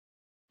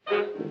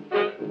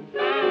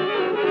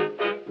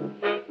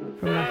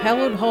From the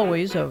hallowed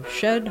hallways of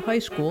Shed High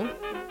School,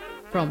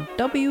 from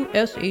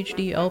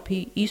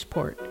WSHDLP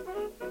Eastport,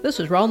 this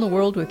is Round the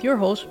World with your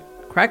host,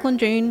 Cracklin'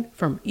 Jane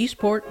from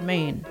Eastport,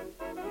 Maine.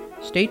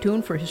 Stay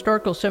tuned for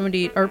historical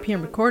 78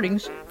 RPM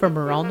recordings from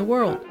around the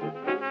world.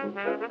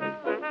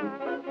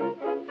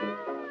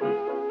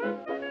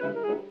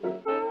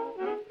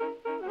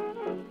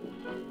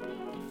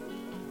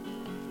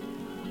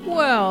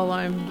 Well,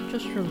 I'm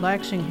just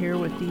relaxing here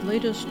with the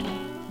latest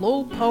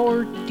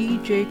low-power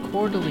DJ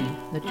Quarterly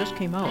that just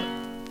came out.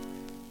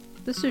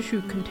 This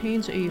issue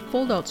contains a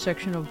fold-out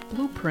section of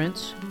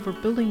blueprints for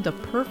building the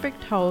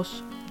perfect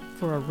house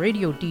for a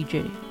radio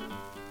DJ.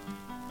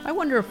 I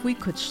wonder if we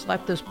could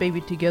slap this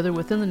baby together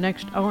within the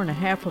next hour and a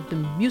half of the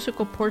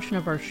musical portion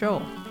of our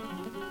show.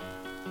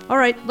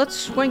 Alright, let's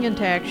swing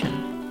into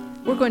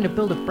action. We're going to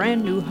build a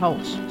brand new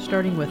house,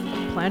 starting with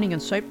planning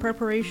and site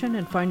preparation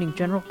and finding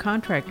general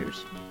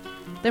contractors.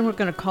 Then we're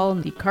going to call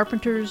in the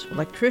carpenters,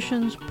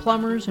 electricians,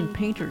 plumbers, and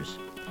painters.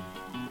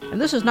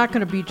 And this is not going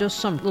to be just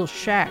some little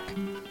shack.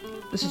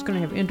 This is going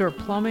to have indoor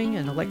plumbing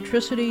and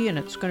electricity, and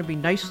it's going to be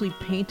nicely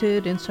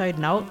painted inside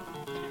and out.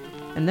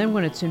 And then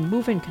when it's in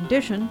move-in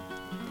condition,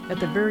 at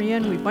the very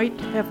end we might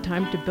have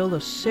time to build a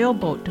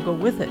sailboat to go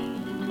with it.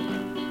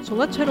 So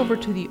let's head over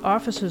to the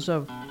offices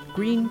of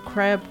Green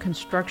Crab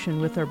Construction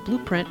with our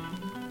blueprint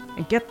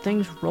and get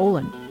things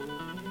rolling.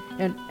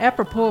 And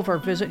apropos of our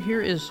visit,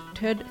 here is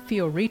Ted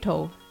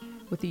Fiorito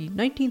with the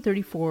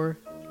 1934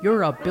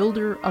 You're a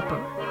Builder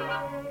Upper.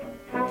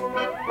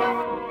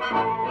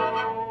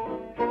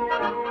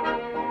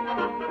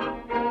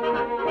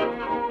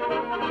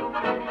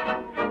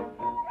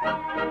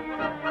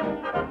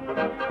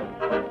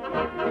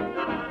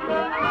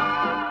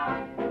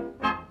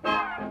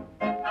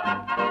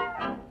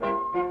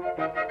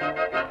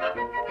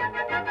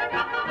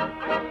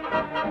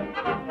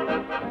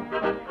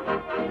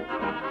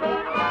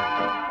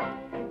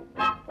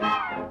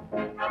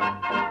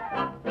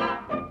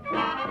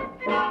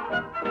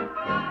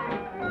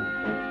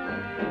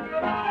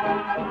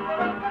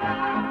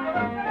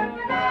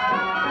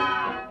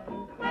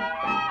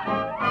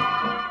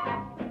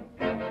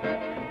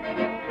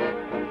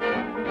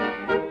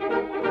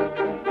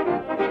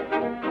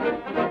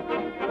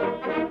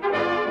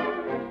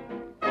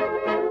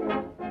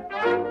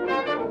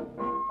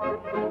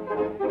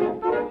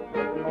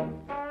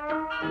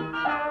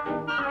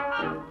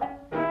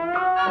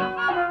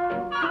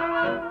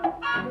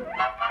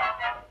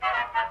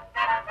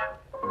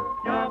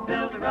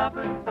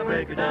 I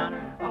break her down,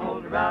 I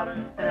hold her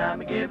router, and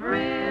I'm a giver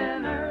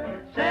in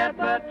her. Sad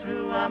but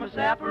true, I'm a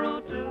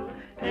sapperoo too.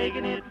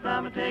 Taking it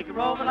from a taker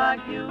over like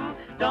you.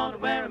 Don't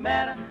wear a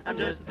matter, I'm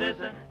just a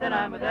thisser, then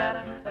I'm a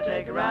thatter. I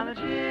take her round the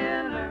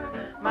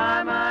chiller.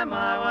 My,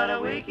 what a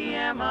weakie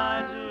am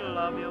I to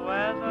love you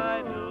as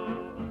I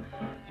do.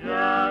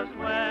 Just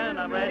when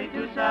I'm ready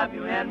to stop,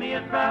 you hand me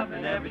a drop,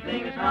 and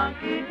everything is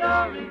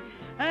hunky-dory.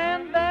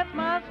 And that's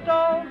my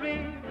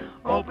story.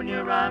 Open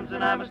your rhymes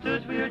and I'm a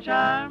stooge for your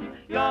charm.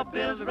 Your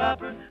bill's a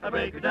rapper, I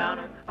break her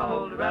downer, I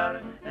hold her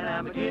outer, and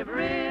I'm a giver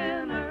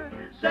in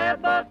her.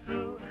 Sad but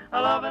true, I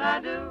love and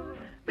I do,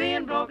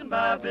 being broken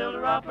by a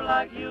builder upper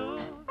like you.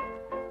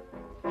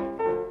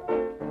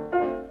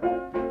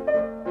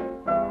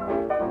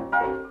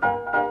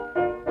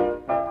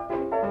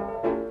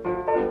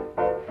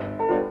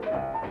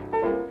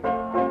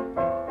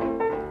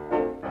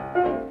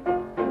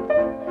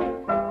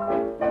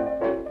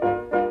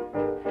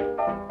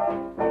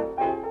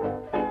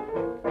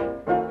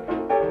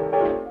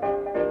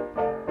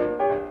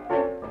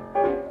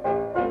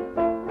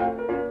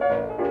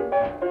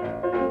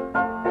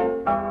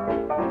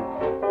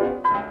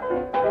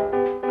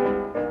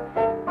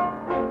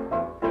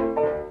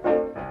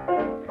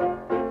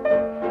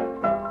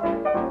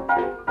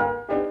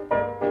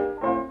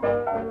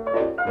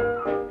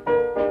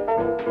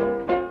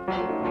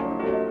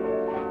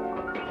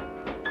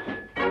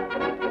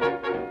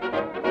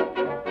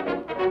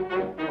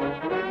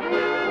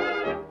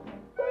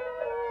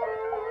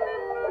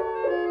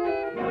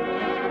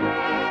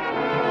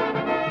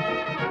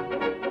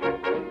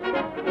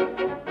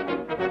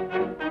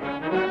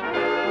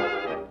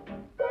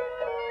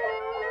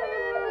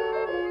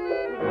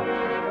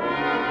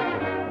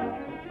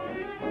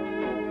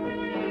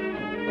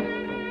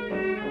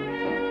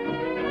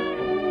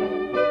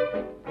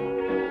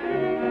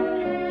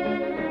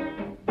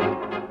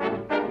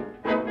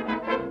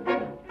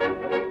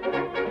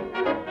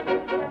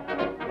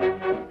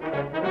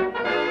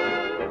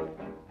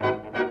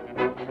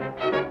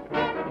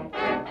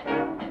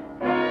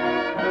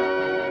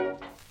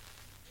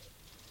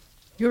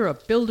 You're a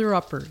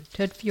Builder-Upper,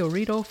 Ted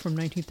Fiorito from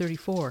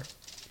 1934.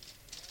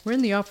 We're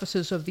in the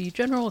offices of the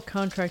general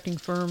contracting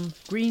firm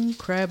Green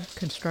Crab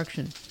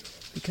Construction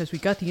because we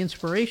got the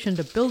inspiration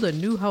to build a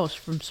new house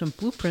from some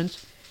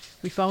blueprints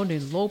we found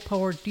in Low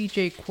Power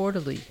DJ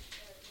Quarterly.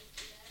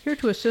 Here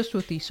to assist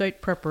with the site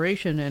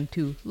preparation and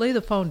to lay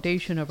the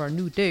foundation of our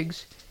new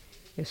digs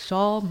is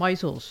Saul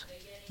Meisels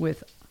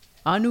with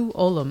Anu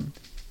Olam.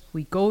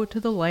 We go to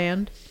the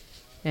land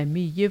and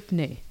Mi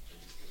Yivne.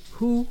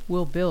 Who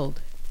will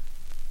build?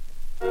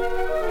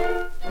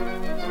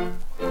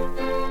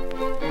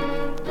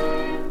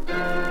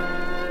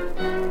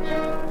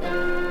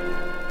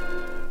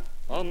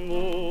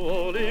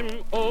 Olim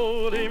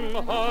olim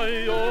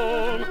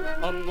hayom,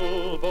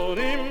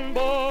 bonim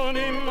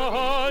bonim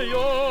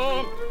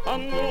hayom,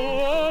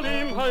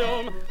 olim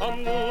hayom,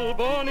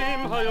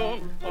 bonim hayom,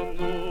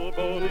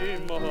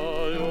 bonim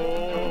hayom,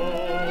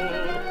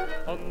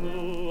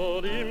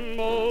 olim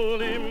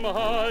olim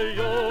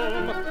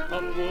hayom,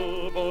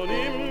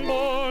 bonim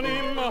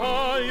bonim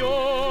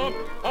hayom,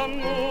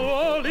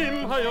 olim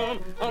hayom,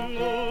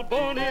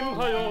 bonim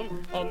hayom,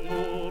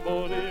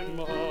 bonim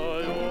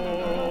hayom.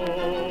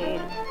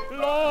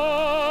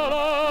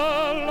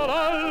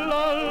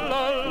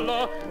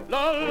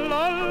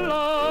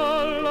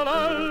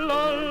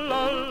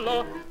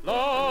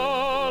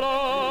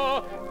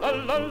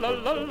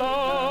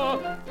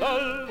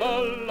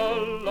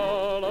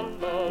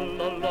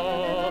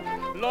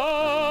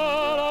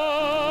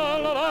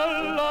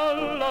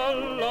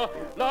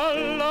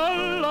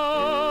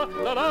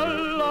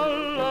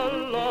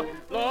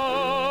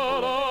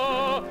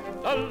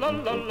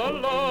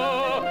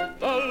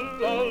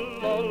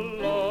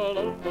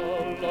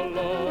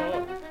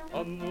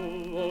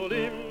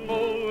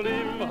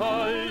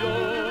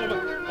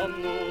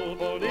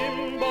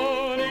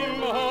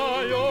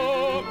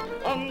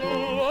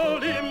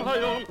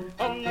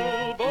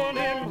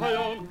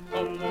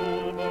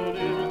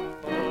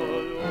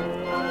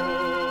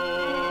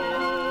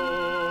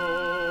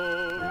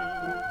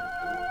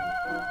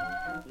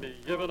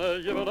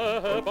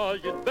 Yevne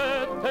bayit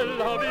bet Tel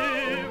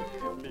Aviv,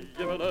 mi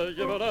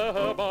yevne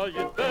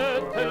bayit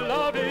bet Tel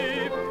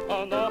Aviv,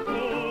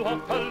 אנחנו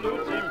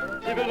החלוצים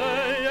נבנה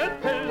את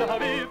תל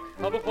אביב,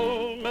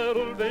 הבחומר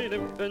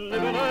ולבינים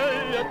ונבנה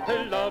את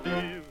תל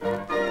אביב.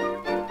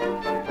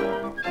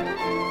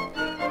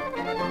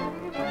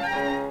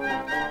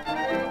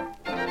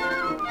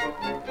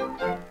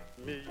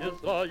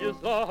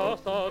 יזרע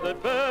שדה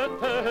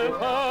בית אל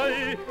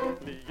חי,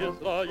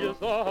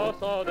 יזרע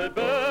שדה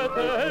בית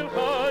אל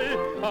חי,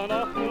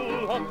 אנחנו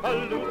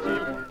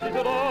החלוצים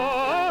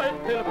נזרע את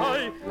תל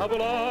חי,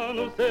 אבל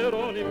לנו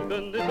זרעונים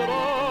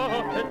ונזרע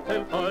את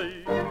תל חי.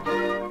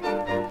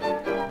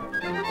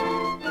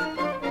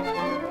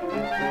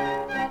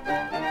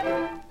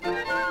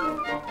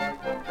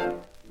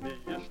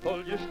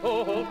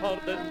 ישתול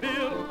פרדס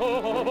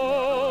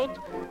ברחובות,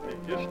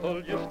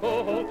 ישתול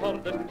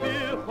פרדס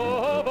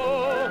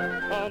ברחובות,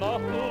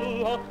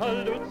 אנחנו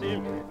החלוצים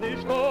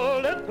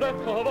נשתול את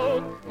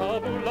רחובות,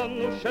 הבו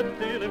לנו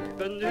שתילים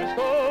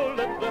ונשתול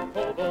את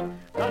רחובות.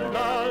 לה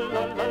לה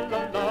לה לה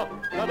לה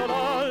לה לה לה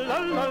לה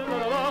לה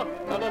לה.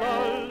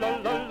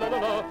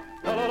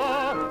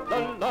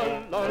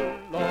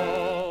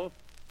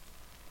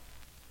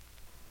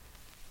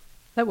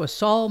 That was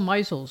Saul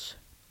Meisels.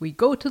 We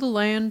go to the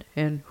land,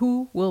 and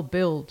who will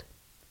build?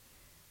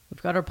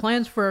 We've got our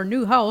plans for our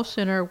new house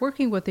and are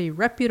working with a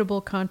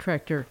reputable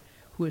contractor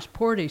who has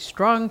poured a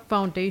strong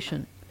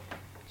foundation.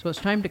 So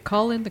it's time to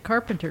call in the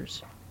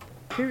carpenters.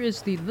 Here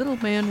is The Little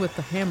Man with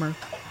the Hammer,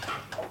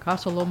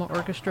 Casa Loma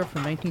Orchestra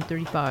from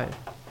 1935.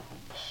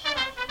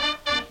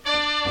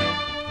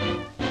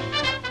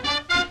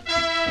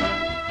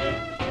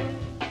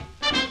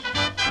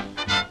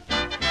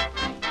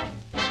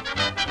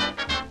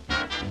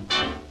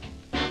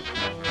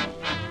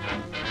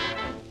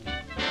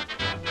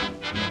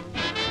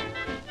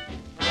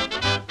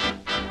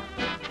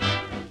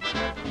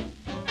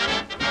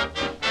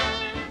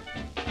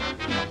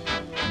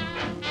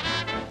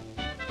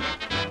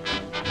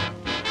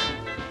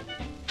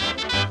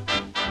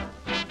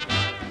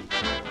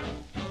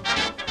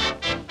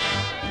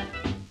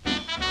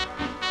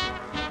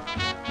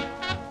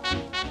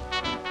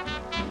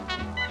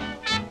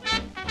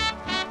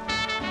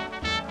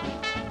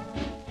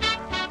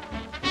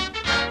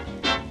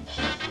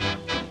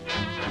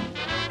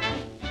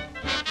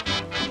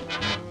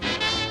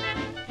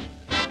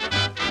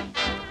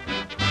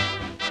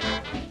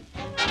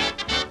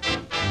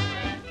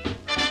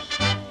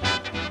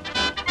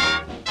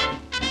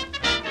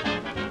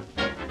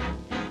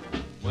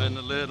 When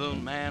the little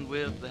man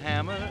with the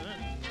hammer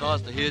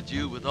starts to hit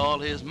you with all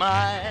his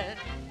might,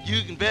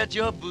 you can bet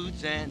your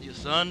boots and your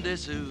Sunday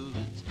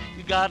suits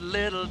you got a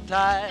little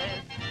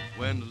tight.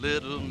 When the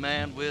little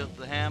man with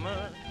the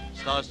hammer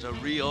starts to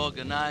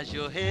reorganize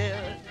your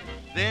head,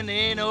 then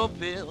ain't no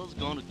pills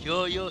gonna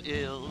cure your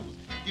ills.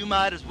 You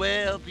might as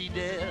well be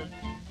dead.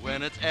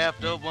 When it's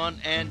after one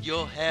and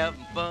you're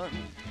having fun,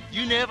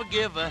 you never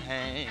give a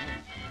hang.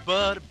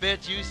 But I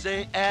bet you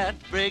say at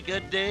the break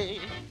of day,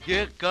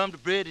 here come the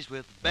British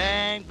with a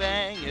bang,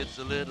 bang. It's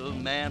the little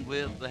man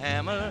with the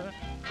hammer,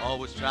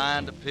 always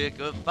trying to pick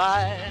a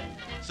fight.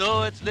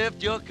 So it's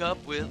lift your cup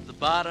with the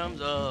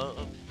bottoms up,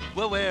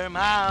 we'll wear 'em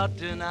out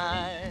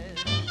tonight.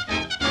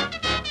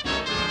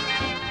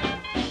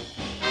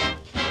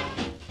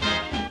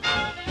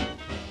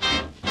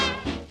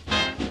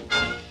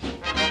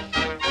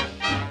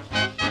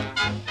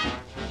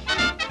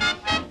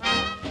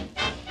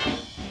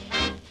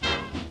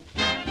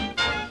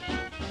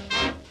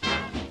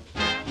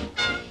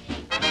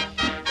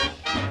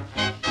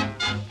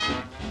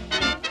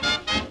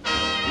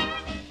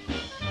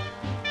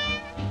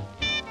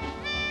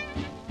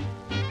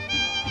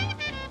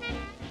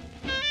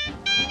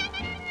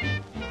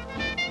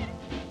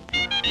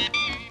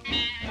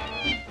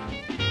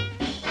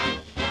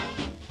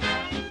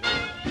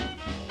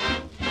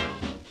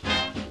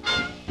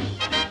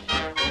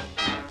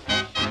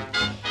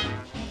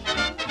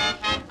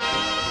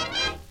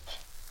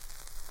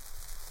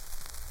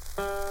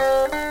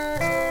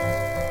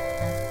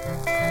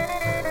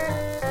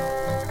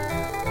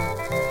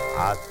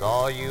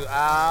 saw you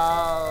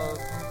out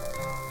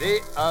the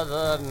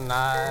other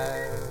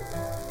night.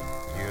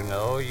 You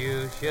know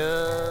you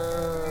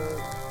should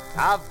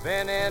have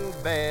been in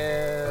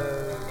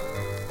bed.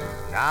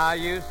 Now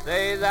you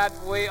say that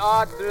we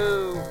are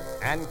through,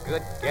 and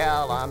good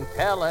gal, I'm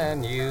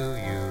telling you,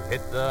 you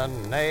hit the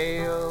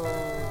nail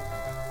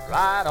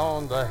right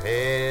on the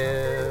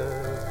head.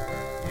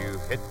 You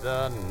hit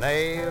the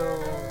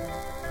nail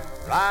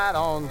right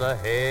on the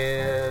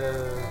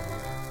head.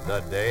 The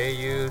day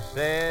you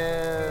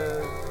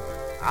said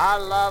our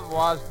love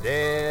was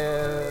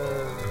dead.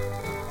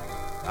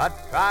 A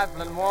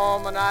trifling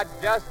woman I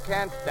just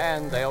can't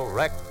stand. They'll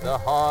wreck the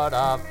heart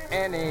of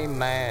any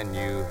man.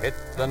 You hit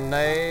the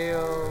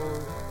nail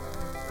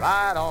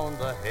right on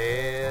the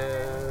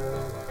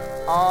head.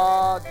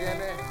 Oh,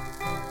 Jimmy.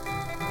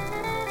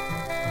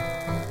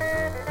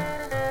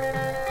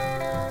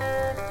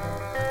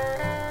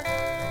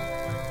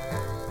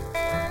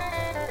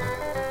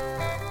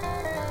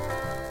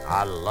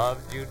 I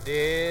loved you,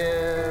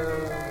 dear,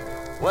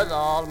 with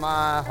all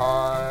my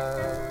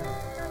heart.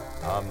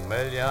 A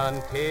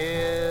million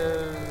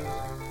tears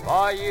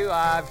for you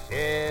I've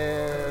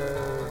shed.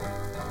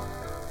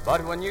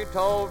 But when you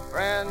told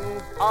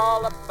friends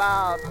all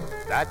about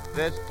that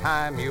this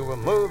time you were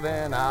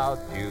moving out,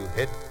 you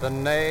hit the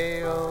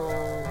nail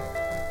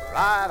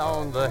right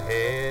on the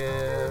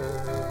head.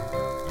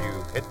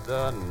 You hit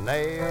the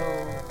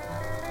nail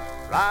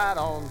right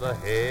on the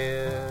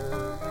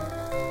head.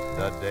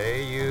 The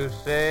day you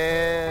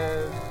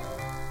said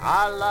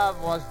our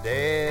love was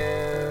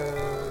dead.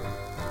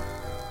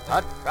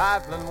 A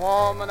trifling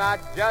woman I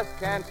just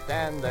can't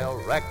stand.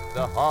 They'll wreck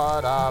the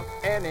heart of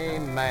any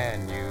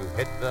man. You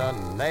hit the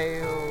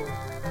nail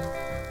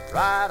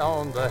right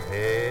on the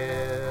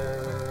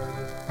head.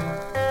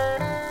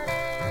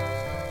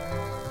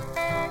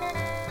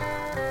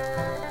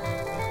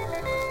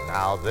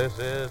 Now this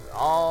is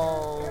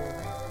all.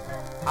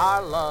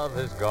 Our love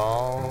is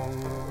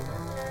gone.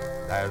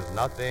 There's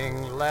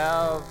nothing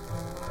left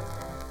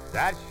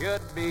that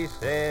should be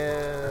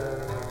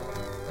said.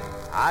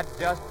 I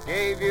just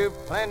gave you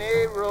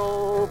plenty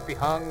rope. You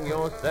hung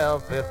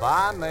yourself, if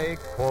I may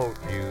quote.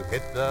 You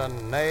hit the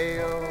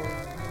nail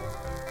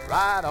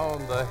right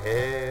on the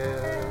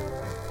head.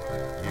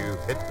 You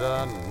hit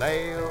the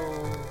nail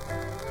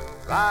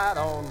right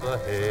on the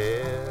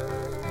head.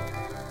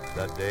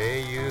 The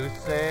day you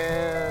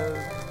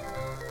said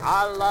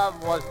our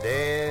love was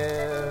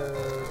dead.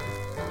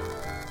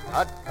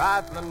 A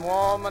trifling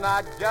woman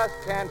I just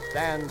can't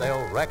stand.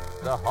 They'll wreck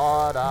the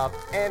heart of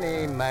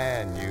any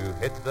man. You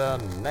hit the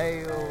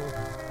nail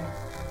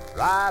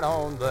right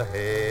on the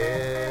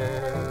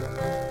head.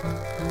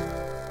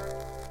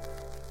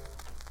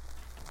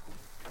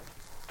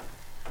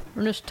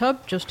 Ernest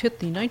Tubb just hit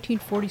the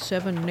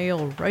 1947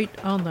 nail right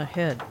on the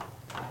head.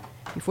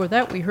 Before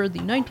that, we heard the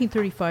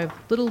 1935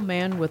 Little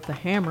Man with the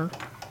Hammer,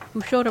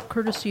 who showed up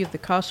courtesy of the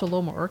Casa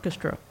Loma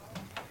Orchestra.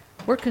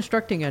 We're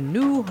constructing a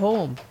new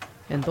home,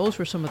 and those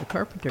were some of the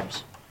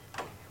carpenters.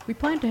 We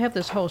plan to have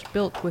this house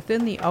built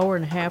within the hour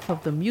and a half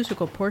of the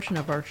musical portion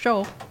of our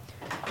show,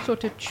 so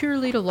to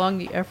cheerlead along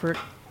the effort,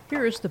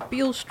 here is the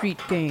Beale Street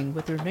Gang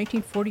with their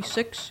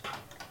 1946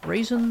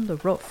 Raisin' the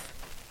Roof.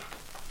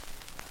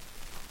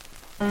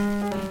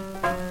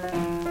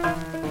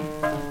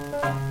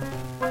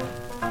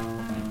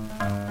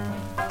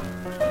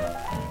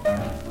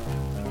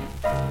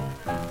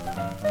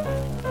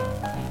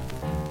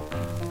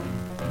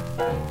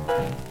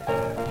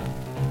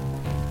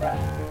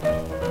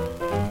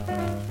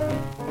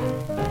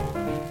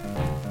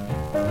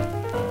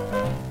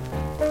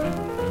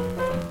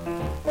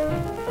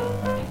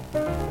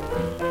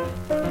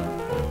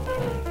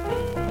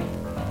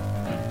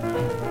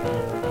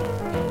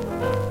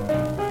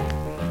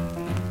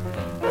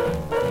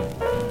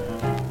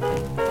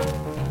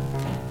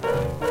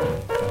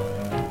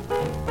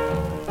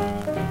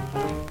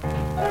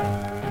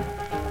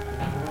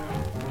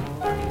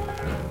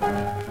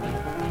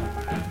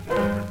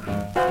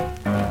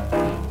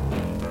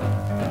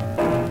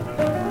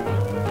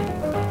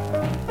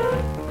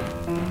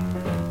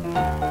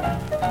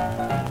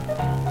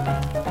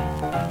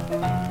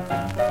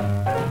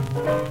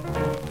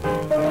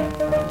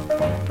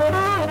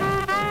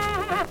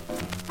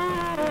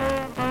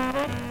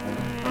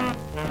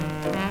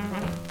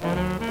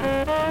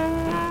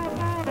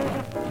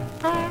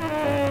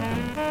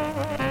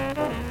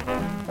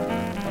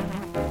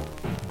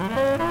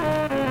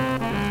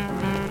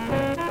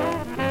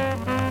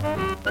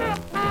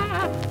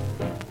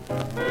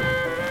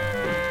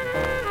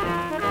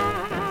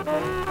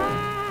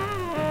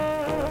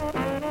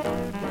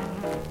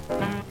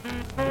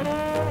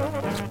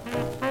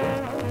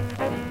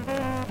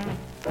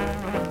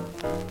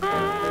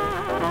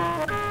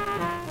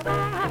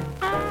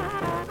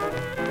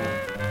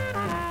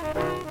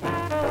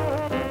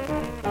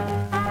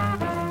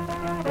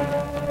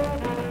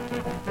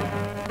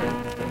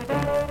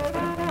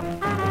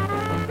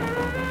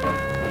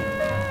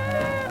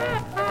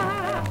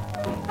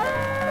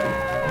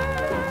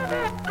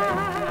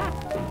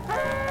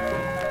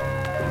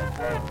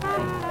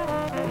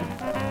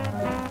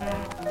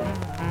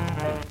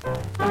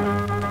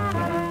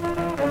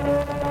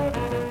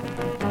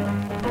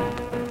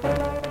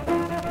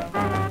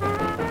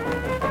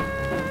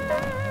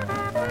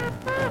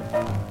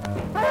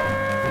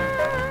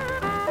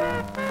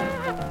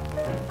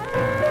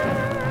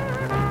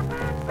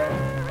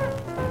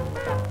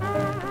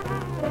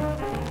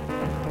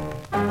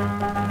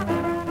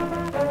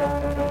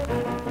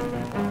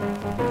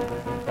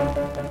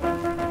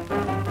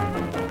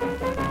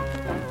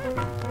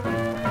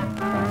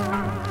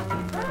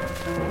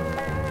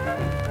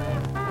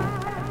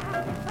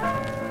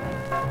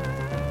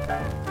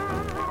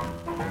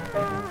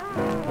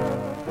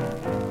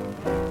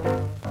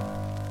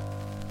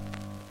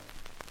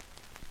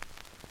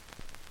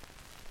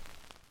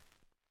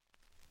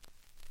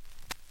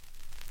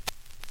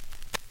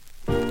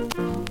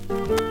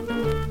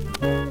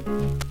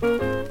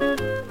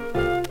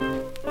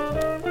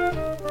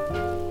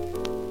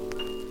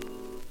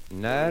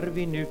 När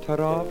vi nu tar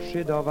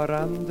avsked av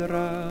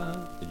varandra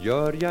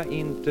gör jag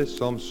inte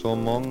som så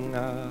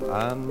många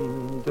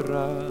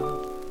andra.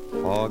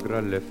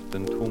 Fagra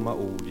löften, tomma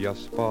ord jag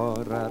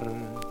sparar,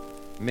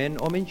 men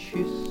om en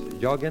kyss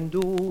jag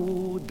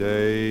ändå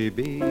dig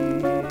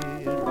ber.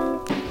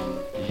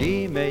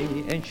 Ge mig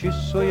en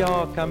kyss så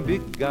jag kan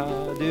bygga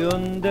de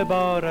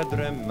underbara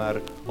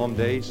drömmar om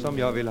dig som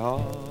jag vill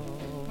ha.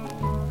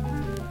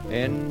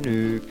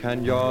 Ännu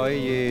kan jag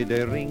ge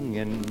dig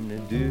ringen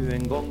du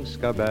en gång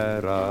ska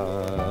bära.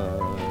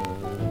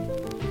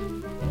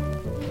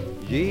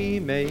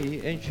 Ge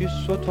mig en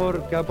kyss och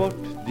torka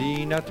bort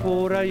dina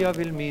tårar, jag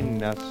vill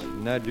minnas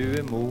när du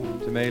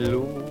emot mig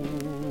log.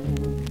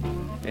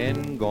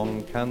 En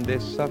gång kan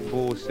dessa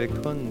få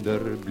sekunder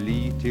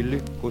bli till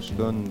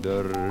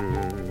lyckostunder.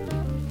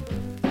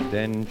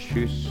 Den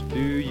kyss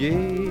du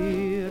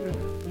ger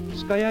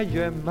ska jag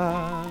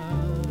gömma,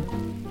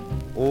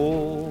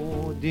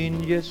 och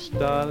din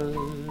gestalt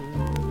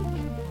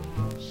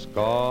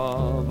ska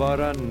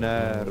vara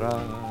nära,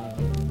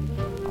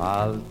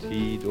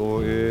 alltid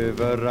och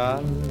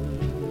överallt.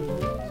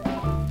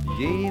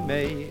 Ge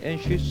mig en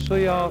kyss så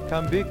jag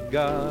kan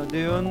bygga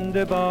de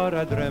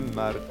underbara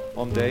drömmar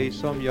om dig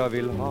som jag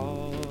vill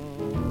ha.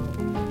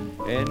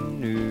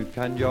 Ännu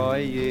kan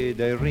jag ge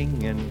dig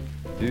ringen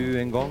du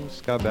en gång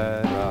ska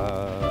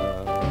bära.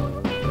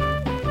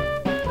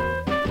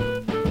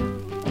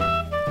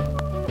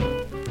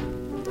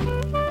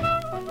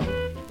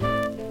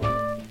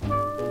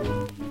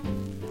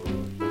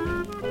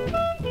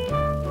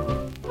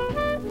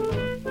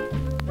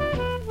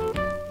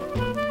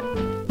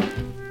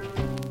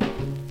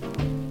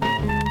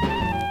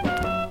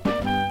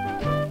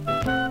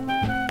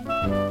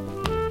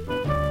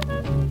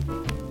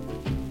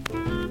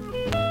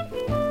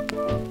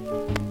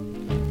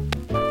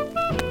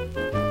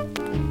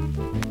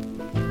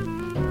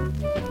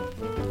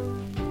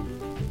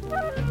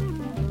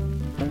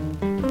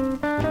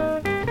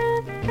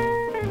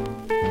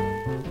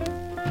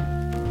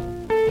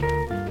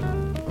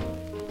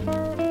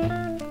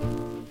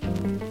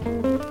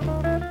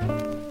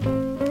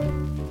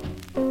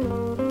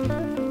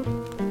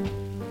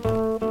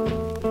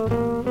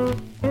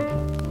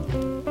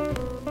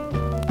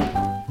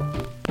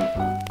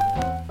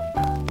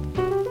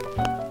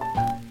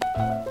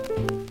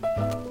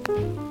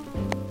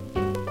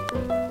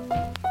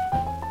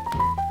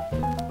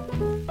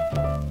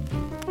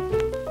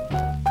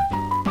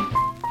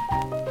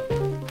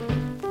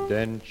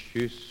 Den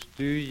kyss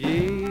du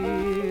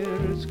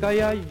ger ska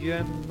jag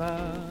gömma,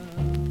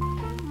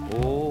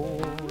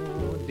 och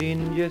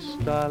din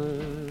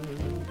gestalt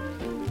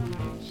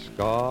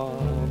ska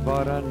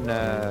vara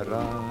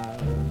nära,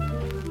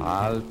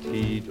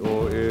 alltid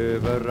och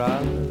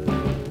överallt.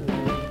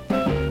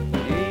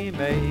 Ge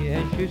mig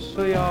en kyss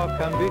så jag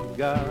kan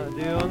bygga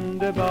de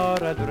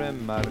underbara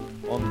drömmar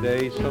om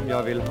dig som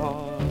jag vill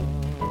ha.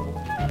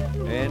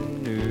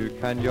 Ännu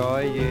kan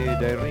jag ge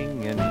dig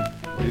ringen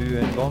du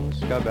en gång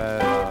ska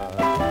bära.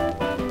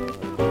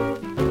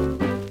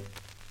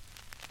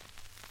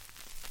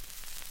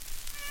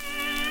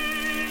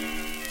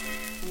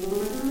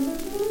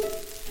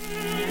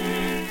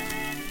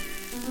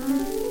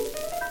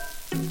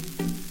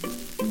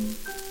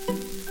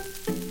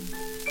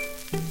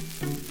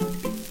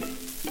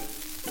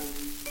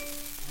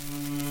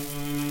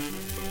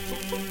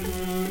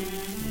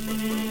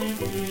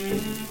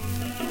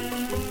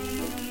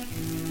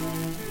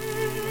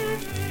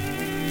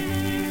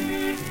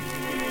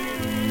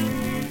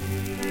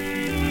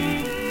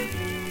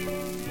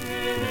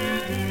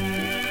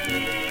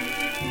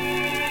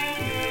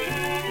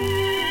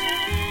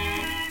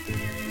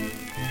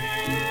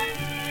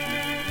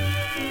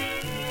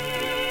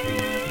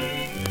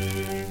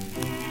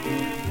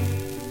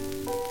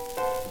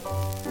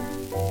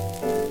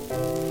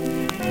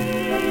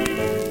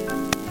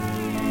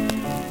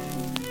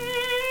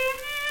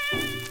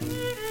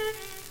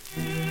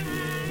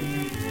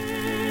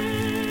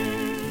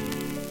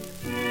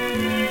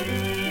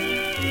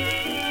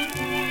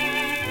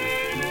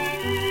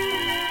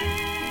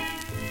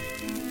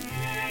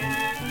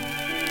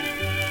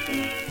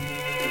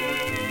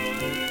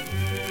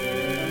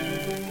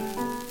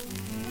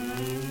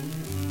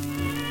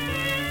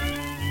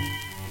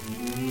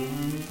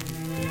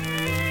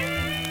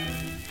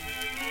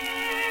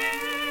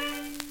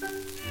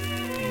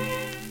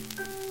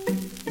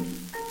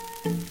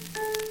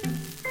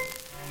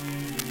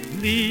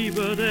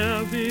 Livet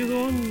er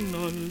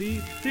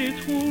vidunderligt, det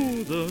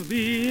troede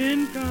vi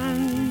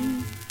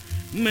engang.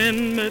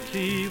 Men med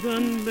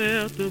tiden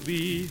lærte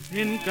vi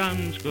en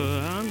ganske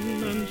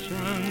anden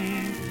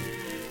sang.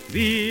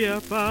 Vi er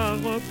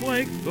bare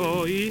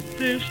brikker i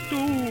det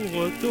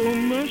store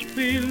dumme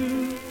spil,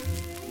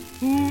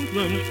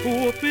 uden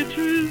spor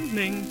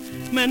betydning,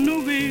 men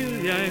nu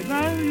ved jeg,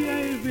 hvad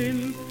jeg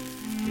vil.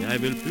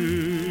 Jeg vil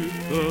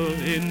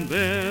bygge en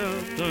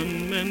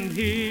verden, men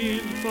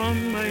helt for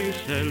mig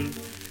selv.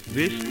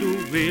 Hvis du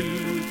vil,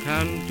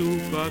 kan du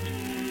godt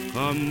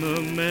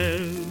komme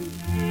med.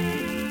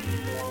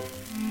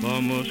 For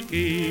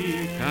måske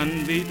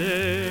kan vi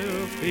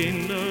der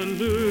finde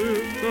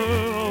lykke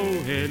og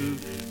held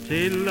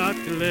til at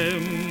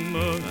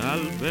glemme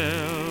al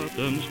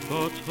verdens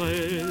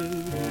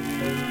portræt.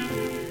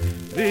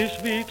 Hvis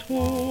vi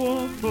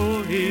tror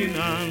på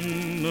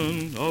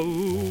hinanden og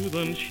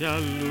uden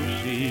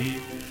jalousi,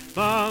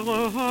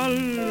 bare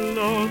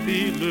holder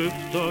de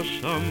løfter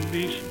som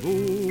vi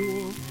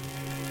svor,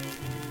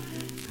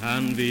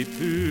 kan vi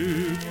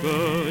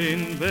bygge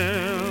en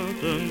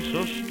verden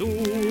så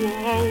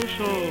stor og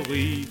så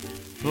rig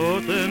på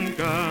den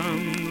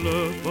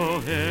gamle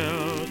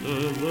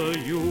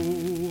forhærdede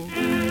jord.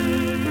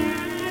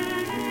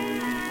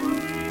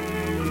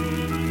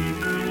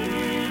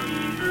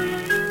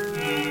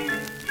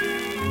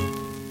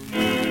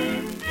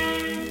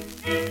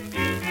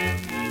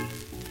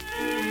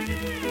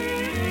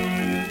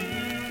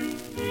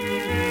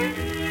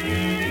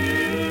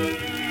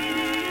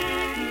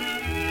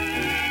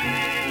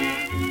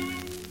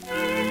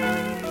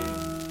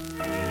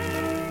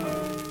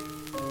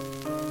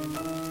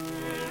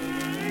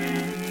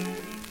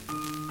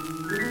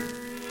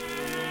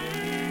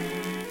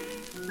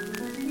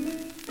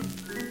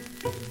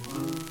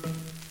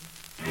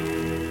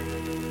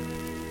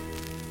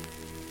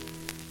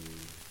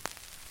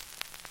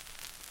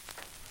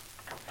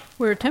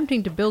 We're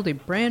attempting to build a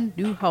brand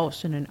new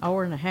house in an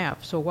hour and a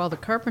half, so while the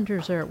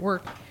carpenters are at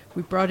work,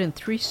 we brought in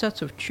 3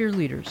 sets of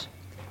cheerleaders.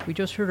 We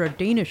just heard our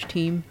Danish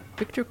team,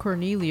 Victor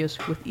Cornelius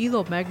with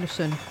Elo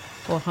Magnusson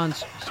og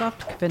Hans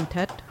Soft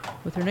Quintet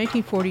with their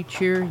 1940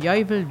 cheer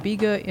Jeg vil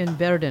bygge en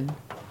verden,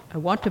 I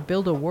want to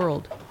build a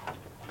world.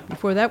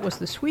 Before that was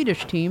the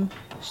Swedish team,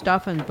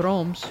 Staffan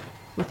Broms,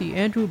 with the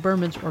Andrew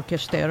Bermans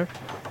Orkester,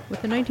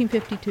 with the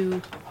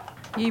 1952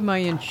 Ge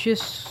mig en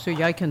kyss så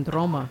jeg kan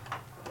drømme,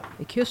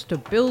 a kiss to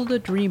build a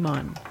dream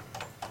on.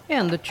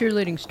 And the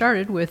cheerleading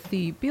started with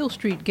the Beale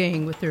Street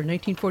Gang with their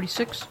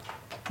 1946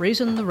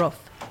 Raisin' the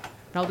Roof.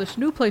 Now this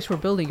new place we're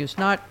building is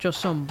not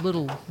just some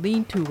little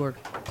lean-to or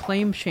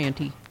claim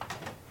shanty.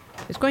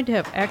 It's going to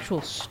have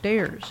actual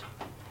stairs.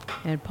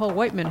 And Paul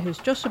Whiteman has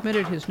just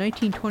submitted his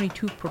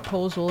 1922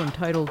 proposal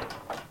entitled,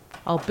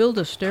 I'll Build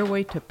a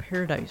Stairway to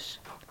Paradise.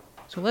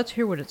 So let's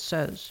hear what it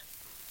says.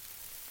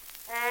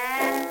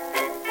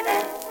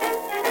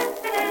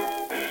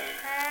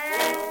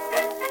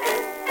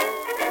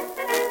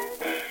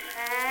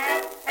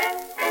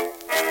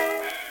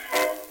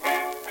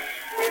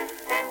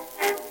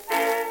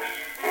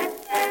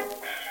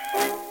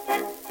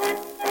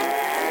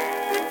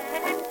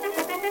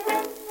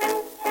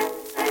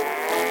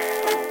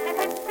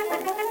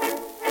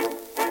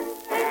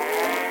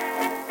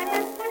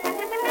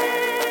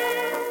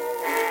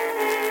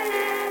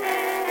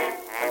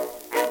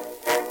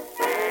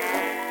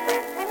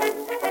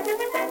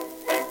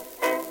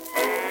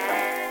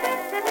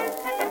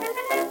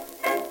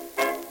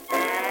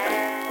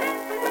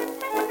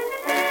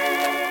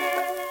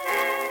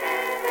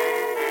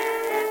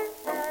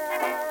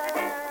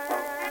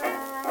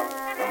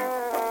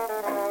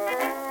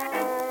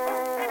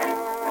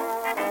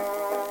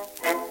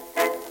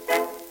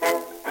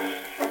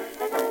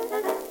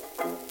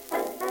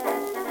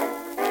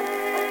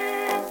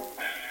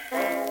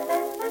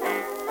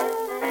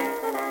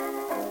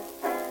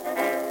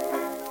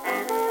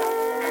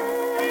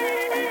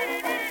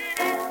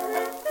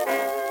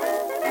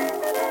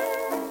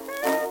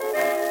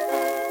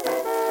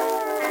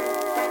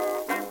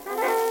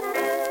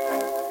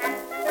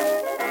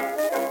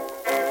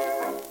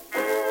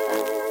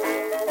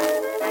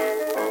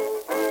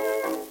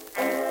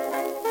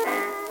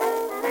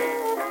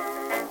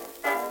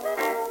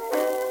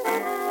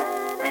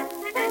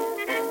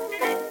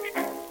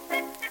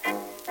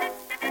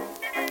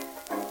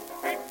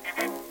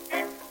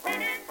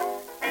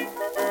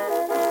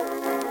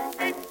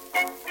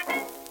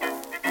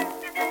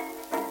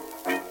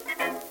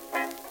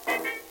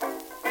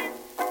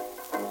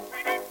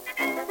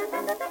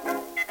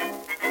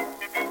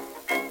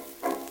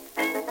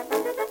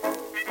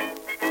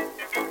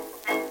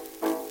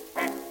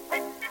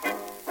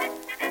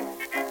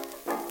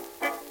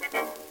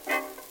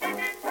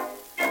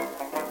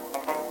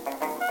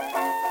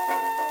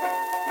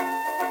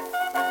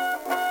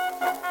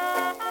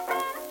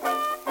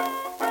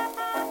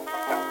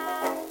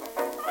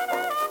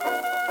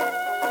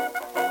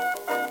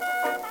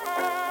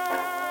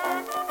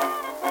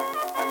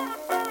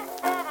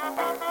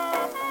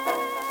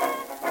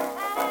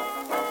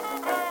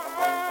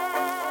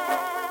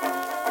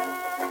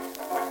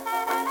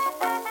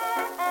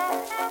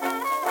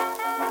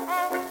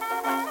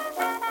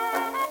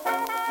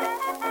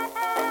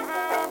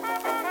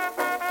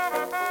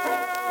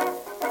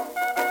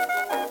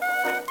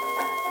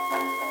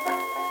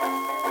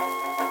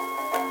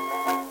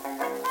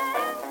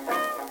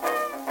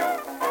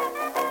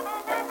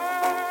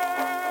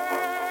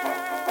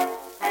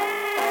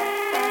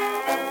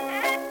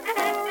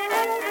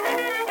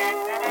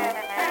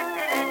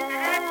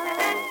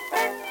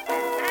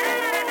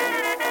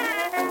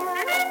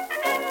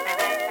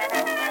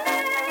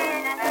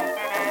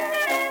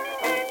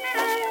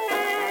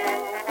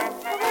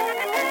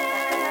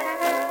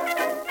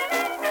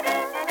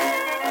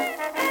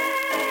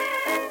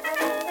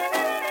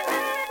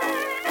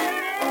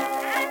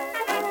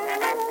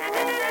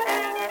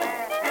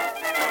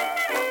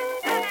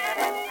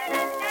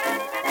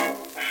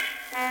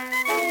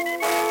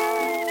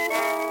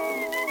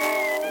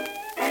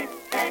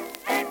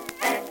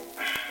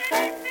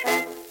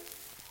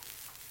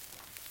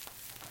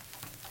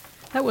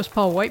 That was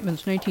Paul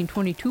Whiteman's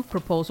 1922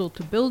 proposal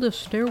to build a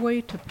stairway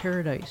to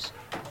paradise.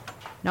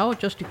 Now,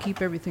 just to keep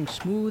everything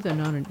smooth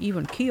and on an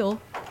even keel,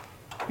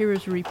 here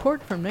is a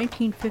report from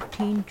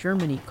 1915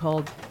 Germany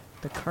called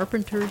The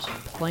Carpenter's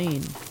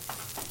Plane,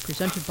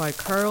 presented by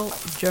Carl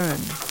Jern.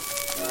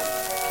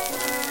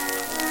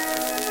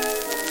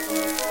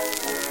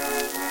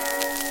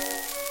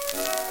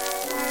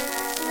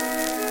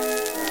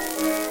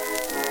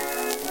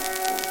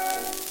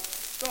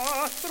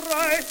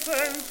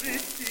 Reißen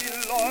sich die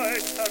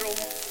Leute herum,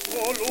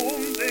 wohl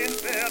den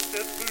Wert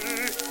des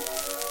Glücks.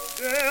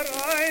 Der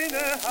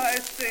eine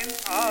heißt den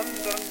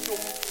anderen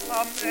dumm,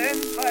 am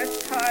Ende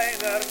heißt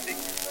keiner nix.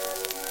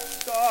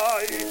 Da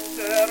ist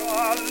der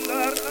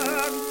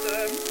allerärmste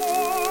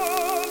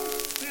Mann,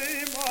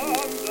 dem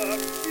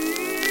anderen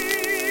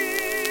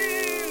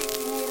viel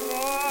zu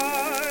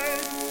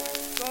reich.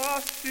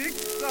 Das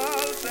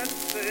Schicksal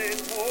setzt den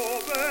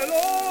Hobel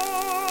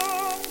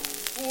um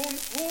und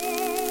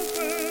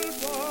hobelt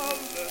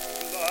alles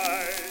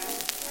gleich.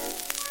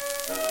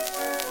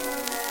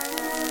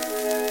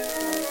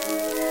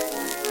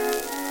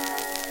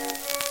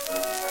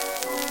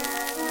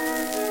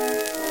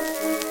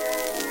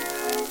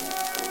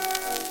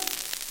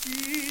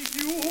 Die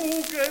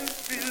Jugend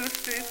will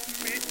stets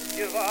mit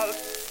Gewalt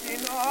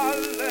in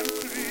allem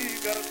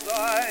klüger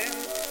sein.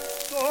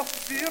 Doch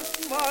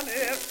wird man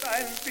erst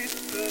ein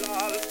bisschen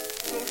alt,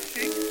 so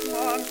schickt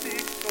man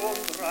sich schon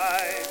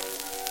rein.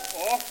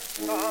 Oft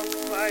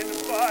tankt mein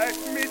Weib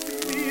mit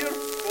mir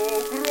so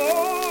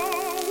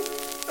groß,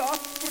 das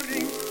bringt mich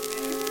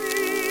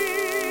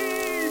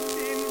nicht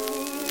in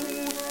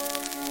Wut.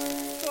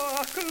 Da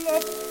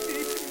klopft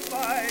ich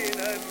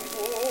meinen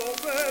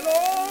Hobel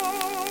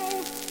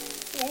aus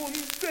und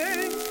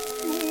denk,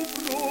 du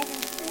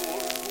brummst nur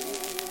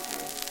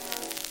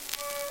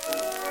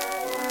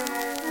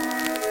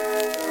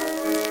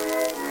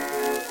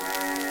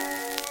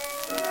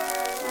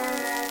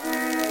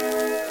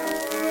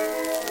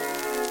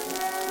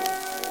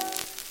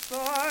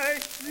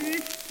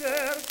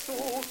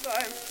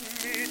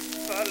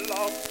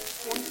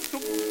und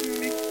zupft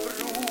mich,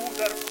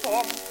 Bruder,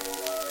 komm.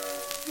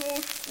 So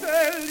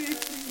stell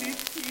ich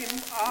mich im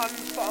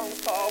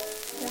Anfangsauf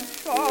und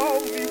schau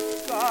mich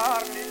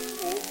gar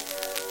nicht um.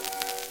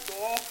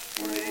 Doch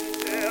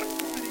spricht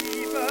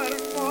lieber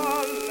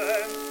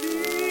Valentin,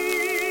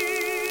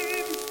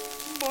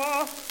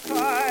 mach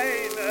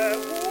keine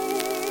Umstände,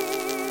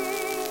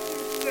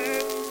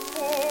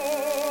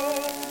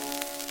 komm.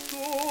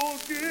 So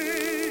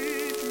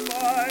geh ich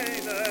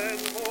meinen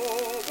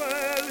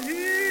Hobel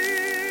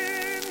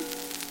hin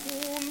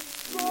und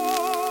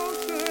sag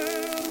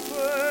der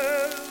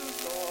Welt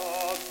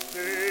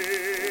Ade.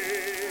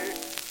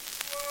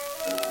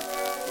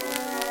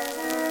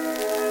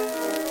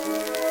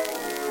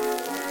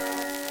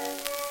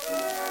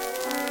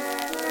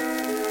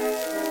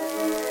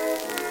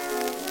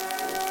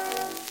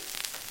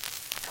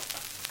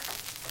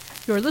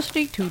 You're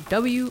listening to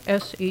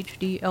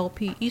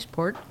WSHD-LP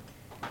Eastport.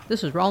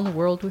 This is Round the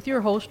World with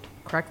your host,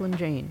 Cracklin'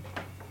 Jane.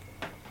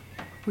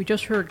 We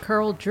just heard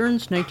Carl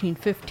Jern's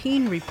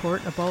 1915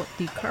 report about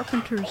the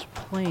Carpenter's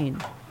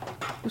Plane.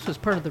 This was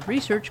part of the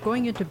research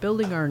going into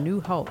building our new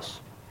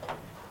house.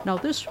 Now,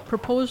 this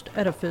proposed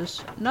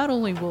edifice not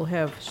only will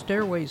have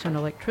stairways and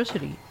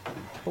electricity,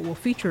 but will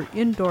feature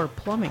indoor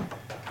plumbing.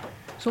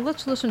 So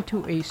let's listen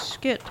to a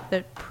skit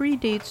that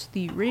predates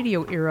the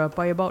radio era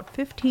by about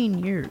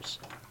 15 years.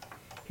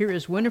 Here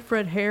is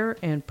Winifred Hare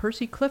and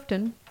Percy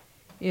Clifton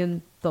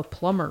in The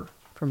Plumber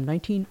from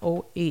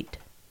 1908.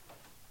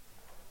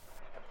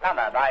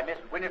 Plumber by Miss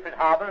Winifred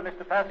Harbour and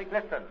Mr. Percy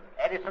Clifton,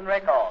 Edison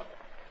Records.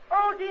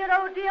 Oh dear,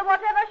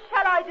 whatever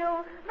shall I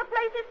do? The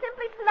place is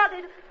simply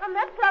flooded, and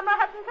that plumber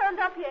hasn't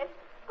turned up yet.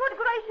 Good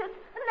gracious,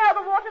 and now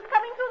the water's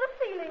coming through the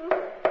ceiling.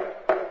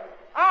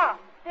 Ah,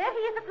 there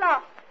he is at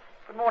last.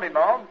 Good morning,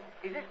 Mom.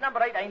 Is this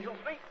number 8 Angel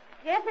Street?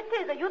 Yes, it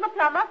is. Are you the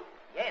plumber?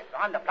 Yes,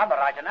 I'm the plumber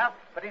right enough,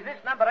 but is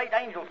this number 8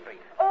 Angel Street?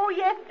 Oh,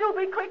 yes, do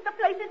be quick. The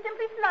place is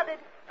simply flooded.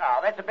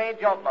 Oh, that's a bad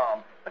job,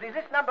 Mom. But is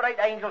this number 8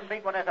 Angel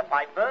Street what has a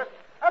pipe burst?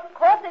 Of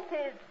course it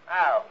is.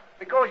 Oh,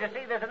 because you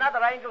see, there's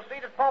another Angel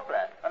Street at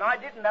Poplar, and I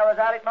didn't know as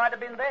how it might have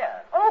been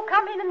there. Oh,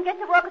 come in and get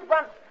to work at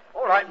once.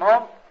 All right,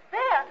 Mom.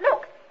 There,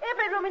 look.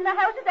 Every room in the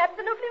house is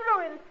absolutely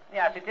ruined.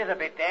 Yes, it is a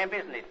bit damp,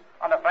 isn't it?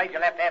 I'm afraid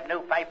you'll have to have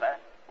new paper.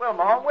 Well,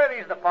 Mom, where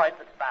is the pipe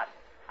that's bust?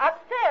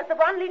 Upstairs, the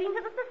one leading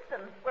to the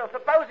cistern. Well,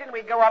 supposing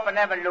we go up and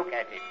have a look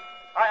at it.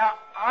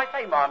 I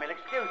say, Mom, you'll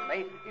excuse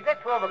me. Is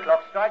that 12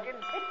 o'clock striking?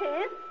 It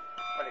is.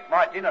 Well, it's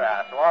my dinner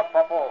hour, so I'll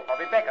pop off. I'll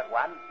be back at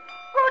 1.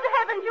 Good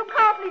heavens, you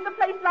can't leave the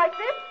place like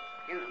this.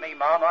 Excuse me,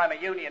 Mom, I'm a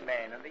union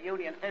man, and the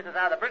union says as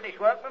how the British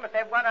workmen must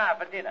have 1 hour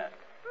for dinner.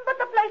 But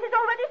the place is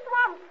already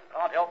swamped.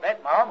 Can't help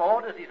that, Mom.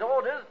 Orders is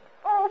orders.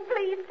 Oh,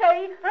 please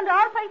say, and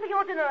I'll pay for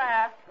your dinner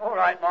hour. All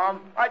right,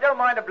 Mom. I don't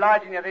mind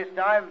obliging you this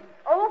time.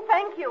 Oh,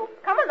 thank you.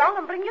 Come along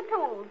and bring your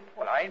tools.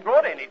 Well, I ain't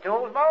brought any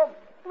tools, Mom.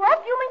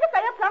 What? You mean to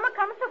say a plumber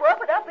comes to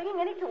work without bringing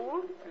any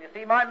tools? You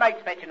see, my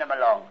mate's fetching them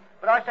along.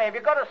 But I say, have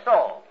you got a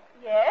saw?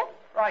 Yes.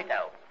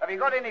 Righto. Have you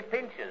got any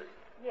pinchers?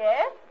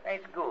 Yes?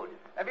 That's good.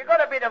 Have you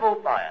got a bit of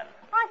hoop iron?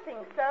 I think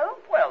so.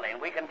 Well,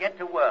 then, we can get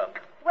to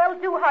work. Well,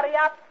 do hurry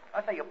up.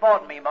 I say, you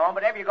pardon me, Mom,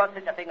 but have you got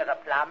such a thing as a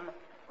plum?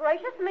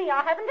 Gracious me,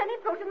 I haven't any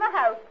fruit in the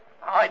house.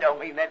 I don't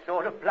mean that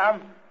sort of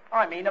plum.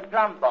 I mean a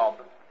plum bob.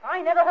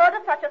 I never heard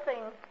of such a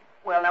thing.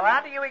 Well, now,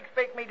 how do you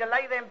expect me to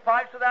lay them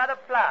pipes without a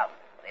plum?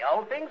 The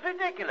whole thing's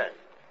ridiculous.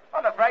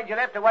 I'm afraid you'll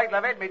have to wait till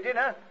I've had my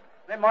dinner.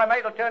 Then my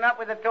mate will turn up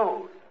with the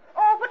tools.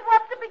 Oh, but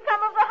what's to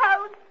become of the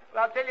house?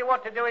 Well, I'll tell you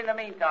what to do in the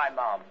meantime,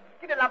 Mom.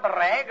 Get a lump of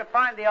rag and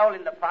find the hole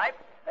in the pipe,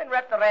 then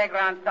wrap the rag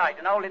round tight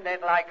and hold it there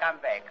till I come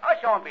back. I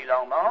shan't be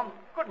long, Mom.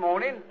 Good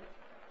morning.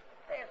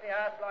 Fancy a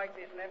house like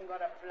this and haven't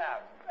got a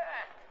plum.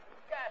 Ah,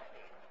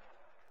 disgusting.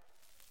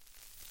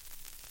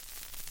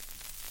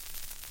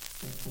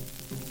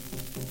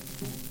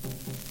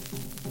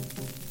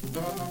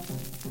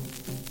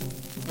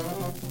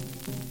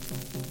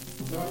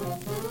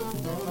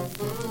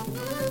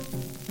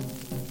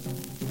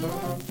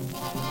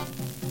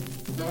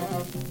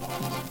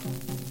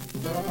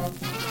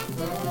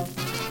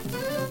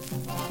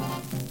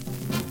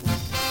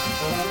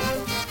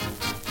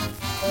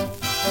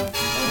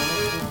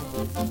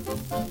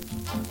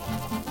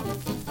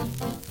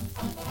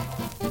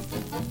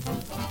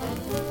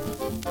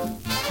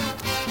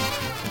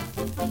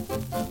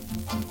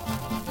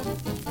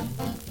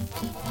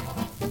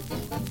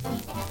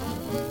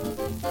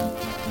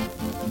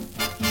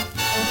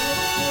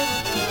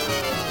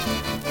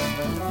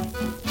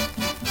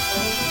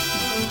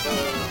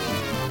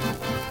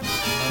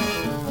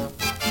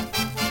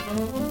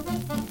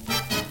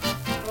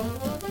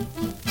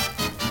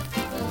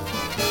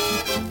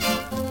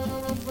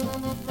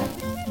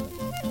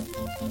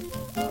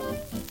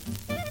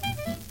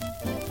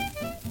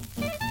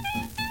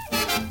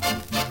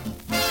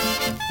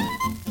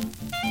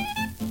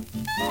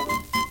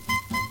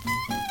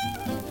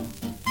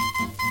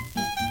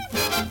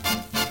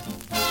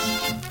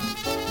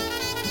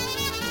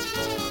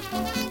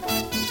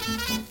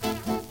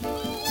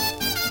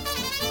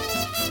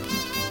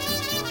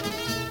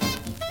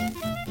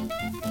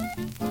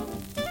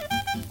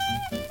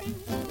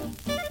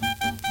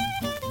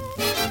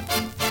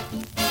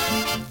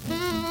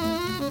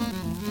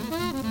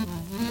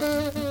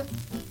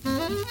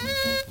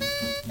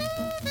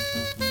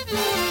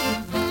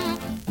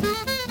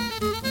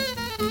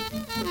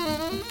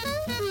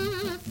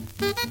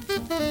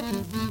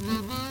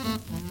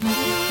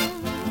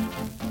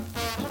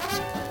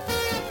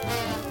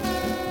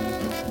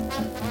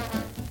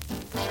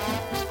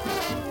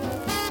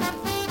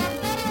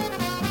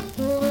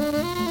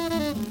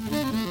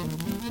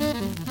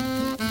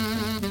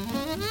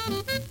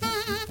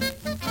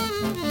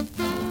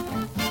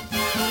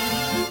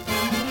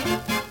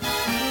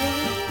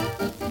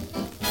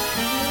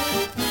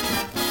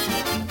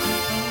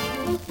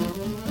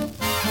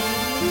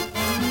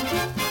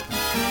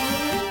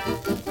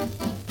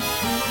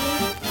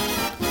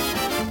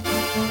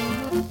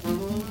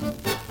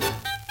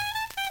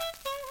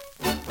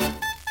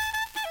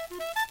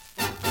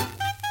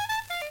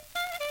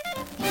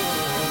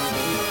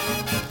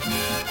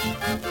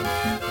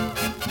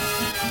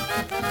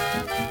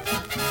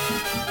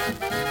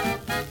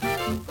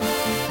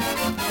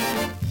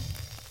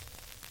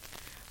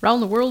 Round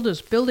the World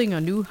is building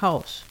a new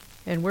house,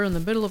 and we're in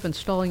the middle of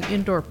installing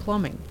indoor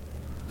plumbing.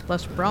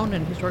 Les Brown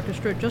and his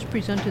orchestra just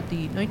presented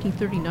the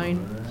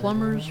 1939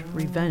 Plumber's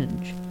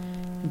Revenge.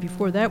 And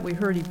before that, we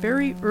heard a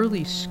very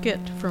early skit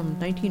from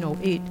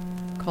 1908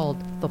 called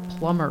The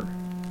Plumber.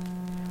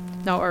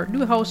 Now, our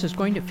new house is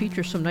going to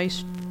feature some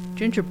nice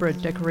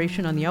gingerbread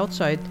decoration on the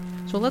outside,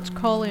 so let's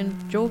call in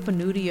Joe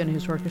Venuti and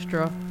his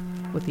orchestra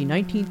with the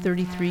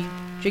 1933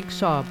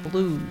 Jigsaw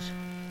Blues.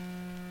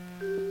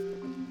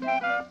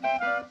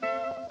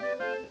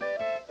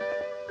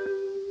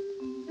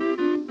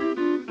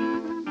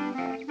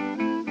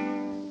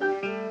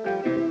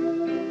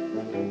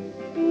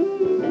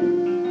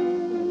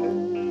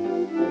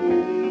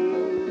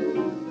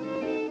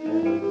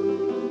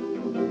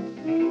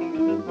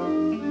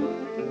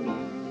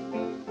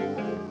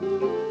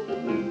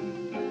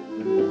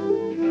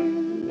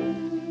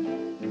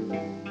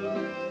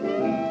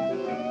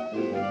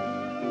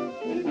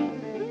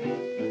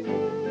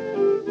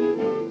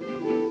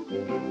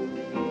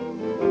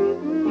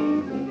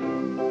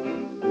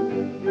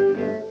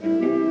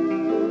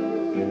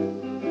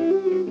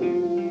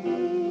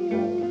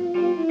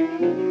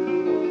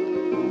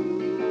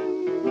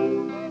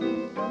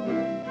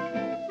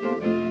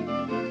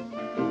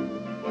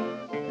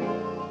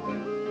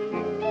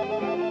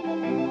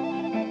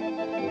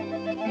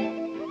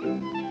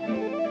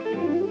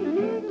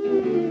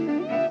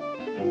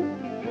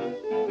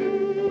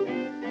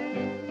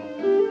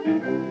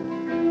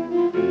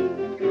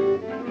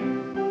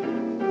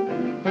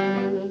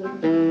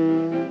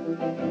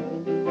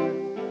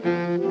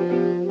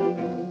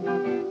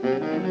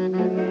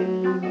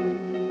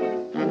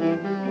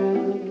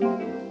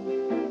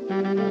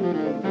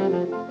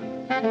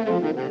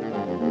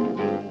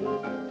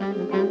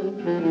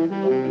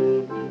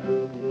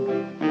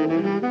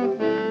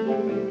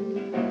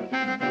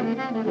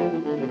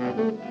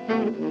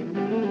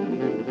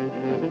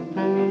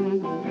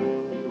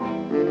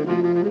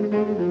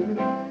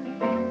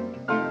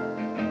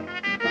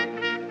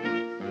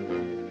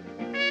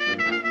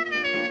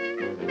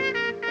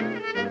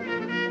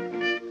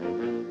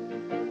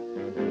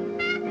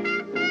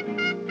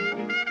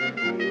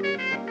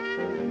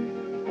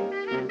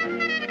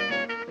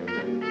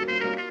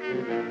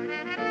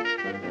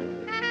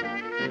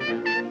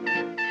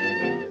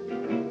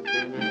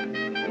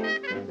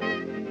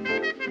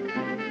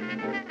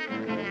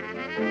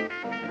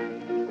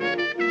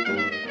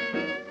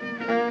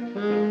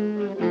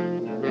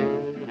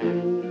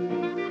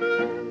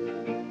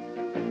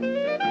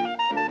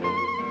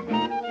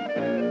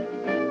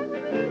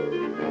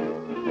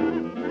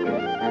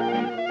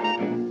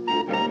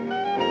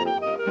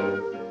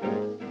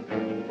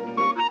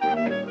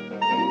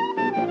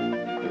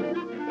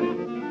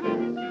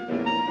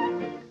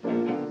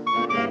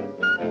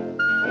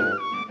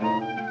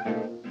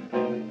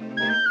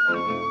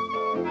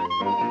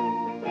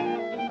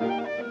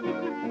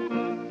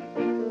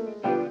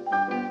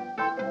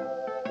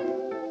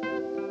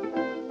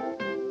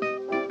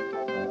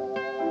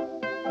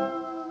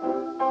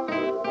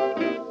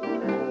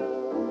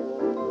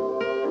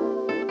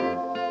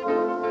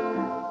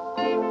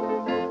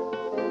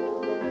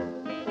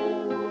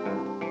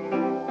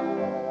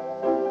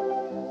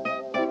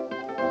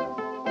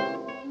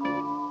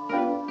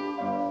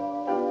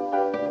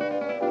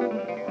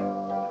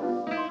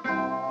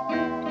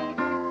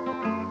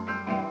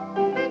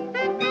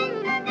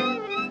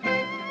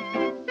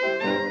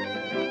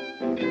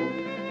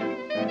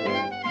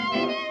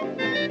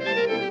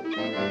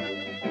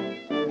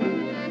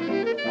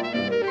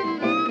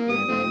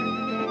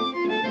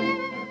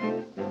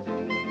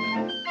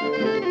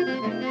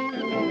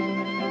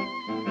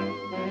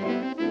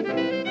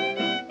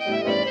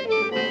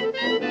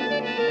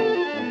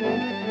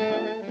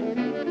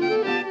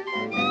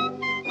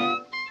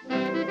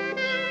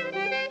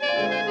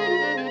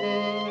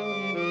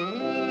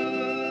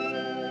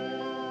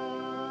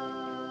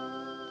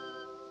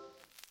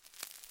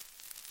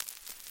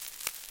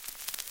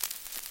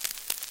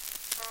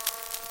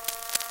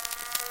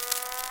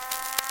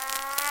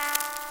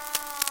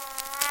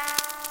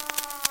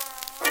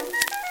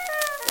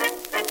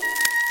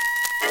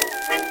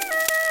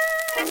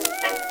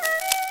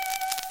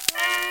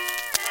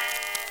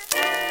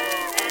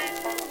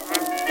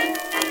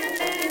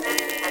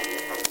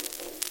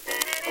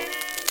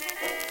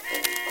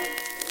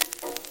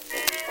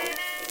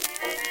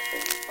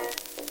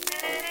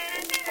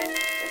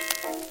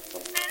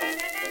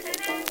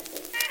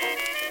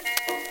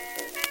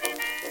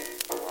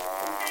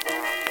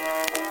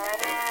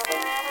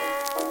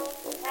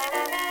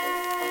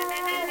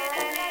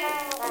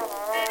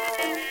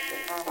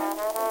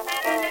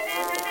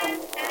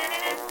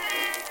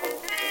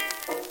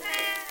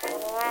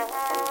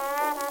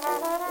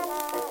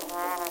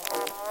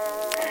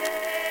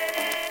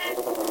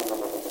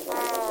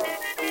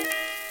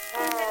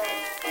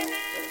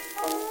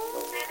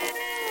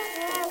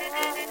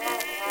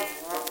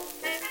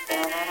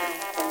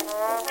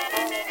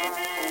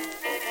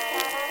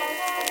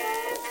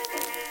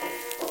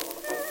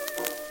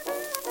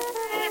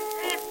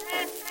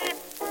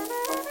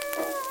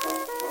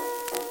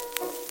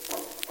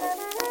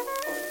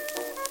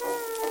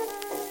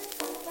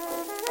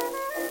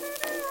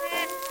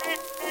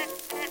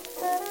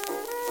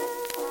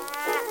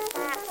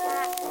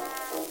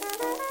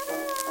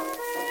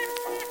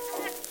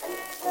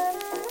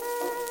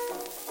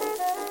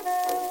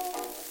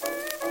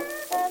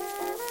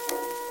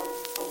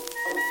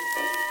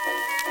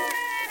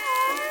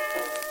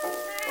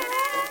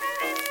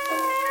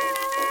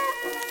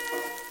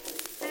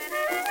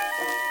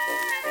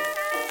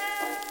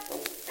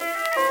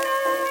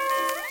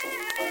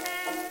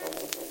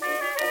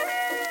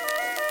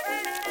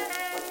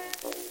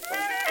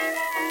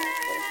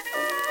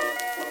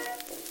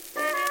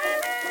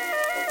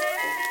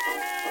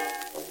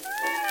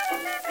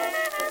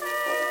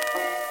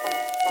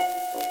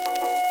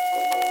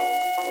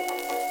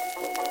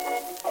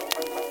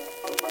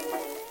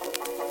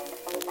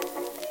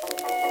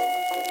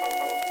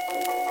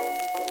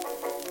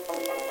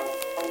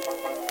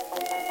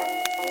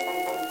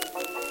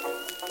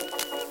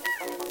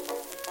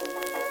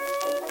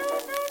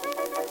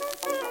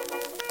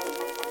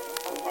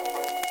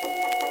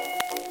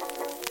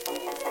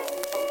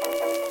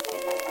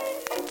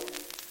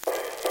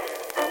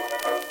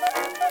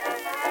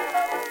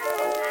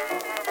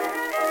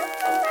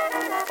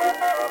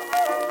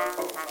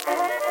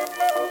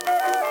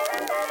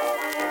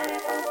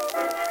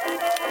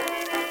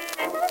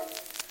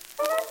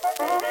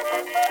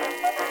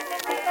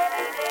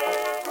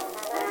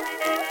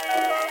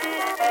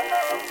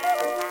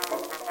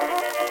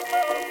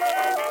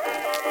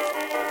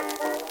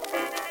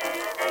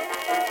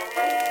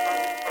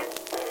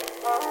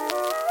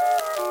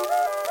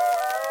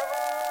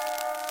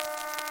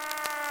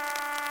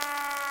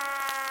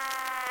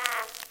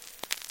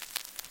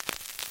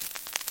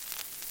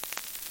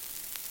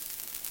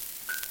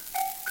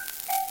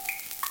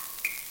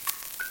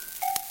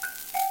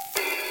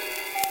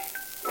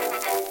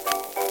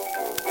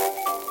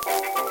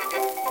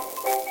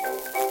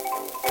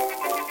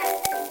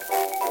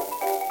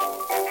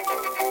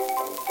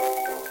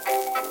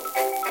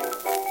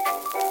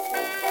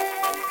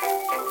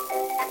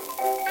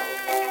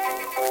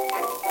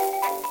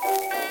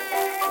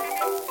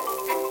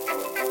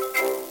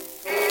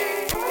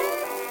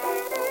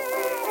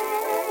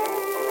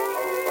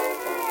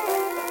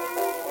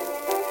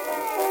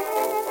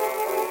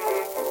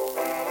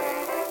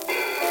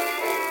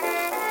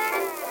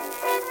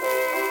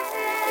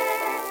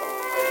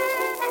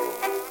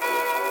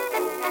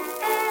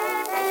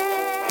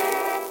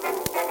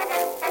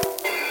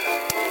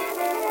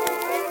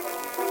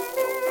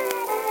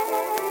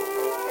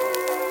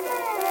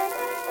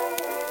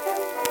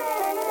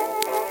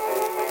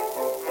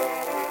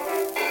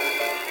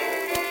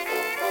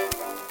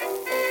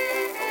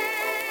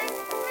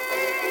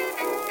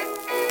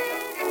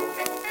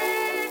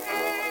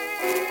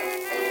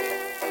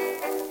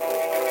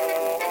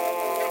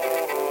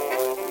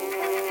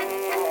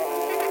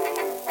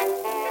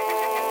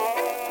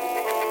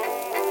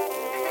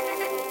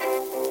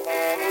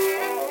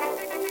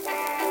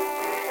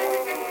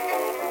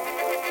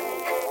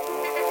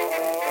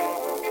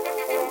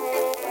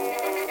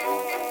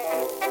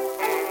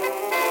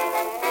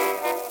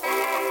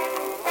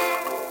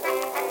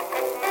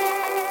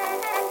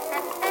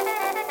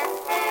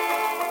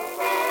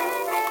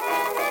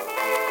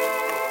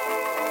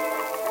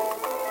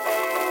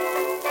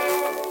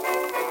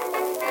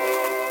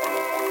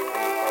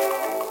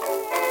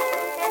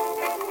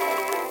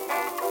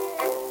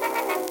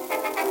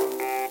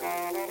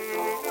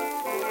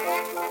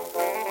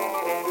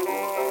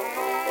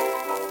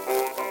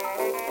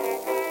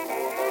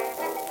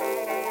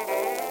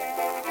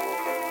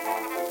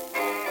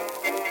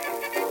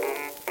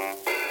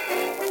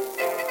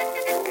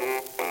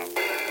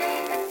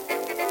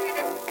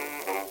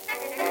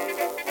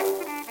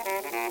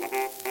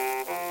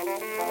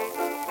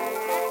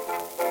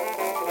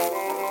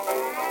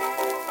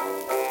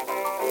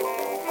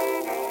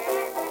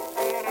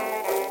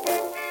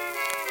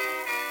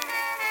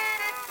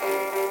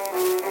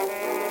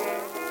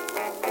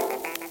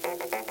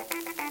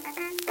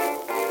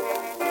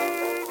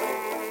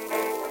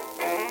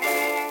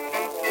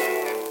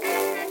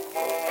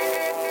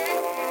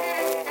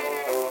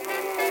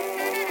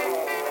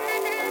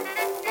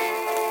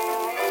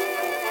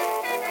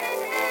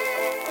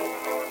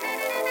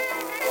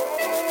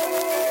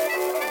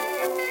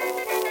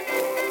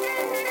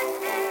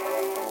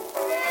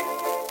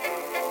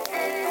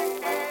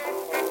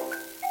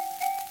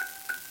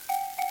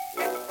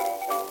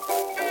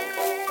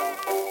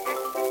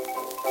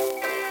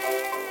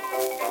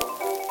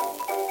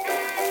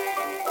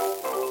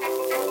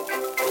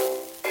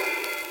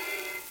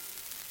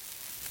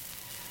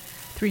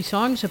 3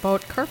 songs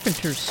about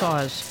carpenter's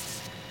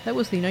saws. That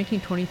was the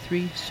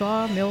 1923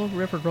 Sawmill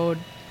River Road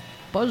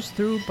buzzed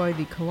through by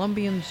the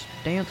Columbians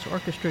Dance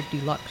Orchestra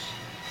Deluxe.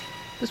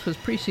 This was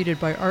preceded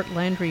by Art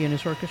Landry and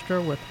his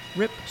orchestra with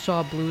Rip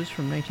Saw Blues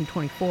from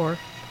 1924,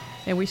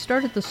 and we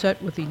started the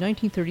set with the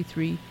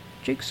 1933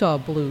 Jigsaw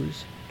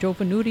Blues, Joe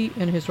Venuti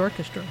and his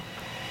orchestra.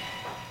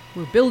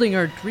 We're building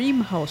our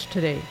dream house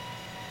today.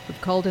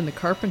 We've called in the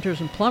carpenters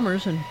and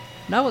plumbers, and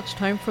now it's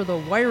time for the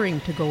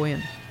wiring to go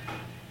in.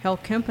 Hal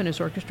Kemp and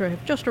his orchestra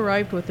have just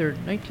arrived with their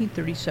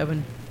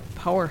 1937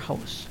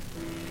 Powerhouse.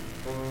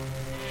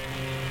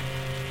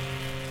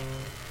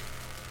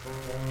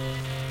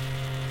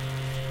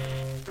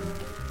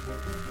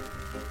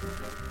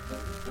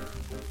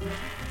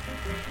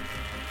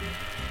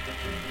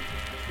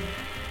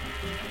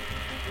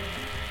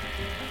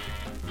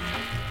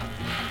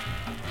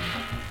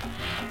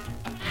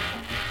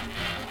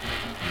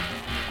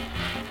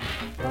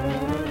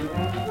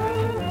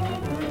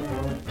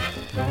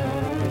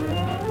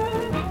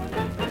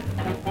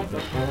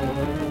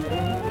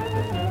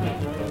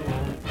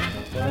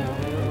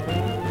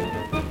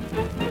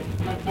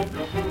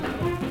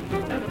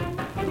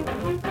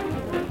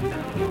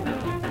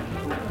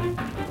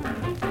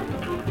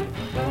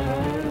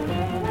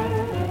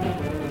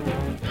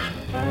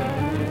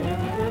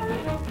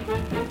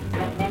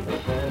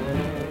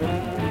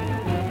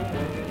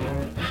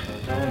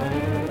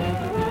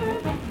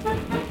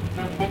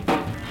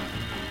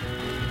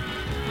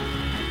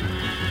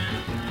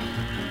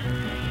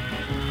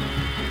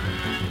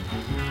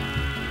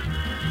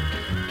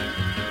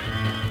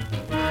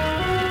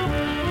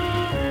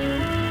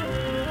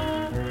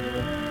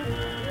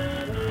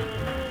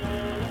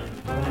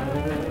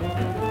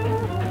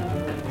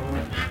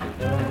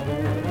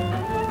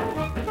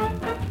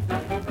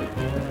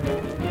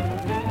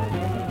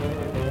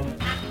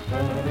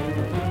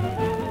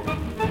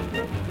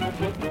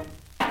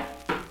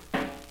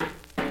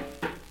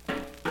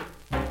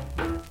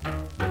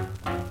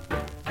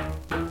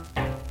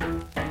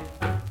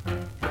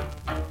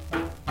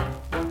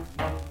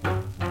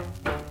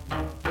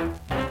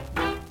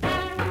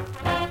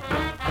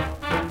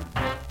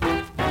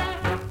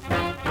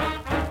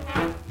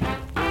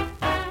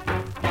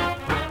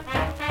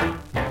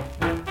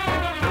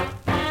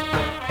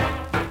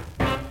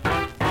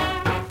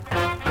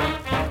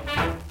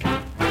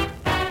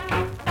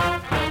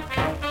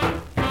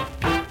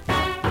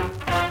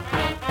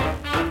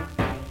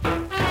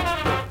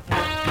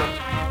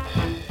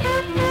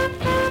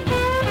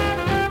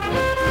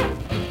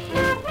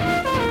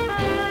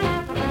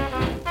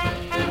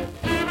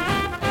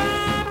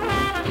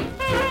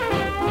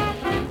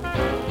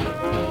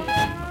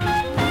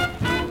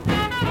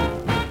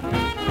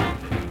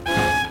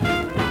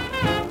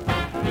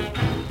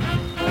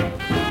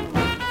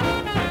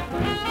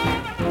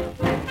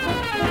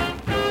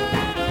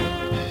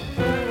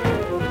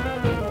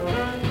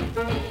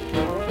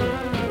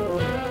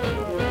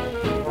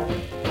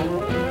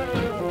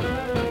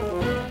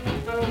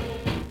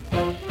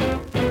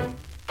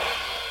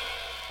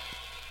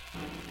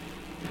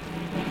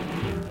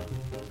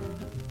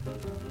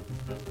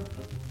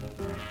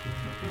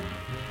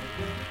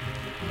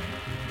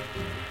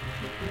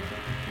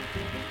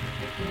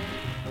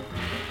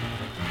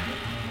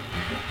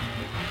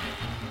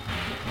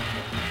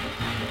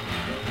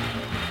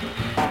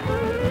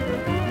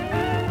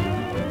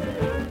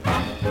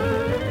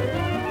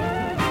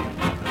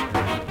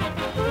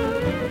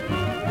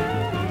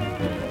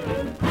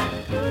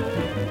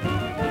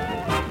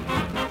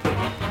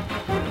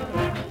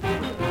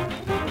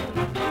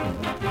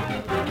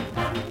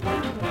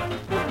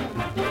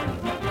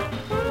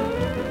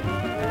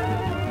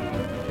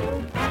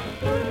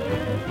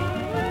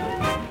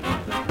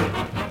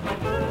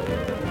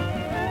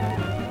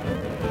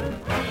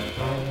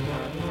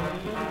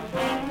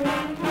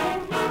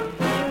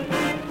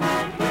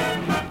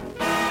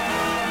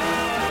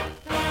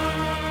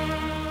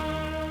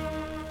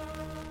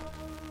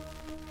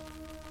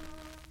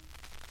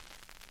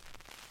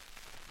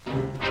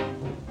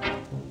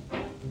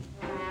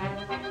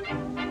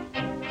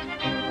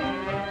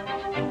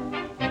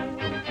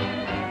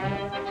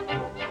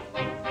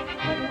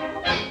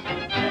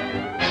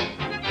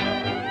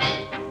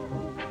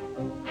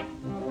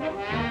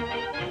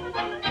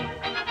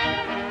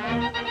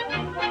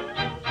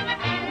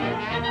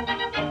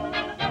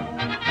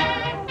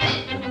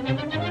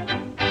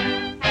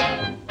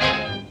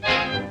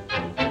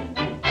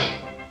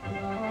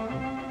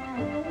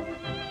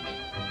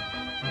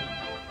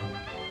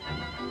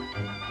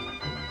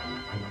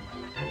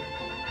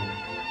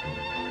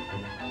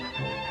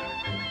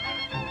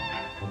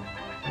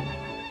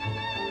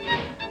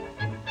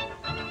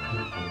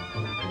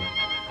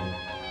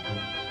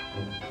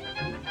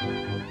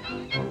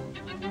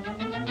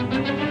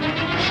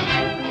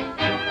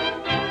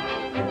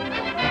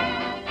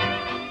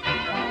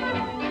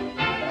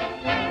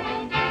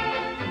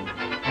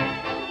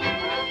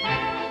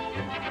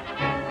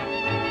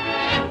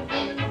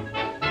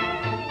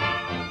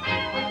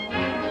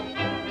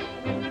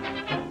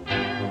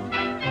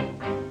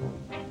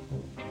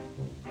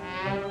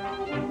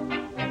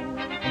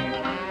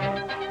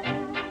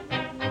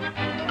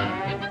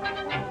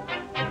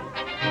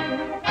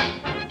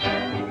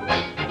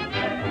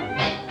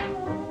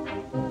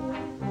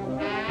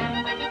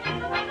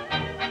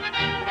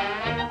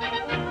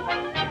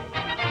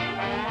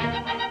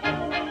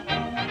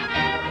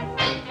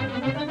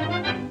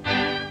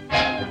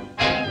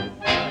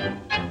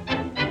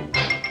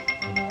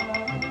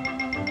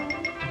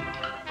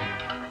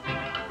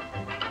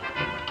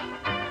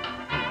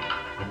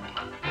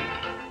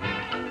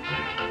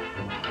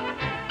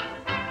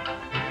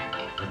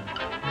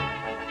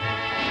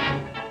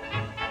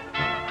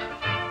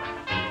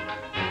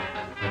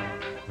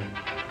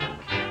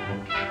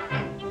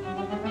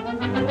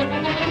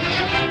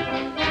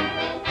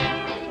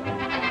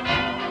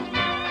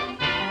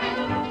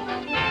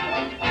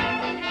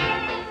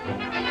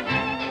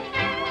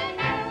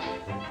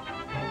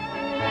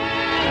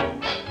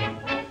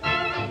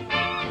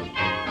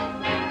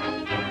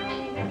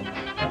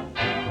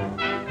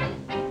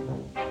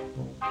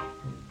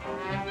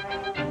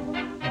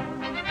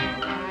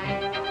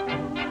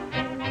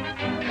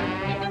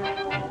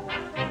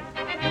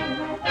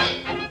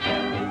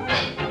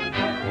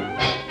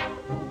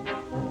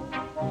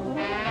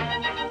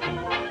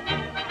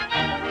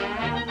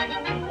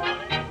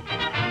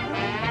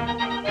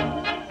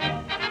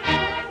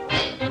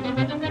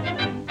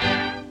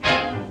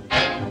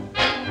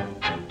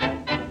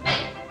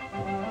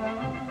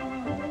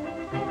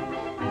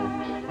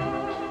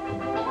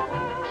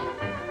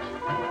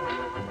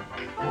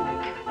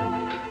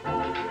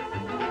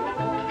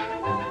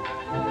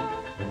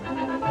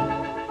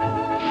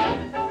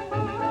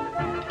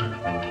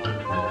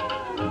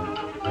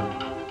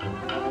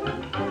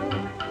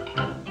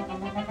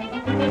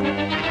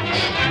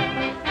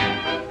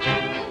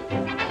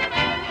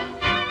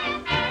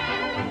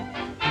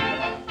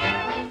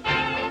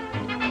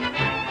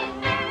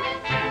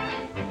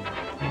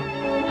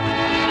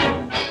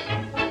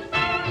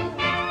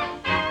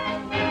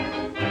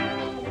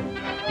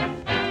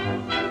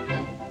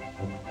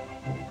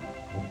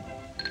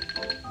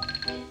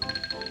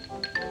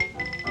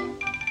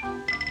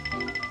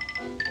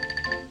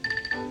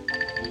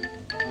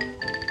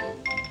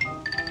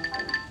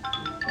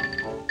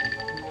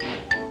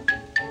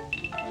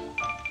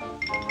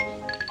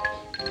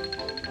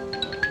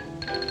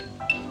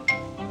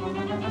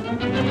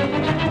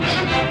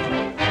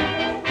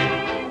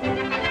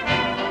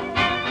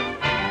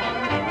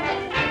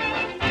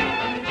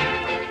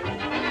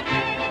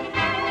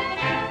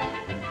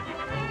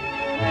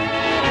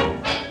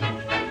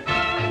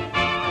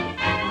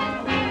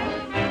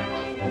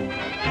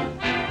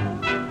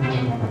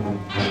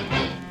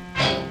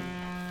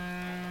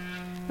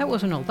 That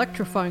was an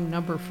electrifying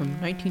number from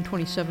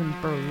 1927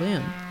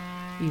 Berlin,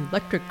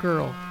 Electric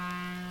Girl,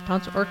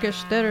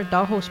 Tanzorchester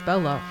Dachos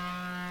Bella.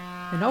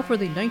 And now for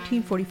the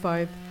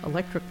 1945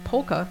 Electric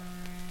Polka,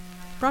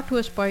 brought to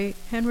us by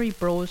Henry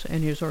Brose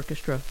and his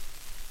orchestra.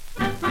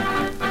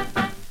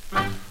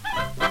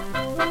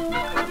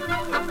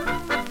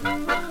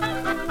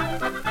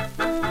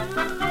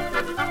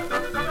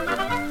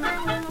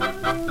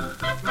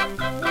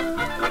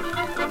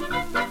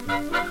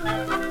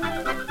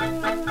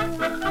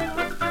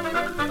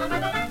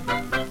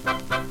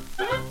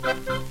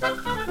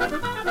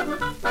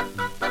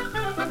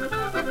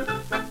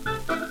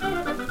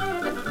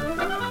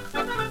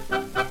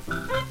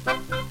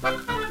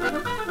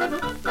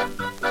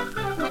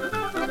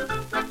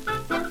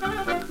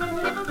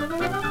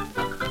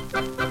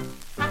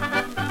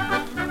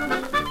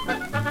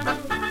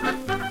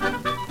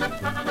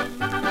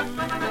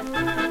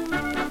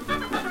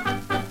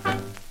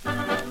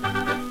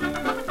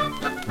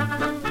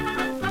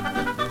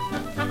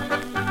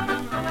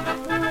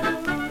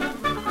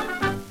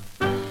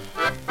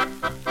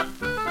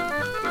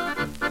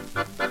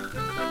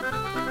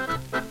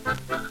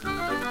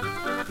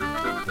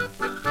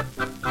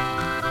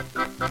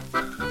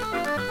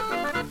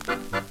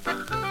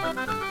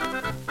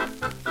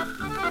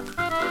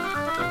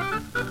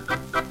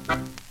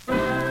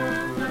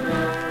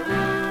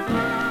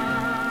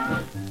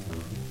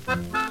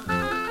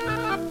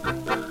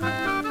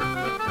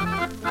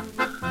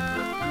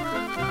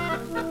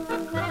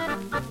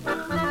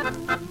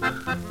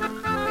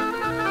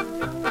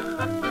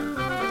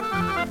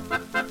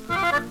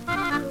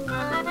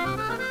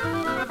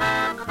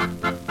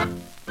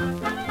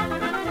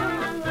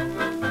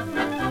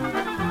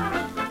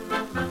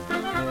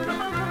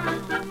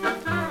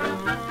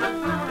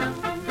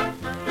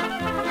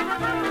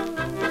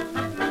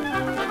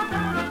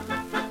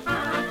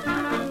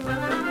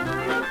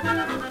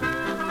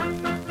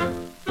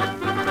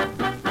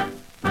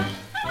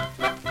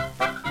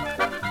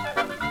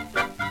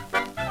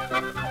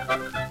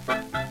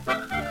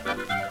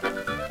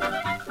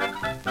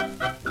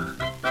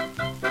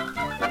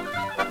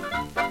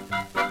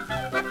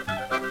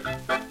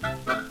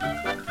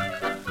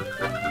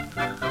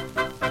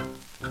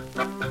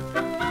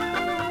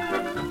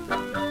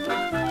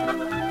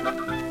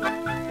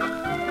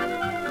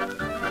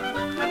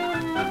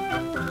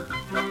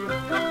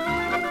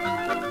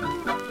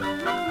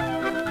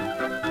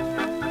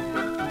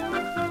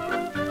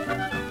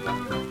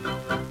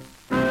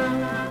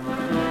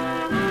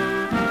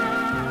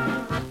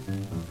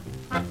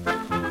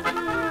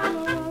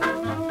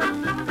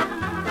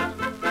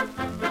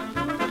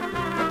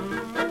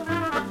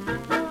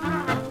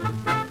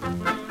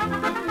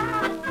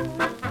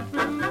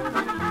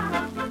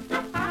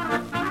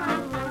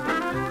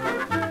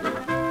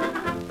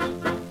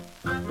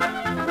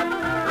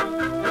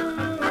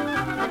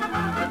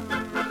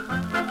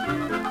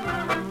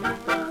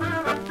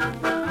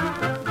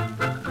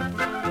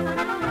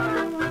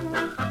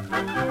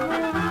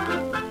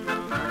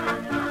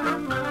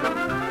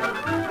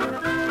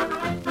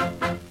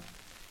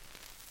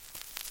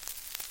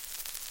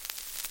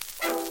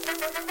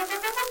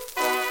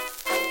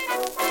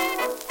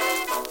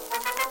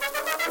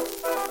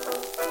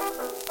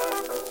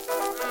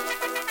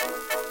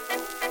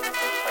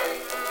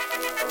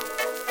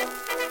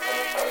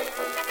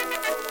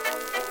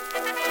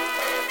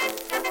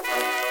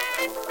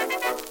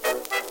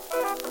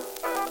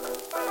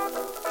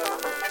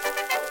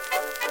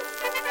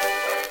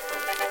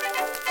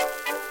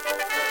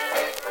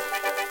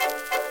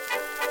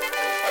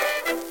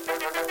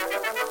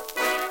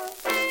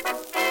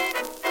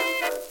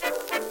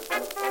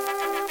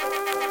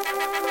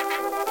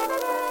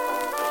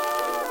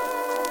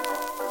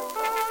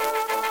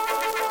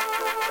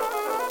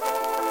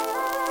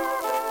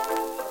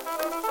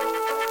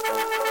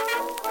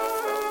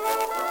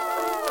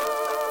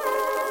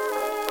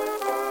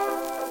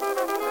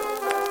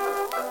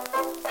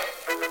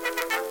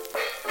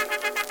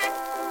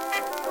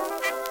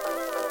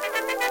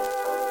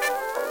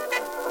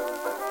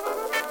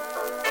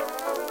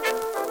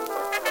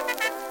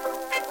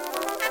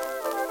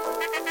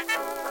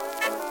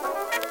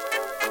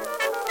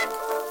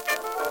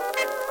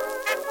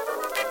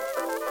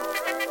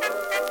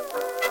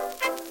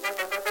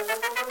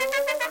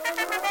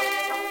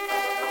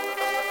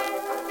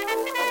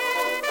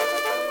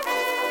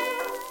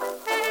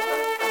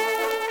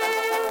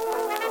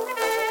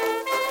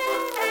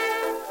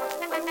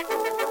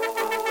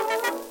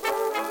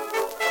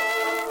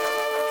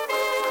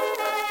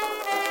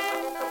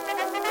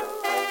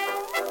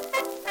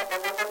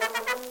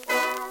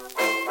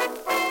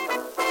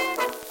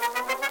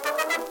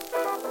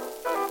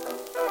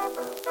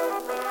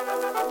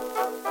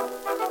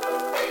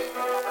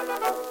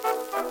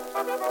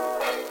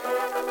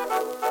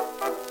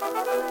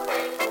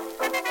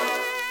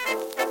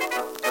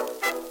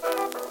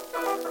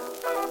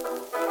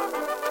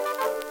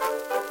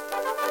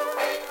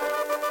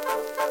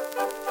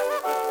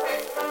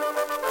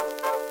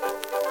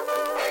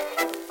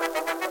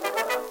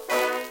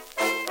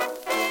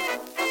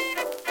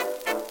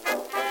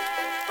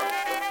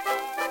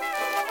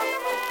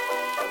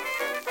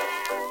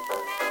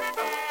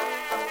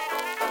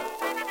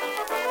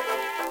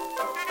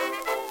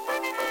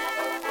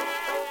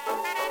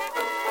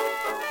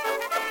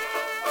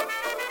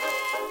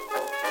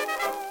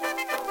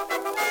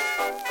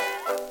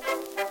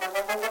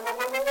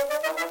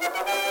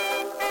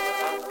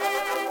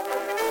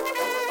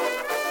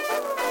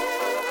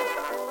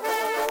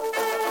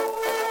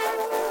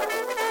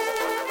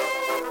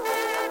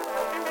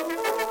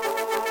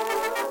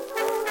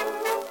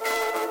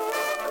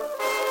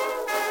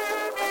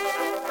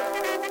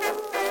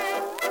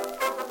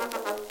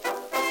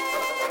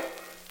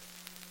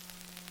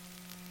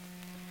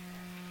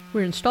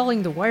 We're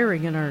installing the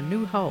wiring in our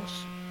new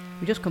house.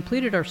 We just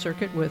completed our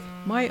circuit with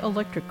My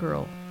Electric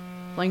Girl,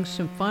 playing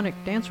Symphonic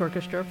Dance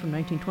Orchestra from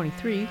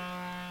 1923,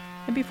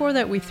 and before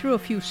that we threw a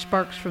few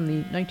sparks from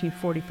the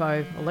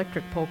 1945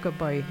 Electric Polka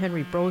by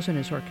Henry Brose and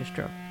his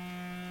orchestra.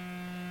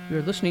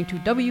 You're listening to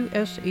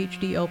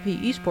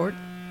WSHDLP Eastport.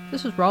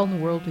 This is Round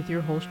the World with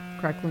your host,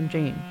 Cracklin'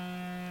 Jane.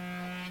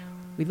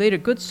 We laid a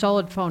good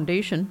solid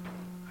foundation,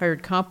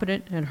 hired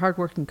competent and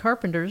hardworking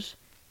carpenters,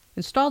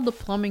 installed the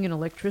plumbing and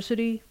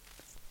electricity,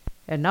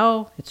 and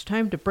now it's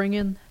time to bring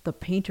in the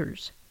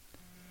painters.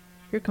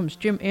 Here comes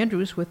Jim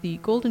Andrews with the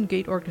Golden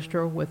Gate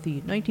Orchestra with the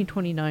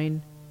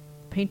 1929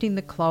 Painting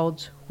the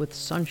Clouds with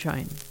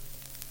Sunshine.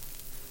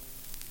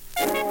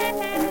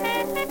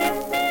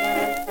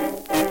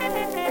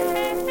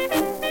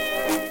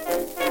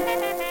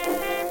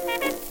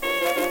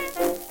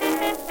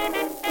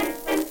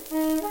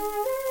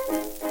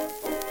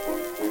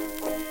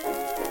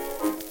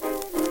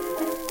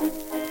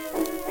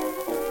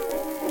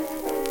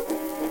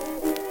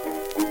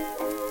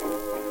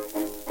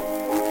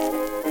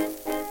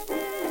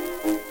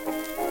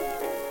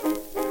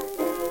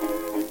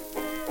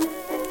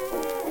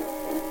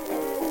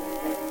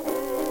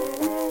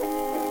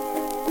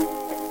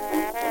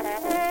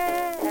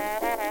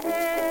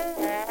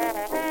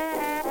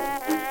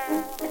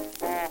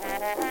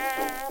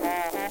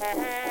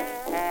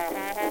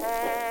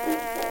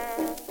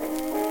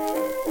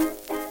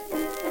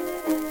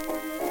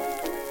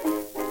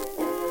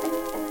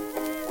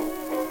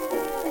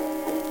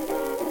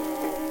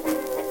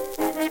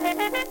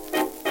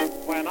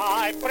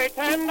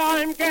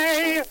 I'm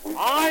gay,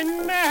 I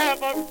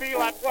never feel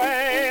that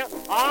way.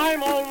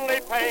 I'm only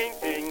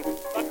painting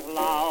the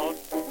clouds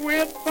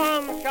with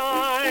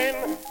sunshine.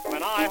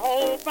 When I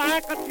hold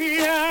back a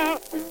tear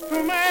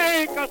to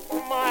make a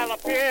smile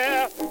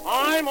appear,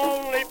 I'm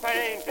only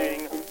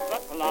painting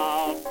the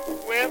clouds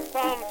with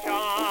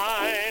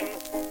sunshine.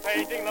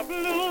 Painting the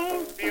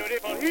blues,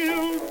 beautiful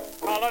hues,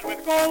 colored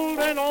with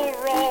golden old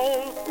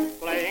rose,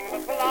 playing the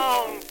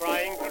clown,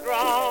 trying to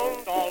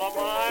drown all of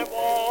my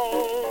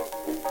woes.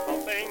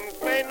 Though things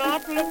may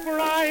not look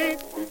right,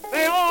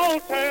 they all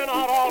turn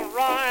out all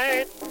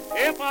right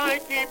if I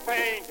keep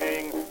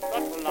painting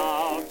the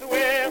clouds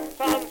with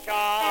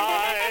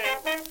sunshine.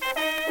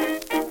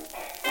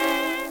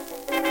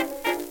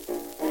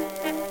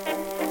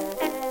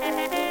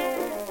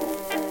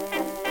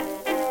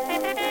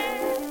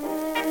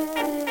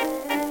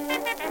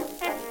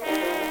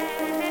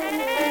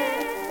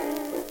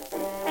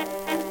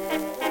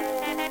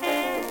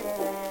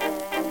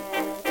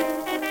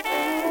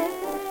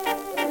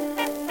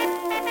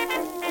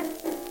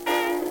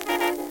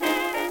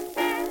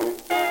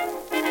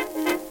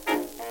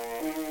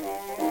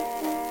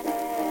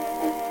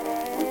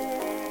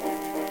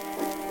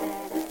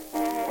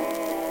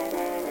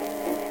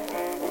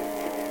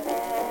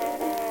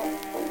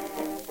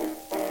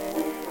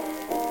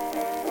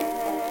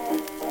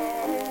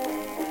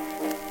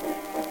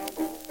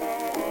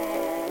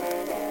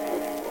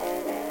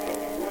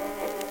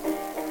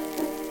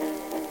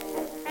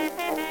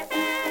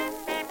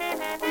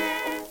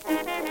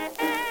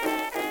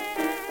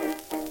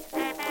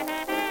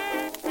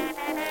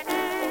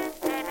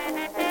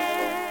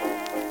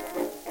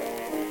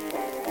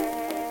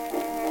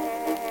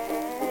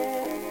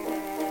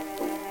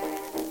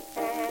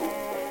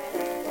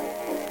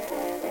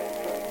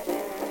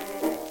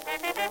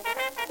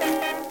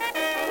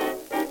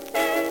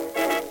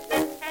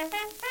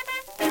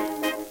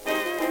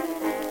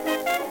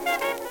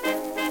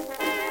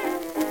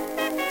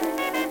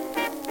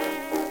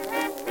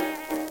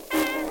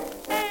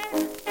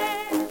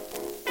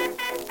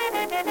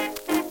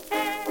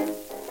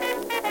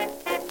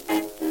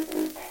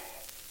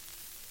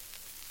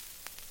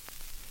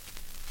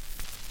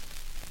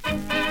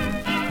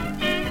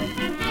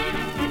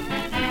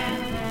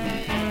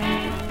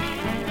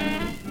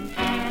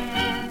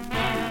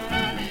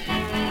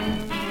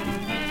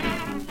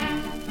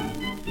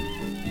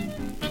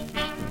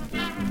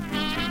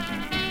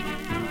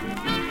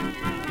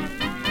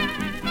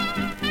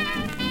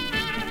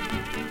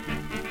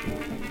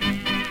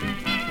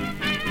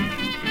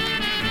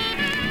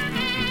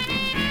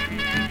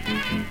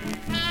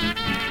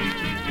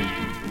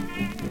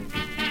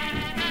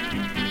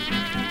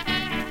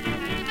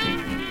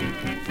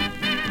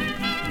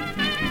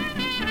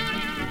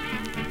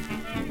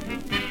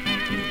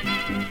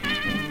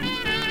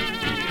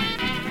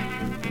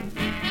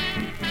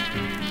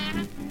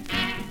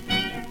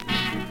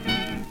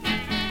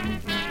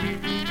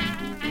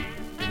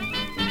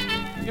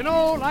 You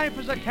know, life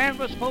is a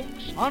canvas,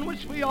 folks, on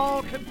which we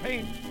all can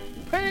paint.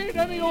 Paint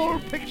any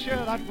old picture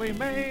that we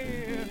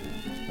may.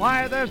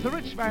 Why, there's the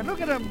rich man, look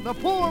at him, the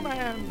poor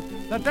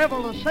man, the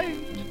devil, the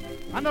saint,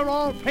 and they're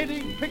all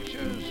painting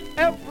pictures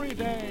every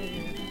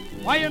day.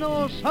 Why, you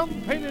know,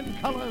 some paint in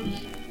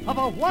colors of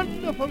a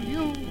wonderful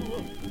hue,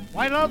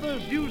 while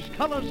others use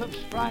colors of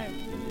strife.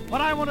 But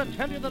I want to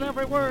tell you that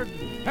every word,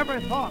 every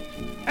thought,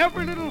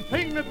 every little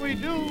thing that we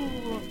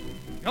do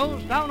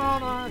goes down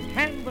on our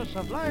canvas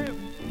of life.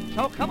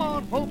 So come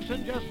on, folks,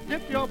 and just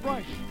dip your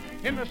brush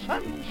in the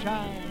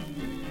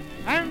sunshine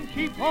and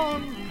keep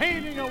on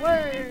painting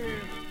away.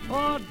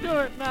 Oh, do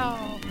it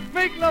now.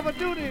 Make love a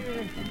duty,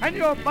 and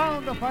you're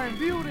bound to find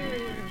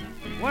beauty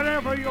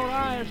wherever your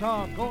eyes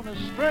are gonna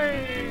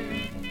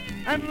stray.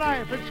 And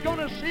life, it's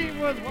gonna seem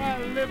worthwhile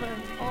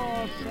living.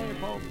 Oh, say,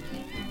 folks,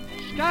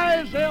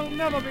 skies, they'll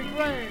never be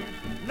gray.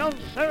 No,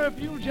 sir, if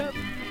you just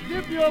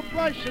dip your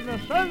brush in the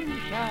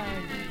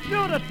sunshine.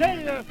 Sure to tell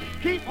you,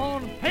 keep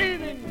on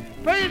painting,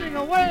 painting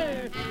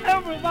away.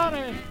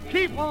 Everybody,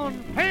 keep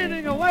on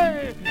painting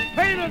away.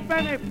 Paint it,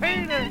 Benny,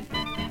 paint it.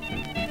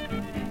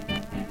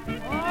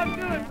 Oh,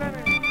 do it,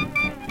 Benny.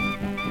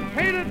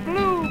 Paint it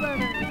blue,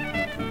 Benny.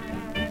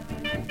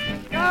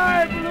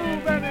 Sky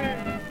blue,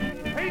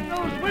 Benny. Paint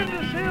those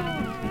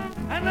windowsills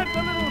and let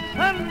the little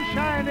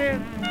sunshine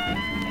in.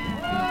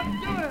 Oh,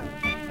 do it.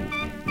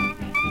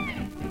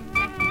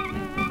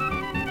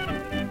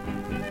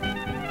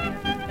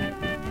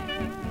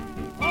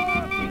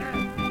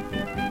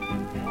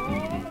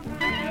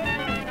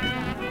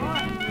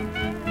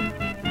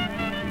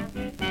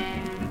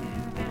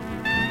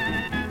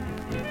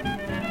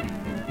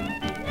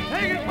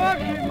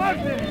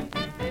 Moxie,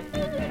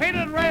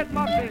 painted red,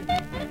 Moxie,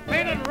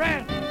 painted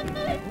red,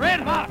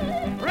 red hot,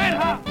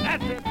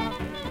 that's it,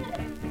 Moxie.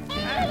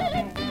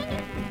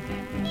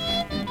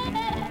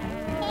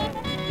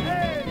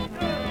 Hey,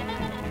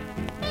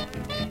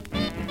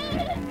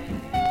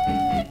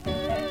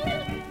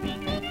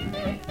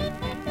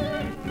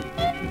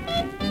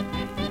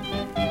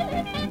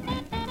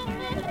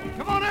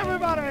 come on,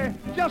 everybody,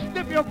 just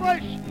dip your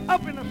brush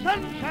up in the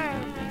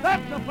sunshine.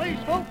 That's the place,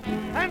 folks,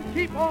 and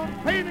keep on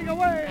painting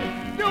away.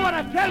 Do what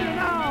I tell you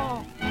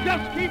now.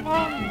 Just keep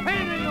on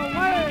painting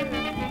away.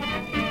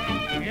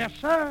 Yes,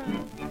 sir.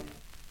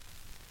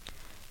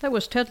 That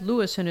was Ted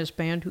Lewis and his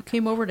band who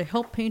came over to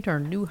help paint our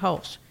new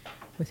house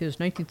with his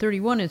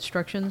 1931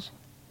 instructions,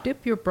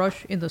 dip your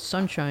brush in the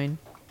sunshine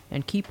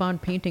and keep on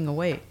painting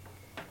away.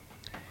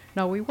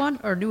 Now, we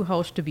want our new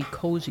house to be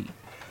cozy,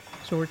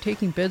 so we're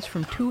taking bids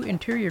from 2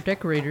 interior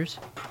decorators.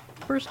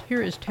 First,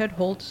 here is Ted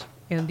Holtz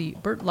and the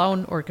Bert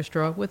Lown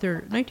Orchestra with their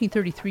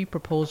 1933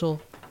 proposal,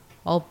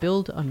 I'll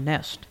Build a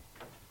Nest.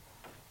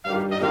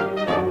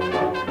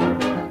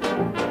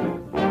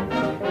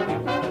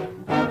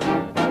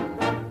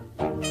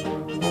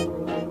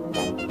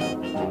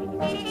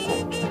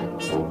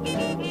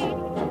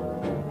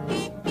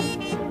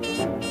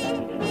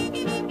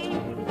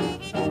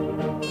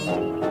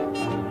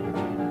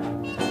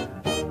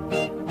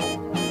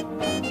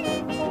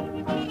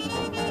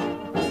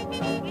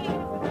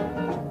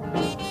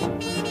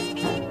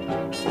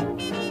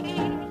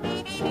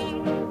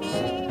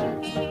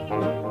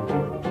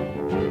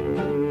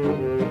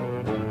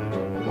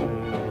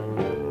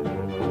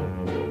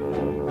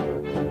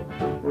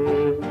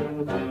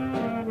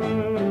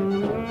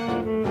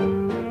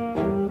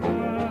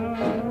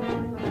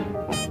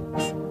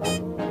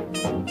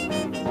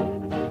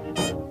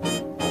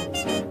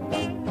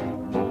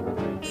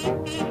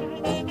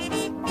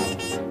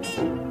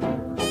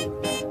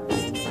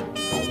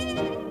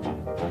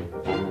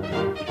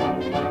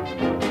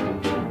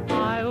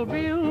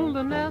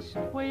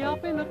 Way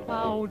up in the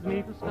clouds,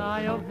 neath the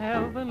sky of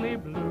heavenly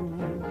blue,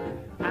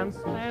 and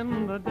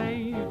spend the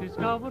days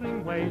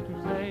discovering ways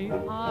to say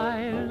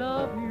I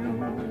love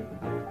you.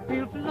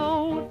 We'll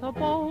float a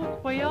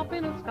boat way up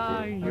in the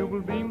sky, you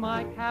will be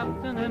my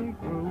captain and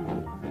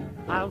crew.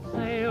 I'll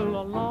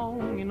sail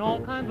along in all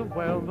kinds of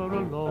weather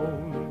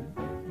alone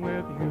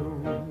with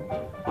you.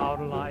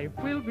 Our life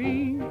will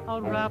be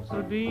a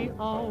rhapsody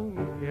of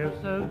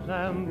kisses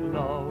and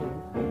love.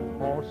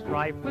 For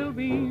strife will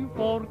be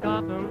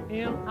forgotten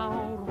in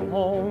our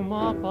home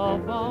up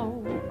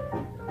above.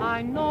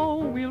 I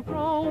know we'll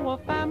grow a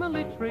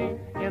family tree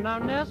in our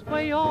nest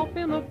way up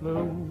in the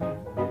blue.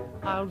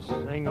 I'll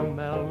sing a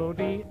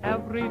melody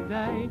every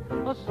day,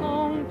 a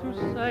song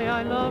to say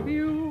I love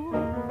you.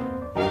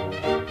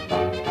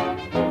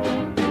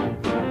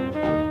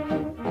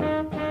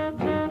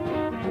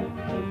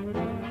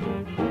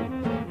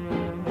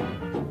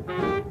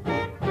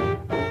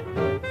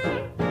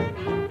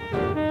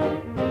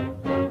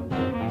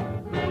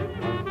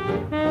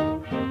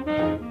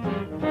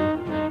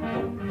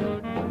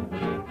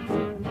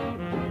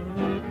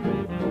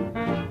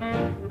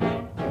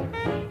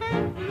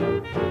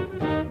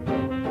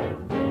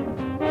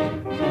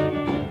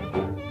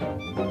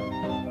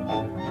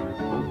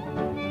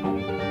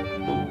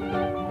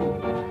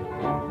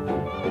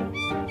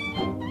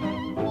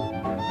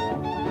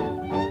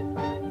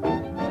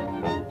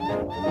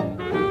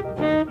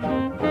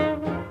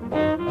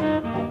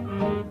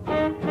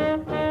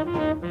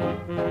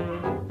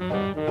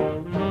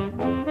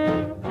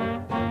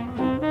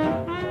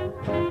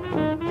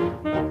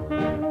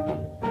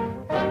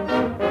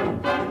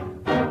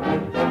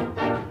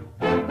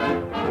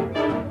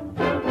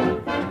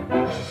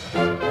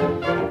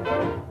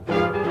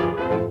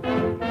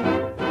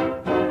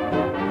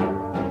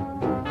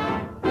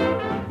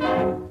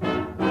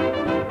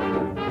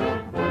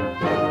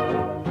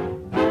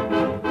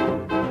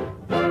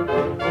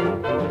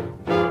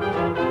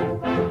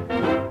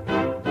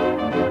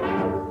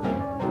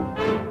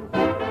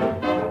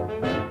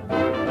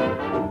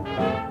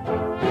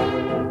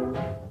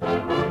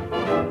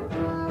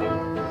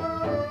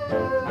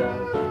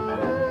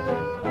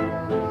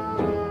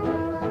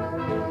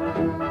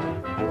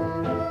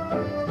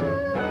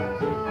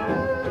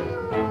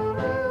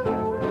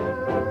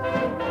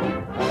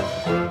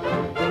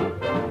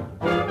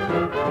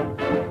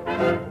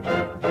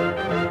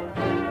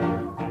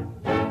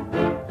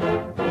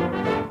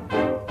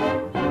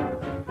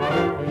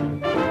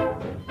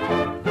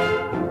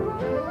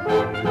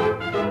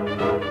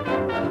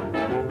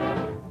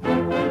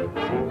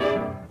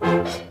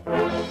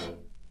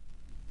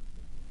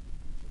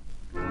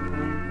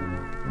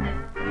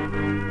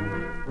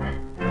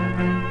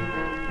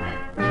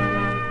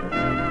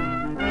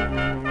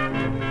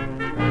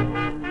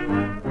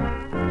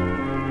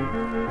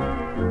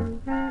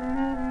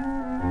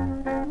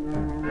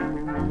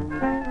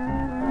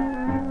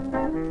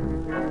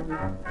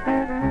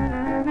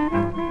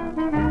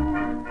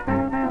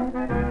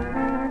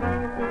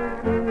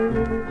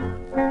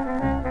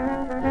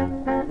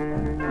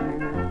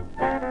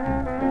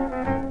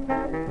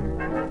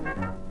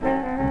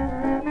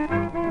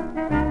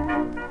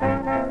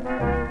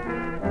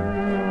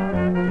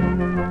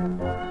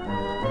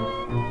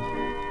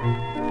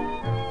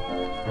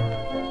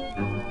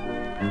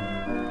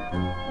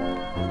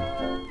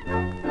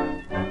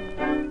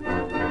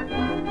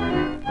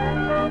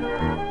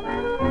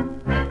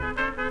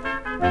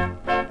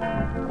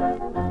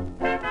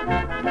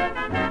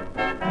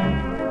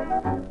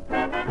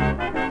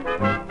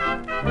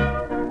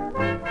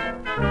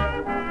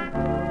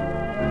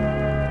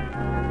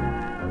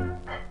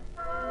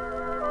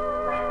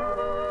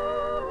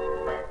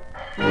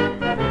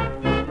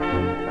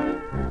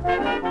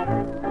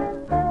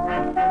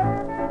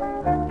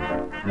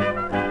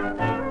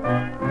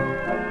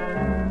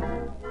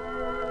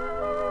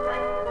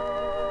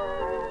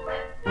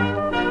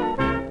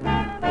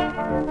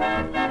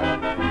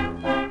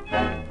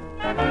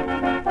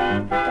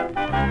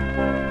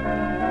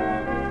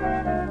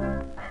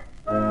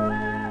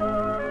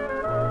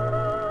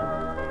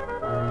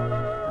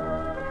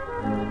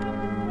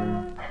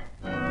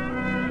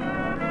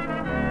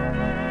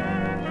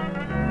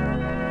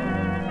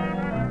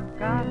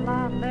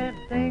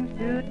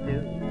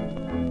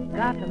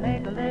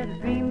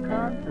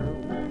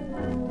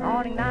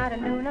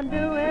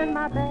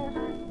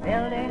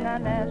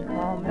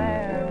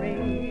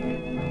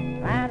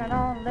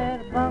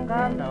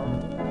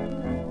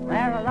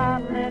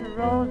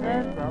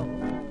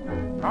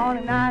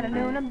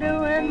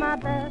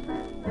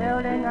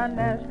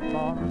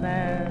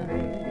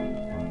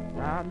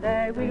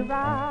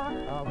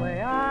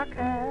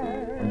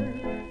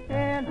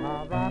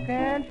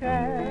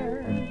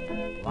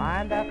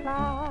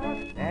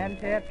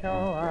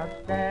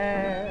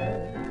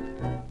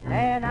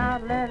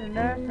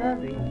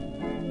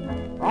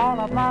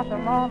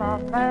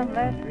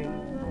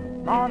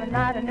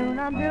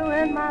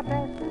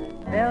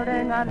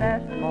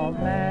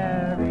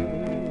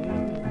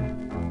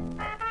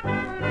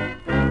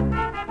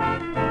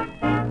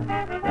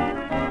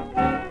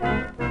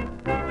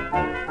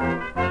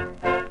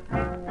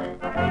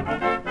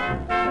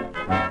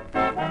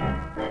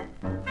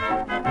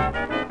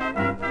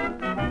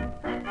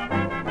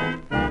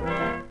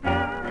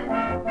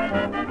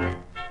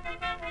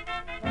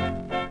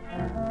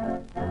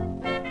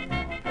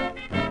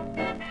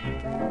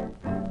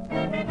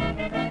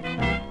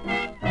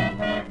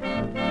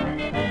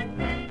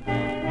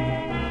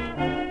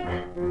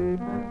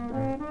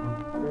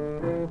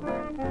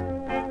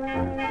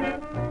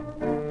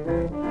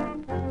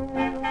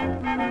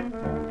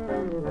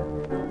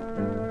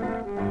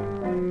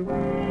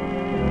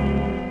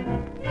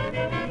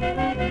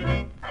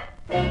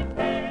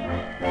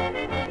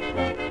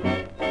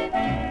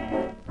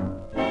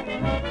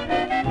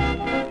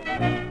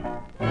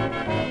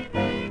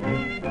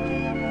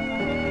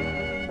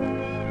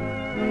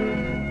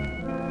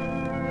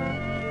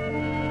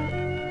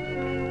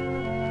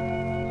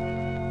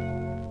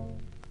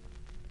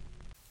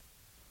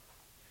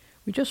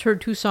 We just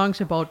heard two songs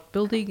about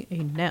building a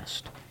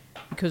nest,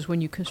 because when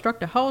you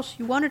construct a house,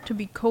 you want it to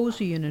be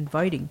cozy and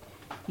inviting,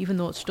 even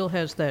though it still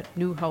has that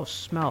new house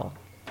smell.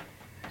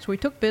 So we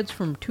took bids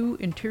from two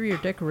interior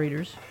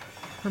decorators.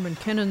 Herman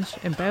Kennon's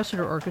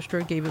Ambassador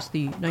Orchestra gave us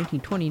the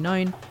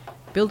 1929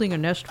 Building a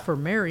Nest for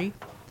Mary,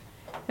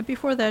 and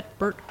before that,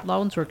 Bert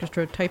Lowndes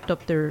Orchestra typed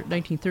up their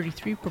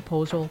 1933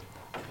 proposal,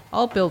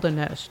 I'll Build a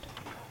Nest.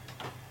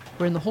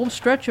 We're in the home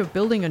stretch of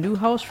building a new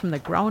house from the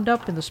ground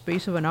up in the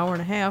space of an hour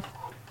and a half,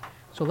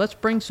 so let's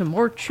bring some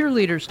more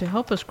cheerleaders to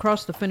help us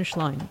cross the finish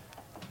line.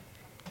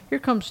 Here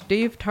comes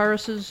Dave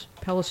Taras's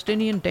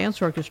Palestinian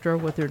Dance Orchestra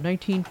with their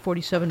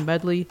 1947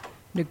 medley,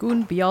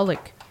 Nagun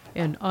Bialik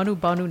and Anu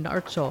Banu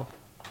Nartso.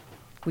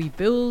 We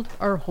build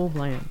our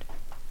homeland.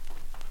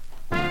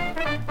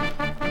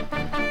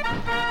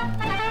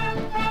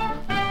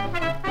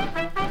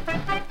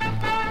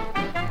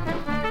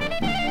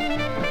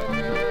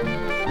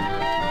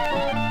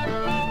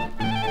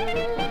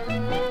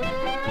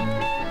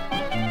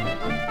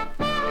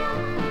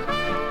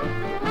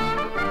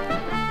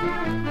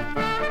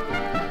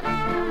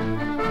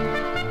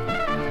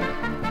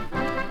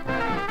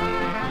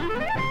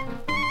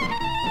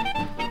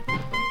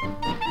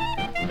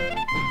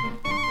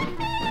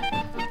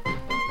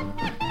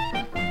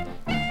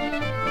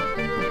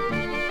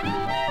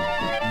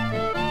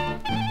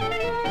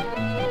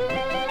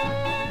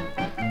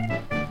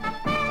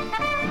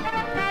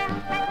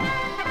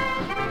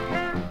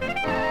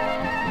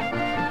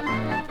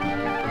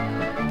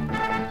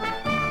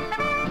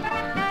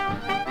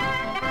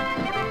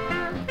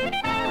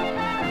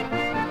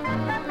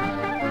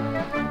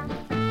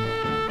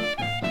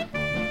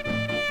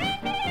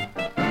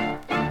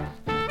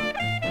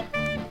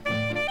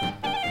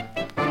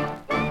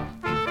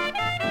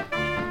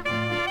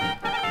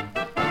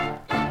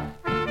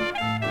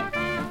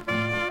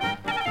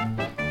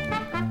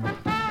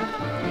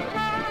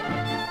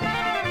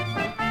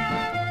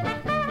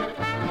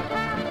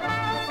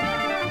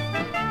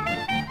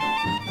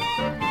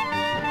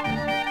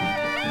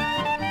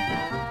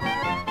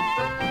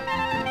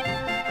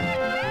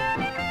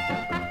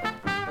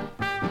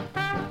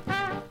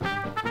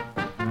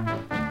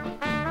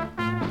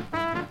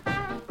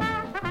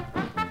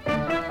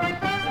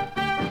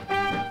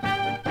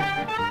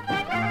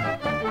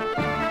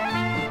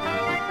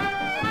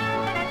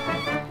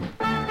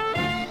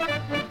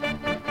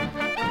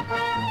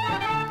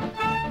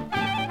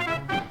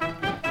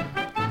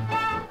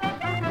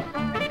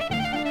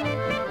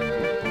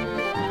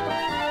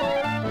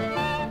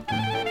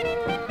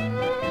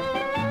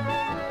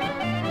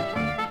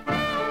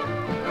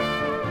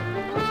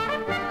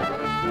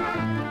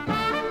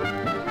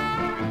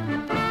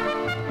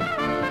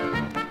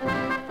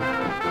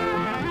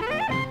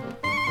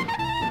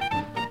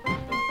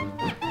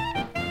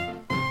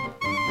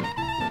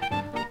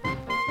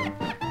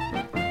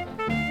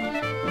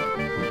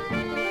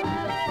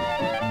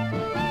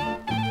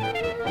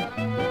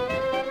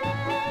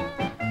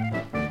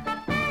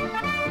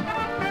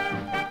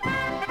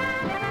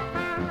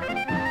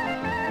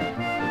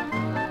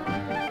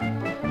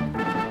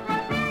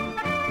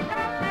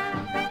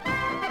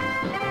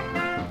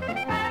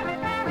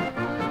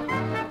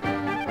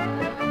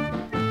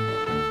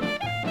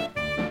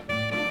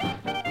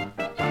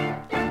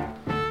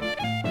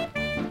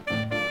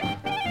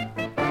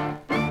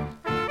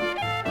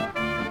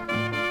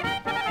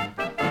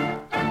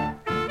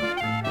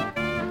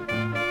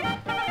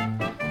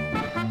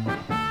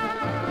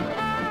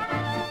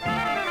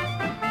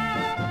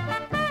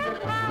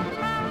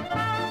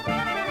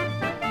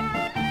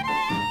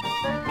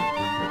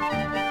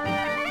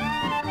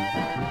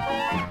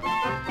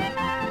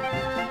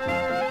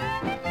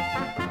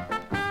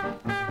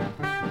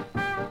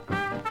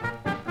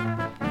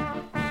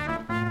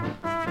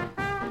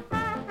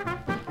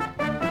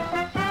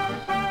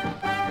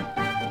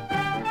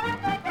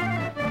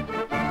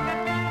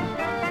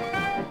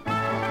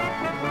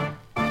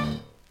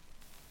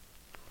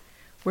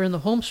 We're in the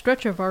home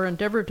stretch of our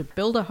endeavor to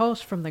build a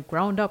house from the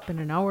ground up in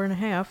an hour and a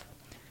half,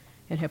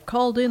 and have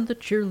called in the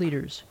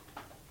cheerleaders.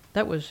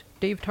 That was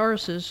Dave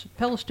Tarris's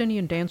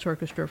Palestinian Dance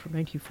Orchestra from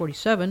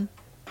 1947,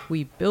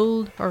 We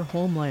Build Our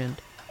Homeland.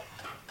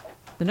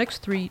 The next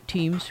three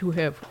teams who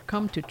have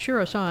come to cheer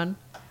us on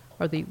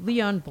are the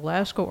Leon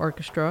Belasco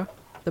Orchestra,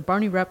 the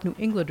Barney Rapp New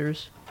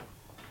Englanders,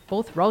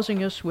 both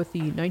rousing us with the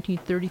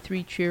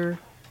 1933 cheer,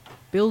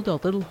 Build a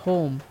Little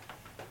Home,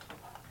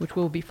 which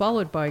will be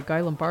followed by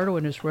Guy Lombardo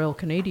and his Royal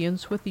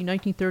Canadians with the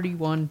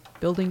 1931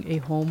 Building a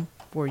Home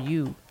for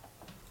You.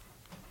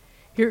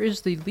 Here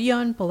is the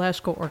Leon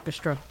Belasco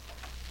Orchestra.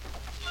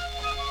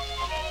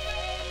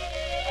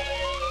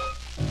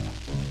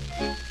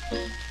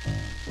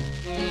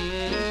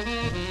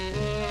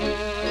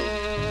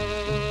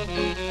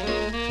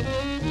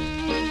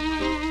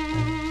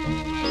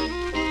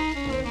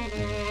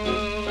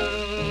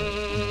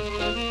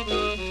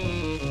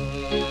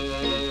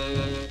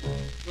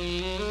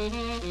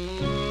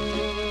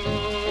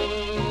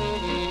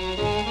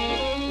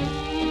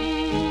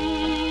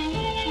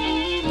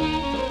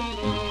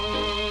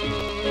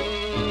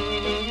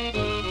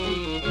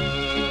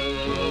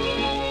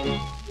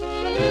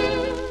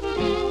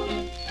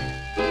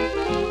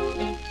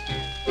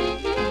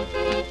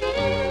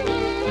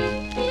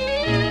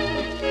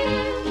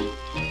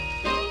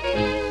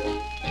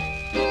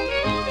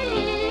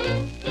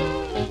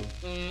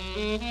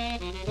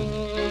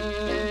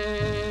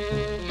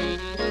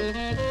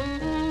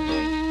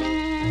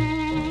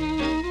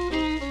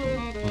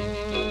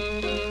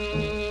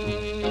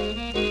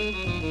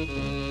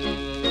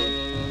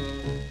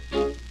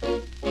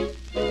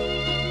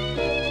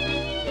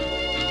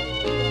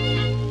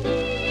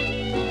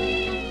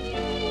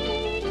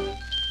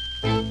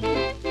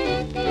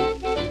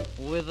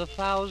 With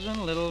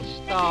 1,000 little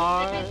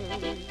stars,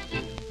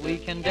 we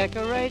can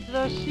decorate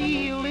the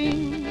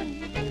ceiling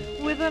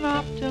with an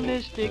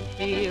optimistic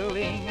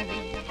feeling.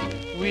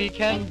 We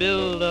can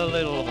build a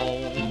little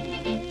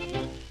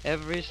home.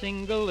 Every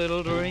single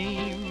little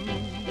dream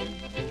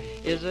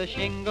is a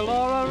shingle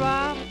or a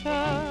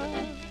rafter.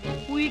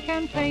 We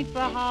can paint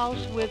the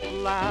house with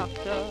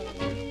laughter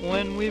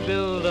when we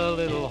build a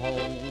little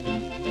home.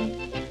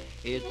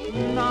 It's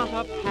not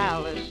a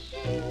palace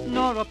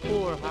nor a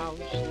poor house,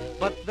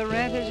 but the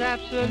rent is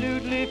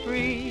absolutely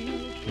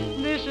free.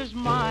 This is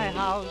my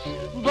house,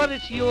 but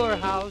it's your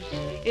house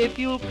if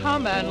you'll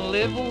come and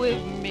live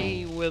with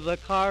me, with a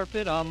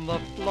carpet on the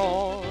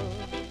floor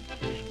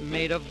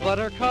made of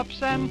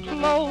buttercups and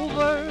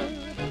clover.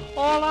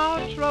 All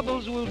our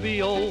troubles will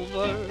be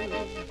over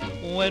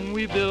when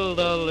we build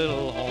a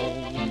little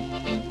home.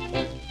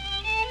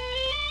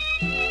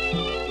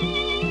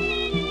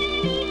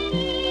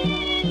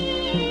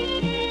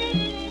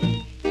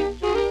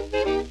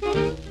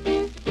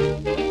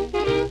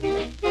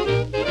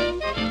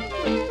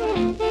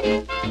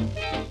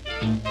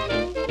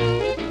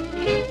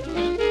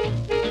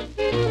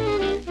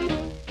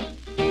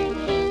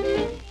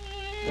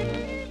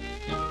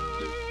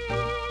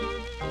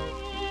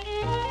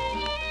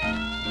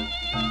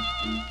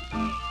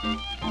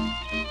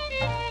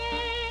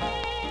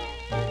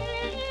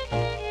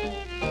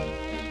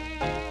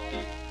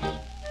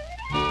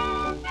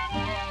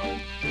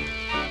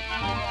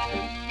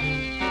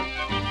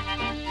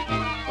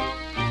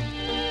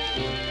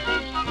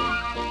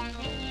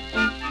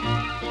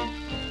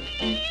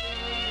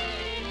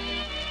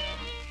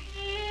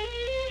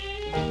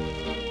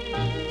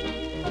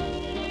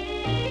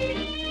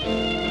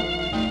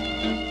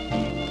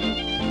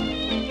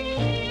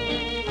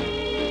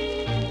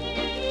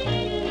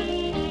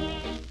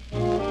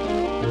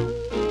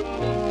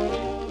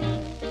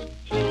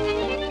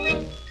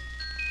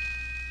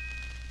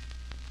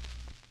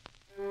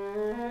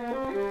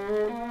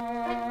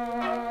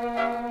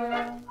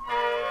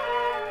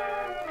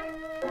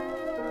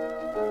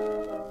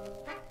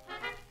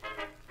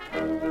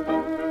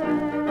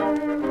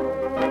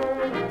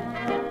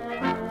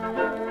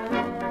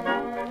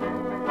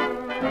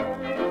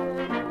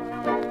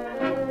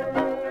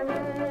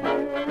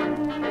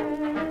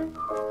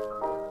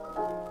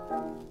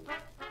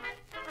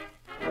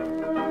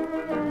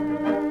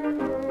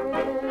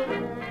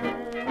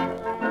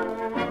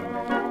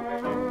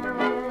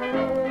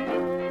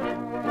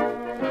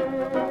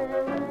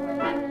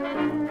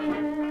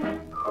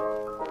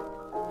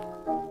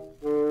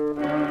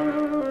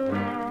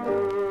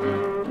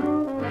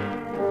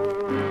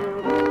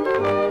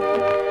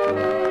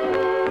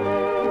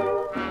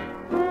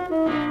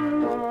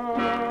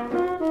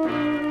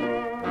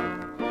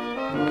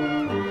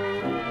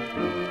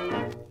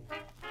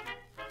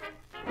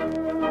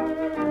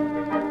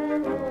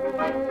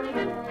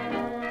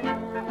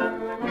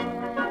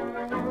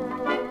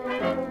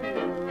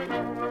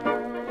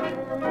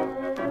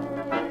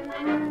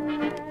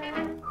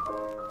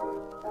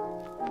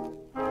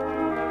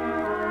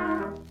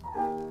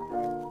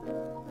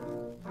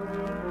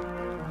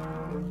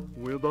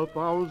 With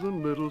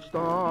 1,000 little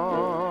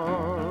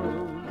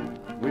stars,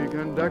 we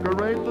can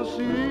decorate the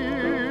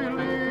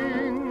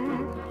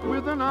ceiling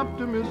with an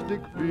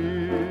optimistic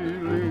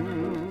feeling.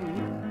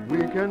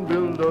 we can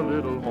build a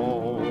little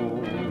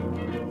home.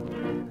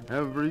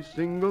 Every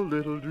single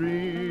little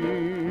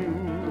dream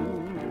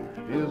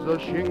is a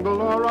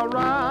shingle or a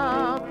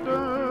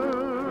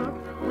rafter.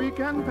 We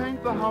can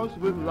paint the house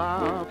with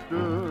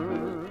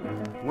laughter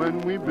when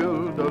we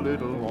build a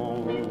little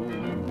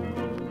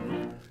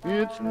home.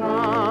 It's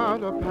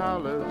not a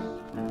palace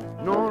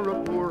nor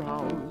a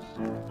poorhouse,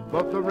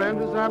 but the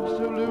rent is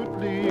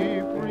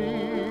absolutely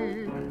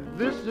free.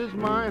 This is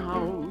my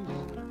house,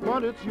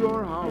 but it's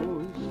your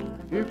house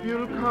if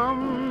you'll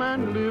come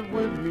and live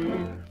with me,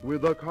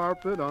 with a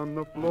carpet on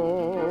the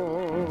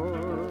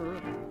floor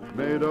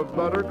made of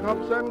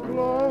buttercups and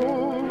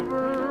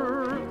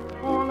clover.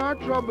 All our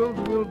troubles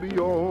will be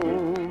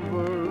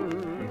over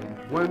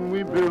when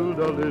we build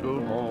a little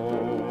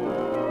home.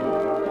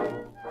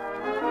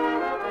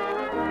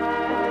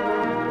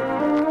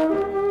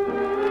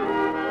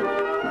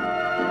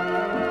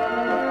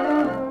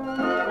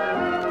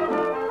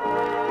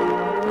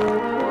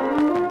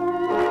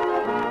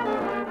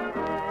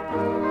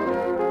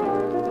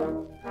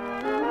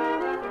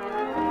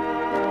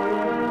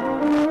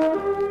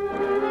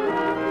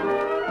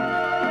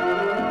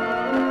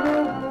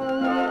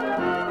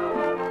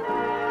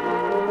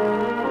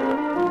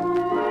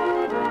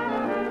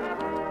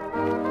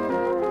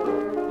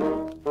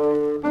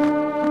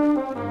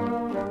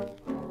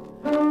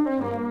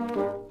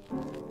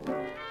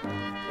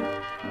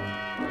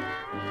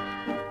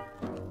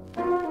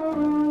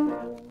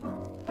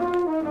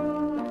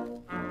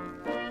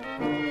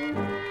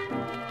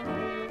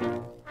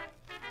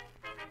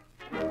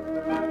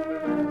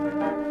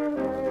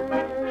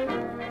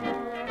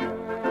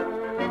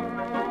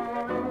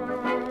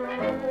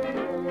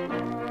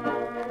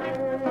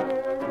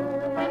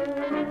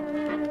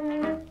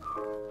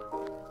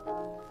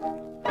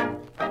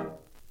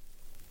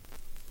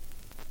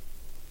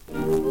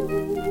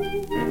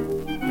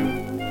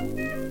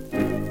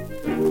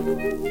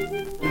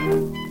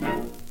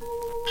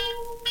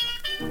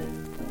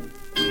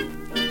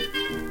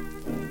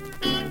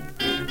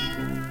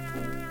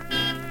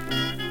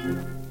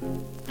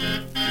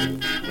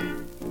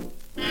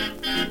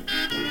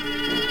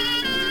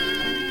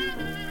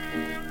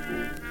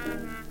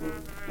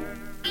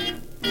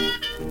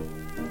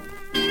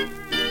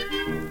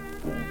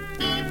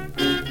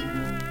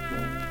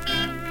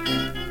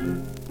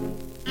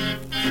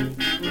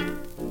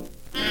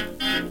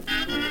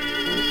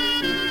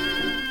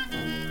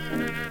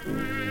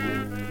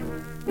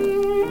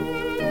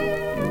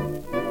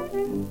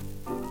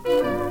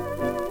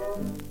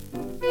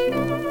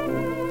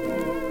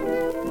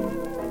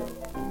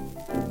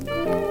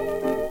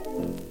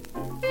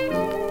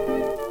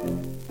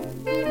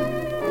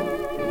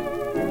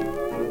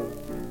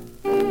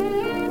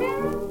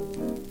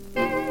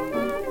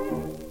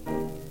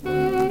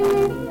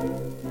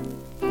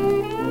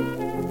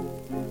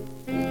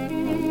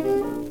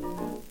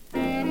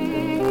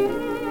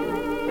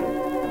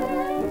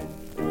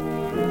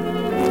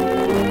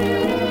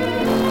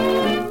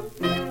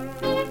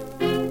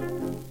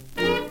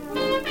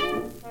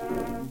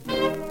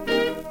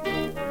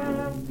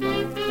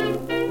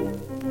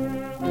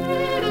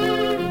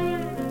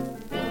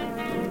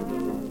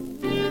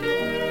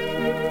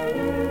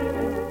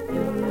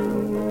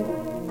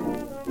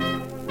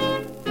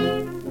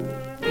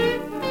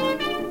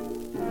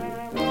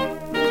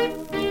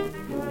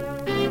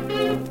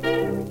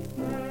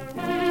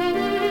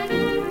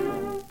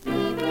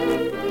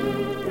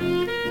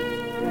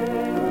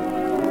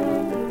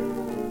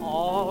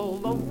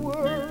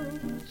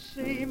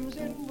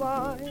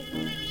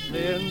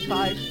 Since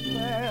I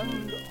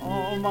spend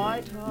all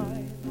my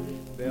time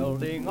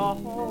building a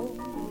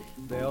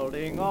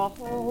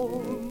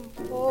home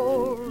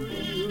for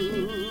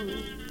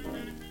you.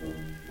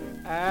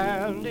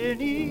 And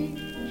in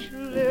each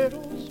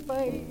little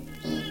space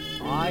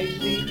I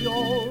see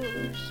your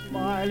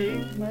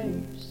smiling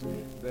face,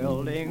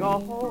 building a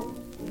home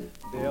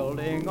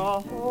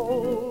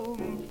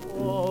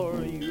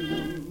for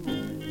you.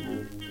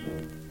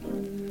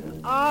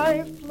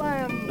 I've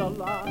planned a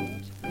lot,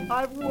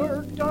 I've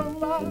worked a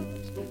lot,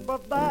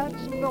 but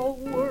that's no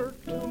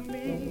work to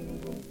me.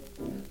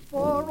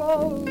 For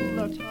all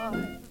the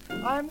time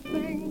I'm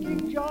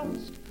thinking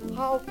just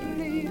how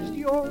pleased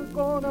you're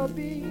gonna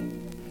be.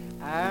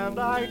 And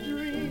I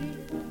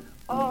dream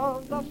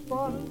of the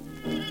fun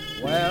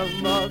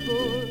when the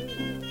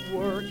good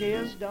work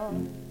is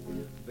done,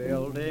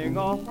 building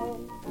a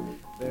home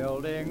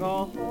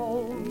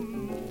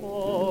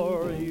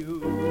for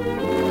you.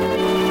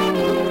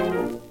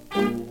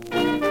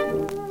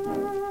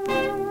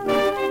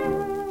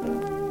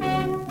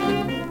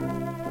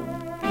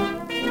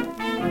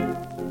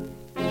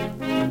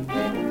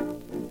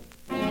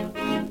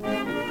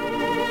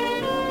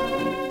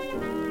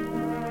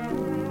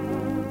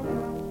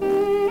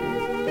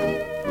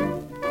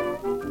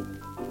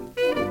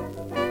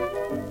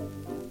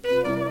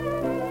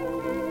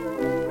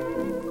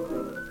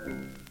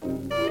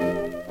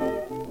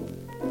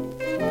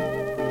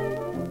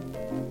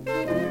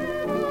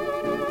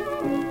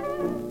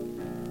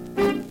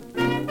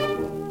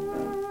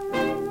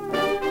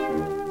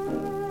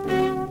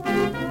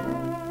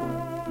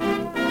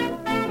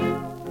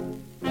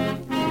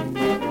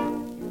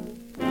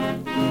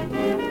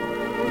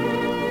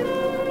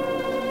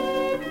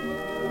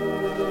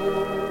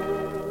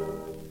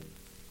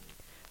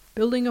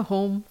 Building a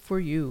Home for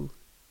You.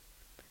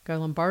 Guy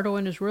Lombardo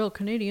and his Royal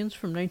Canadians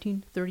from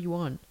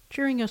 1931,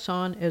 cheering us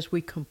on as we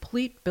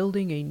complete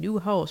building a new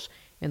house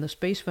in the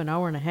space of an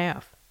hour and a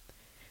half.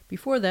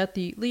 Before that,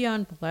 the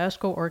Leon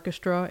Belasco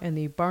Orchestra and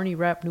the Barney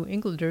Rapp New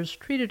Englanders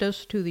treated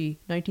us to the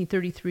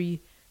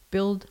 1933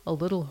 Build a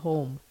Little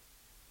Home.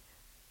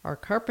 Our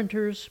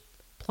carpenters,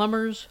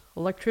 plumbers,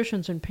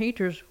 electricians, and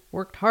painters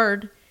worked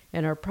hard,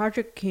 and our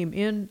project came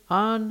in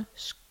on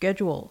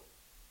schedule.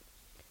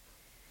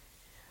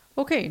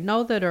 Okay,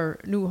 now that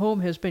our new home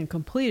has been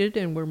completed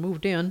and we're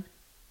moved in,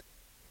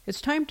 it's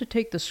time to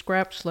take the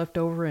scraps left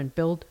over and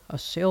build a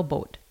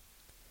sailboat.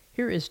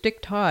 Here is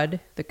Dick Todd,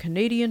 the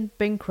Canadian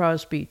Bing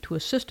Crosby, to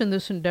assist in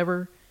this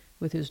endeavor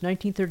with his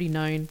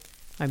 1939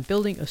 I'm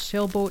Building a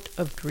Sailboat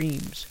of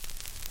Dreams.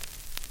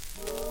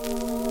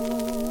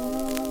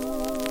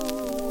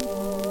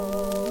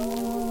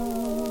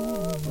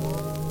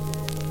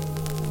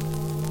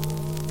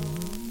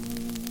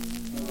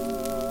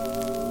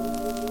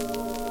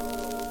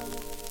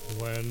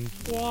 When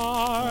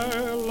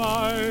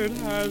twilight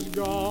has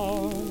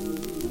gone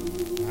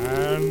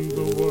and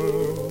the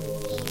world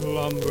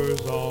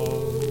slumbers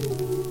on,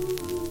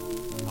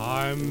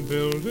 I'm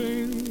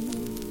building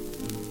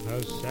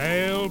a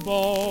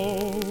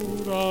sailboat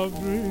of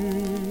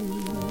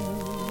dreams.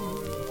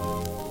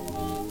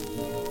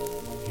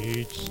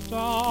 Each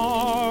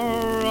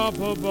star up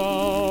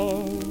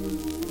above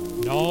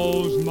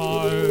knows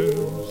my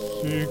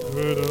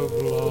secret of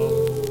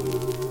love.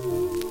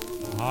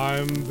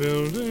 I'm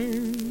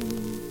building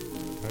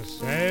a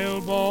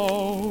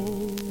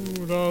sailboat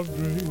of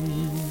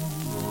dreams.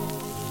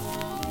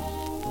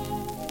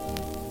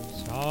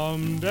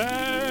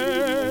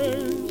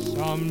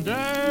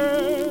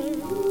 Someday,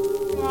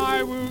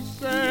 I will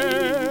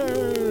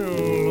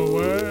sail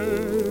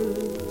away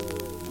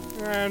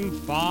and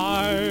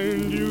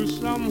find you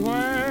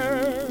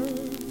somewhere,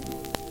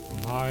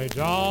 my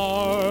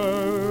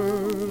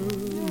darling.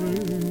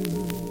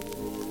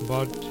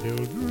 But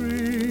till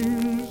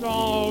dreams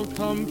all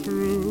come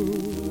true,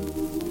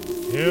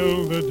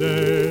 till the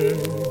day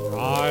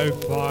I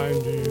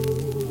find you,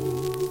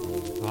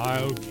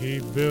 I'll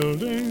keep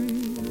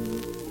building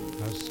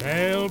a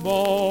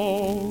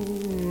sailboat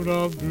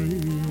of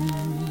dreams.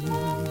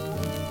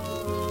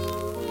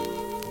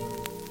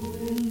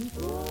 When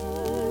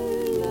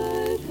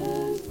twilight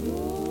has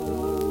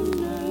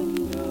gone and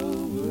the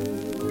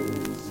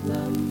world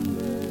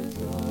slumbers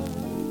on,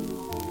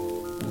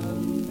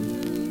 I'm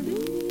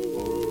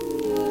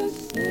building a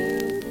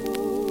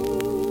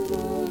sailboat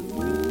of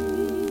dreams.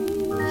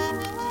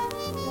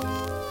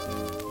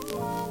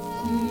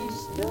 Each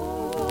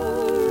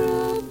star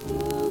up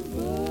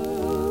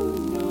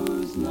above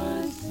knows my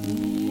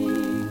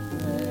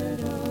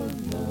secret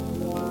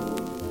of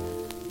love. I'm building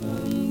a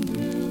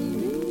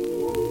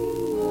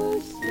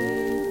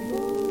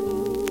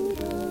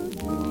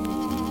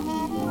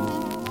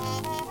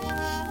sailboat of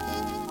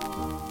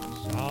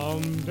dreams.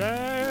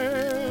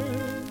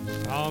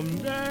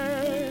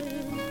 Someday,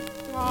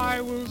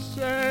 I will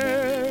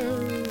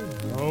sail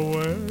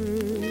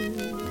away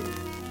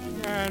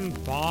and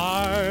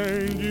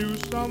find you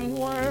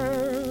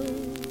somewhere,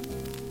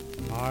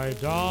 my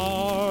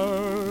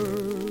darling.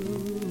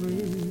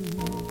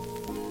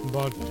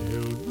 But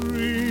till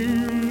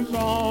dreams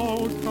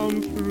all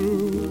come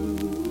true,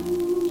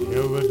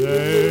 till the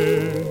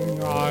day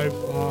I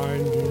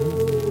find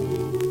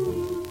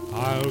you,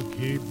 I'll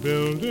keep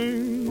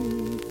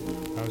building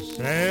a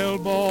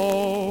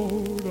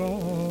sailboat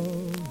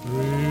of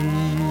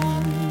dreams.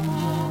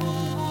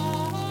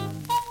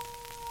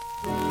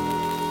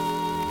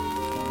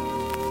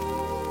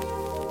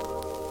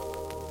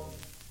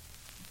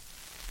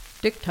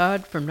 Dick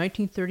Todd from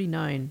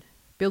 1939,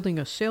 Building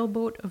a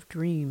Sailboat of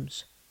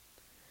Dreams.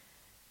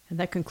 And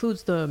that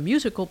concludes the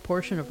musical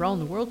portion of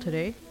Round the World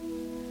today.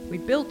 We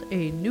built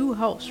a new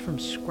house from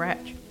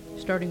scratch,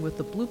 starting with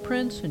the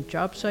blueprints and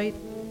job site.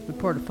 We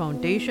poured a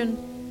foundation,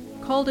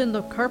 called in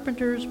the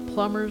carpenters,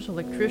 plumbers,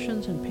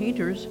 electricians, and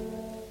painters,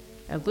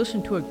 and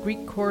listened to a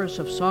Greek chorus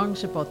of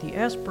songs about the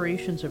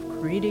aspirations of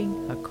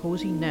creating a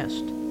cozy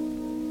nest.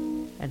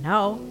 And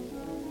now,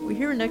 we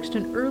hear next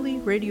an early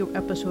radio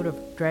episode of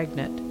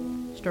Dragnet,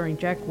 starring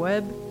Jack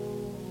Webb,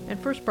 and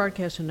first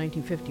broadcast in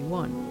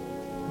 1951,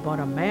 about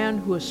a man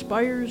who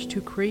aspires to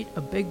create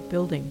a big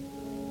building.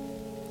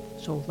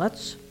 So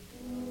let's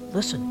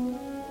listen.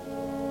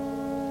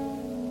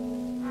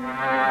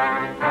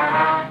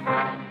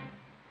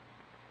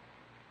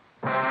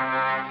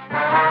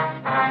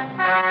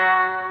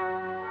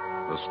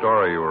 The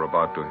story you are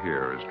about to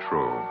hear is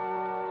true.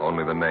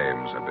 Only the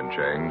names have been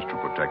changed to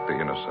protect the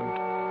innocent.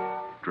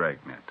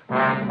 Dragnet.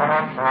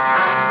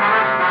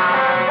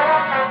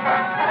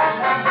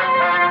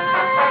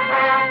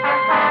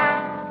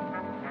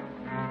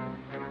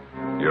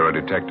 You're a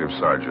detective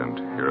sergeant.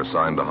 You're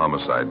assigned to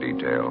homicide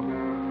detail.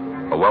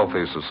 A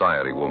wealthy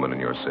society woman in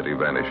your city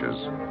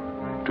vanishes.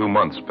 2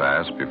 months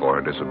pass before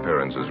her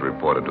disappearance is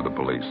reported to the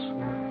police.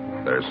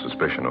 There's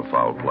suspicion of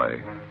foul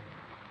play.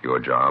 Your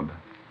job?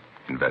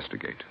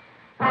 Investigate.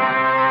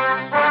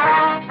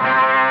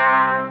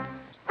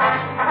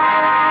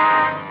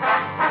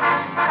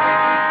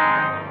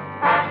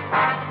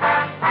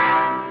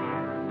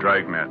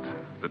 Dragnet,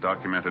 the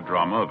documented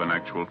drama of an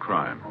actual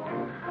crime.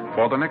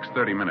 For the next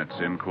 30 minutes,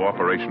 in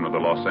cooperation with the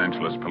Los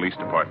Angeles Police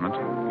Department,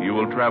 you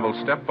will travel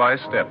step by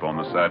step on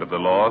the side of the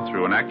law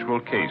through an actual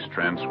case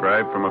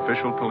transcribed from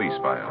official police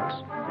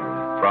files.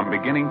 From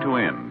beginning to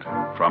end,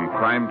 from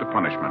crime to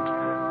punishment,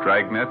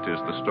 Dragnet is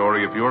the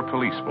story of your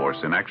police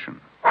force in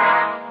action.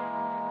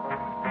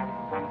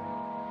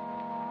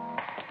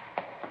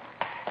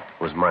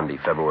 It was Monday,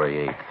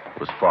 February 8th. It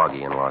was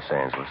foggy in Los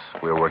Angeles.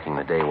 We were working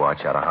the day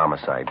watch out of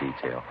homicide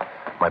detail.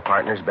 My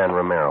partner's Ben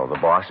Romero. The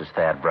boss is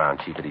Thad Brown,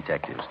 chief of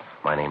detectives.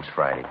 My name's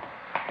Friday.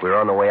 We were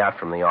on the way out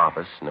from the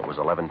office, and it was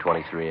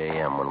 11:23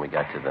 a.m. when we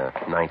got to the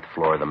 9th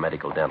floor of the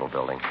Medical Dental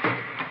Building,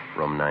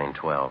 room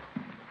 912.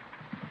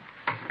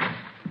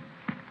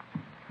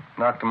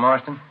 Dr.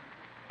 Marston?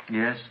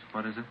 Yes,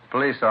 what is it?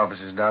 Police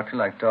officers, doctor.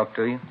 Like to talk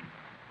to you.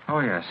 Oh,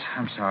 yes.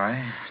 I'm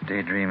sorry.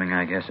 Daydreaming,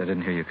 I guess. I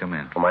didn't hear you come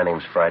in. Well, my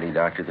name's Friday,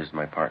 doctor. This is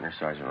my partner,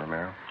 Sergeant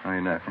Romero. How are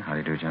you, doctor? How do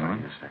you do, gentlemen?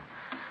 How do you, sir?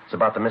 It's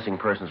about the missing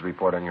persons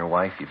report on your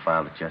wife. You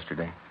filed it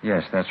yesterday.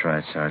 Yes, that's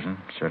right, Sergeant.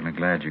 Certainly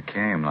glad you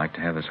came. Like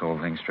to have this whole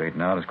thing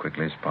straightened out as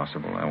quickly as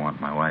possible. I want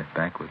my wife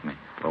back with me.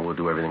 Well, we'll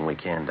do everything we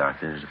can,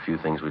 doctor. There's a few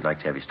things we'd like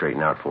to have you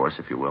straighten out for us,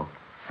 if you will.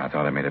 I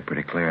thought I made it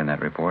pretty clear in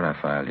that report I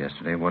filed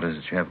yesterday. What is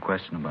it you have a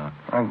question about?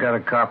 I've got a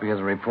copy of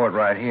the report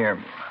right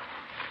here.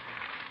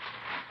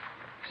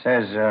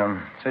 Says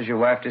your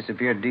wife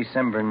disappeared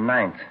December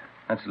 9th.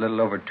 That's a little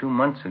over 2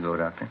 months ago,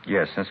 Doctor.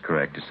 Yes, that's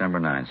correct. December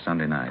 9th,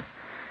 Sunday night.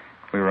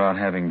 We were out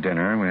having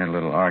dinner, and we had a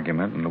little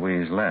argument, and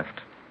Louise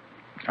left.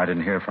 I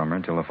didn't hear from her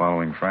until the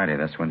following Friday.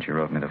 That's when she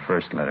wrote me the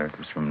first letter. It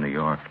was from New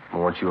York.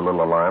 Well, weren't you a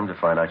little alarmed to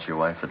find out your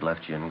wife had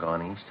left you and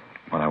gone east?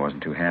 Well, I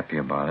wasn't too happy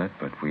about it,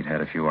 but we'd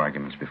had a few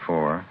arguments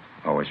before.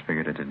 Always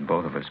figured it did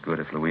both of us good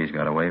if Louise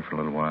got away for a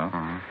little while.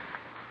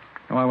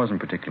 No, I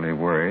wasn't particularly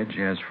worried. She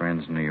has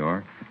friends in New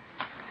York.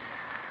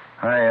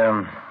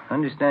 I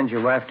understand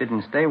your wife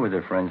didn't stay with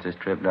her friends this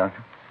trip,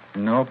 Doctor.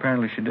 No,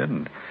 apparently she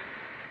didn't.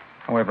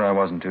 However, I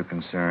wasn't too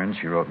concerned.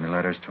 She wrote me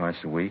letters twice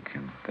a week,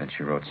 and then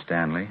she wrote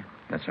Stanley.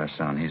 That's our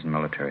son. He's in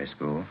military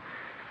school.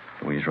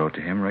 Louise wrote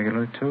to him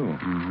regularly, too.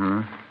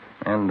 Mm-hmm.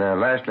 And the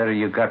last letter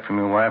you got from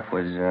your wife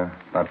was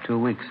about 2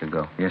 weeks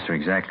ago. Yes, sir,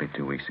 exactly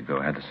 2 weeks ago.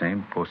 Had the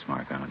same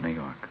postmark on it, New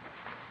York.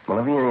 Well,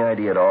 have you any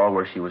idea at all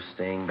where she was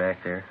staying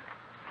back there?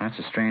 That's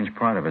a strange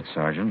part of it,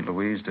 Sergeant.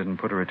 Louise didn't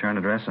put a return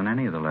address on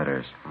any of the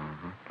letters.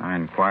 I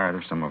inquired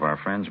of some of our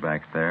friends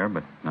back there,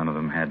 but none of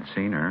them had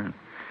seen her.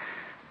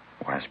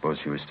 Well, I suppose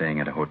she was staying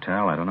at a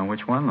hotel. I don't know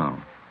which one,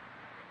 though.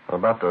 Well,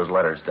 about those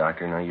letters,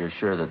 Doctor, now you're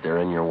sure that they're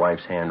in your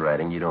wife's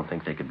handwriting? You don't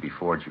think they could be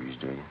forgeries,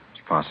 do you?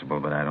 It's possible,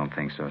 but I don't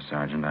think so,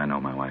 Sergeant. I know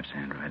my wife's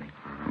handwriting.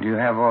 Do you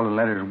have all the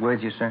letters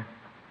with you, sir?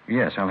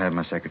 Yes, I'll have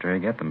my secretary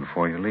get them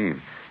before you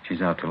leave.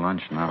 She's out to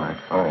lunch now.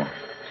 Oh,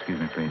 excuse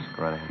me, please.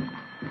 Go right ahead.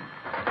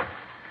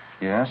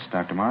 Yes,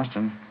 Dr.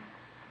 Marston.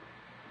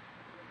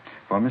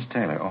 Well, Miss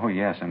Taylor. Oh,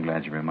 yes, I'm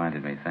glad you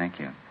reminded me. Thank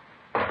you.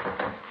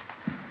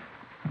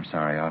 I'm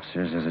sorry,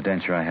 officers. There's a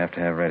denture I have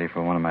to have ready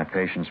for one of my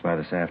patients by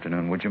this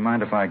afternoon. Would you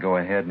mind if I go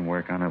ahead and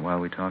work on it while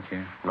we talk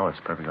here? No, it's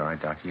perfectly all right,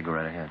 Doctor. You go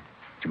right ahead.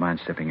 Do you mind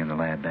stepping in the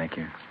lab back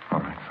here? All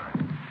right,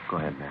 fine. Go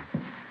ahead, man.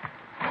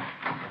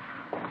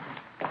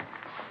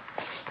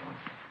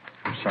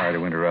 I'm sorry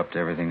to interrupt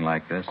everything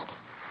like this.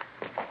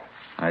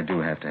 I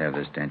do have to have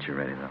this denture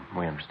ready, though.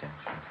 We understand,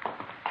 sir.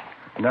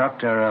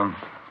 Doctor,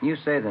 you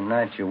say the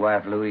night your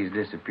wife Louise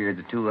disappeared,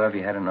 the two of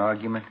you had an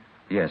argument?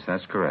 Yes,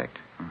 that's correct.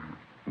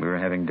 We were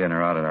having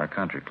dinner out at our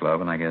country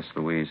club, and I guess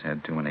Louise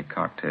had too many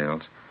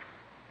cocktails.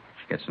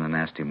 She gets in a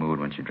nasty mood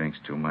when she drinks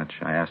too much.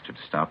 I asked her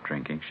to stop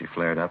drinking. She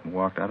flared up and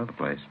walked out of the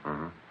place.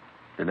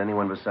 Did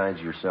anyone besides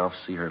yourself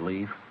see her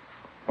leave?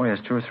 Oh, yes,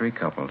 2 or 3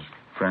 couples,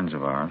 friends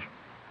of ours.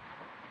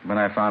 When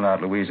I found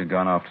out Louise had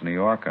gone off to New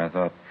York, I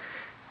thought,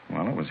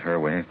 well, it was her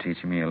way of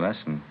teaching me a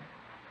lesson.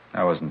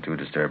 I wasn't too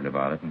disturbed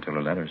about it until the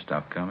letters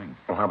stopped coming.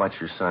 Well, how about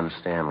your son,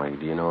 Stanley?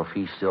 Do you know if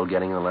he's still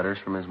getting the letters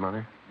from his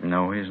mother?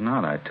 No, he's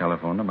not. I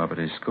telephoned him up at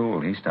his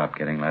school. He stopped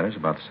getting letters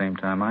about the same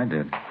time I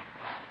did.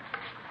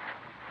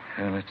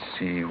 Let's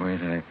see. Where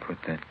did I put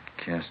that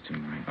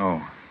casting ring?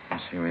 Oh,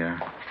 yes, here we are.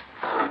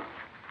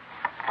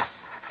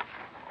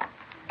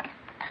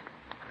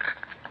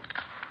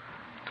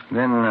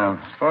 Then,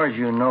 as far as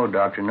you know,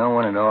 Doctor, no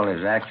one at all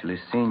has actually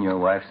seen your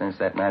wife since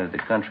that night at the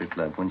country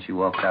club when she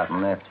walked out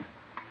and left you.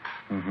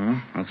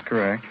 That's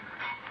correct.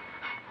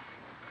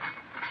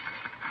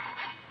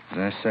 As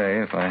I say,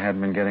 if I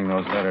hadn't been getting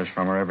those letters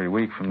from her every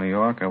week from New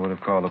York, I would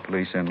have called the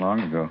police in long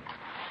ago.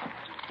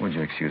 Would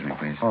you excuse me,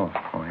 please? Oh,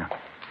 yeah.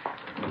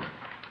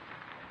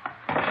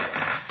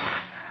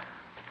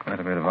 Quite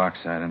a bit of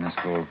oxide in this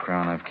gold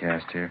crown I've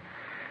cast here.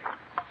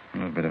 A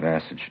little bit of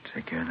acid should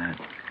take care of that.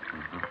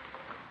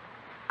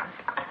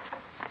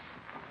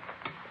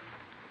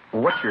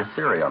 Well, what's your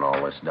theory on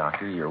all this,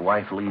 Doctor? Your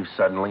wife leaves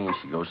suddenly and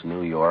she goes to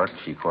New York.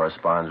 She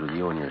corresponds with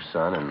you and your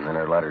son, and then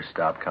her letters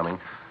stop coming.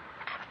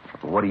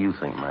 What do you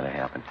think might have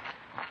happened?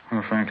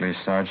 Well, frankly,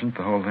 Sergeant,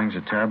 the whole thing's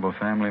a terrible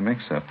family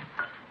mix-up.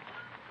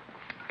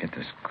 Get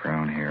this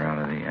crown here out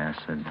of the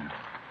acid.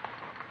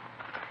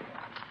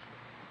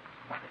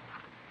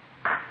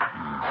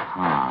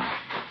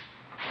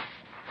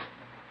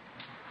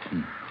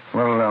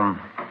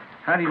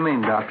 How do you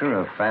mean, Doctor,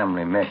 a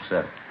family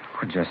mix-up?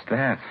 Well, just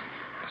that.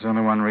 There's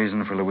only one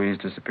reason for Louise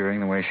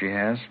disappearing the way she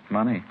has.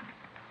 Money.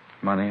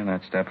 Money and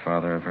that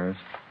stepfather of hers.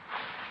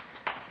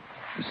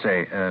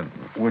 Say,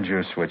 would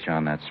you switch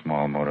on that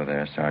small motor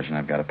there, Sergeant?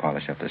 I've got to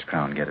polish up this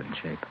crown and get it in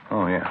shape.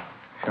 Oh, yeah.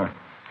 Sure.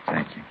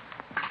 Thank you.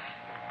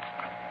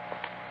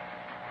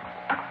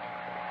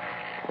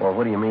 Well,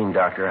 what do you mean,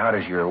 Doctor? How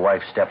does your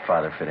wife's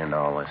stepfather fit into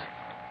all this?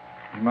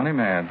 He's money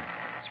mad.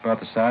 It's about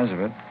the size of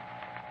it.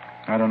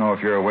 I don't know if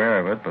you're aware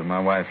of it, but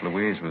my wife,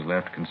 Louise, was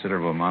left a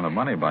considerable amount of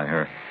money by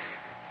her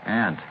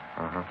aunt.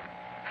 Uh-huh.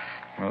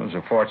 Well, it was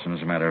a fortune,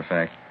 as a matter of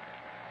fact.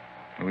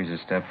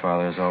 Louise's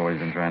stepfather has always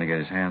been trying to get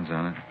his hands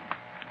on it.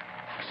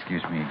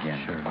 Excuse me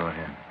again. Sure, go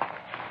ahead.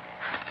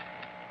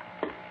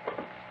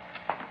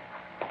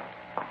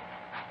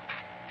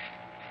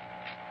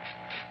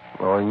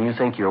 Well, and you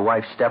think your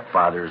wife's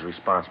stepfather is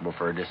responsible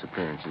for her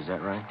disappearance, is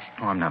that right?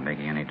 Oh, I'm not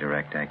making any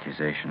direct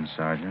accusations,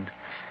 Sergeant.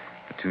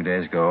 But 2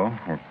 days ago,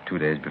 or 2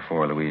 days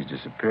before Louise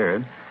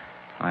disappeared,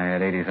 I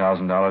had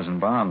 $80,000 in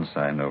bonds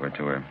signed over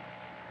to her.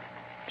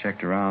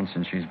 Checked around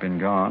since she's been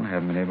gone.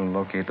 Haven't been able to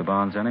locate the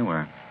bonds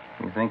anywhere.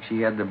 You think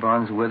she had the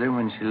bonds with her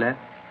when she left?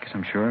 Guess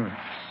I'm sure of it.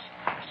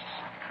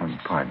 Oh,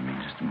 pardon me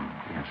just a moment.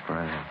 Yes, go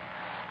ahead.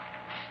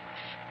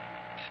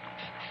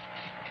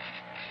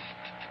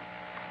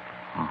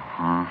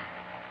 Uh-huh.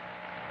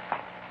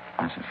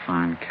 That's a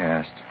fine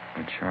cast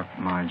with sharp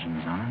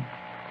margins on it.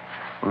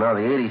 Well, now,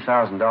 the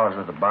 $80,000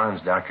 worth of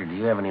bonds, Doctor, do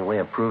you have any way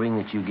of proving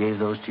that you gave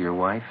those to your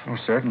wife? Oh,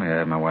 certainly. I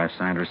have my wife's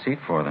signed receipt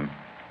for them.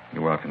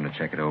 You're welcome to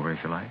check it over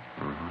if you like.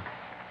 Mm-hmm.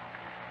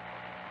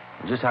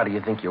 Just how do you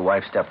think your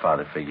wife's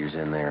stepfather figures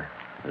in there?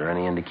 Is there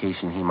any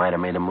indication he might have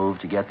made a move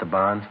to get the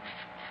bonds?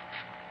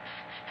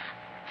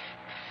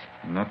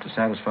 Enough to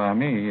satisfy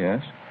me,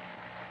 yes.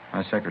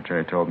 My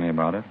secretary told me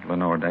about it.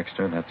 Lenore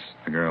Dexter, that's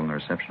the girl in the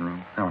reception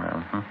room. Oh, well,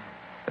 huh?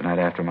 The night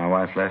after my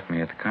wife left me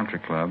at the country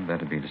club,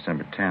 that'd be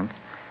December 10th,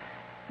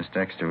 Miss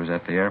Dexter was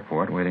at the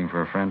airport waiting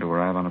for a friend to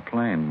arrive on a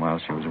plane. While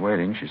she was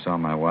waiting, she saw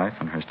my wife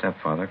and her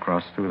stepfather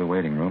cross through the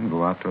waiting room and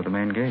go out toward the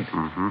main gate.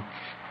 Mm-hmm.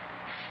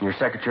 Your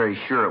secretary's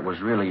sure it was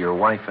really your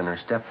wife and her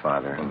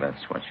stepfather. Well,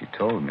 that's what she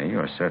told me.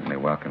 You're certainly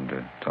welcome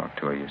to talk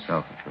to her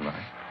yourself if you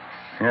like.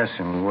 Yes,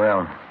 and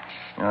well.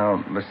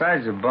 Now,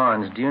 besides the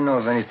bonds, do you know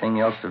of anything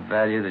else of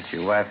value that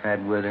your wife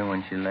had with her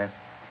when she left?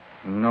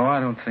 No, I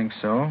don't think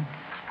so.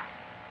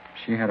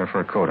 She had her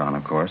fur coat on,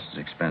 of course. It's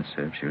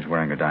expensive. She was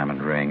wearing a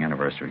diamond ring,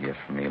 anniversary gift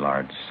from me,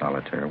 large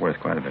solitaire, worth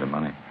quite a bit of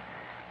money.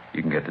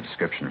 You can get the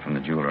description from the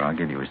jeweler. I'll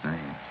give you his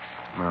name.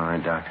 All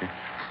right, Doctor.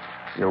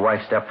 Your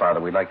wife's stepfather,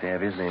 we'd like to have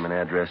his name and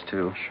address,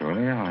 too.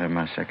 Surely. I'll have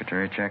my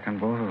secretary check on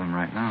both of them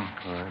right now.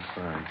 All right,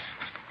 fine.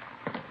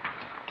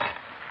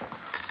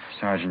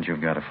 Sergeant, you've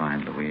got to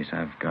find Louise.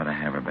 I've got to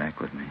have her back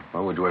with me.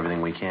 Well, we'll do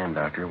everything we can,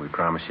 Doctor. We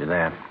promise you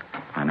that.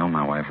 I know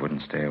my wife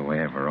wouldn't stay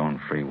away of her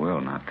own free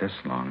will, not this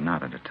long,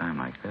 not at a time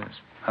like this.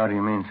 How do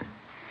you mean, sir?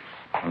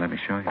 Well, let me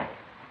show you.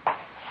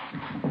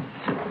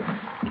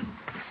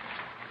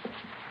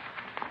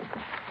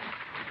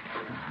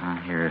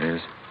 Here it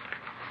is.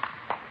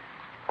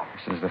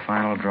 This is the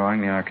final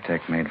drawing the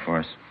architect made for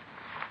us.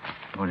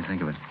 What do you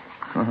think of it?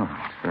 Oh,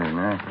 it's very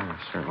nice. Yeah, it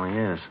certainly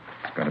is.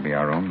 It's got to be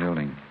our own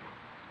building.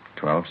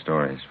 12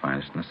 stories,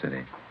 finest in the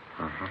city.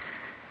 Uh-huh.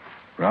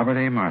 Robert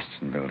A.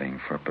 Marston Building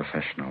for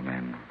professional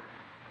men.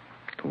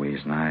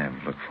 Louise and I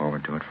have looked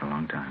forward to it for a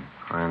long time.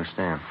 I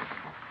understand.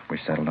 We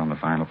settled on the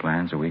final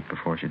plans a week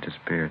before she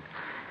disappeared.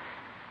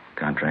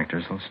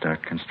 Contractors will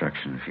start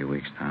construction in a few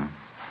weeks now.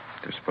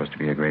 There's supposed to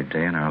be a great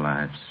day in our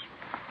lives.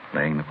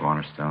 Laying the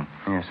cornerstone.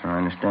 Yes, sir, I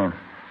understand.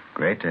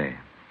 Great day.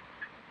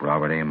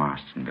 Robert A.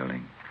 Marston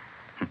Building.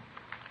 It's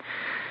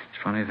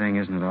a funny thing,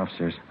 isn't it,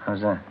 officers?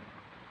 How's that?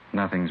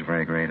 Nothing's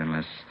very great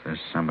unless there's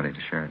somebody to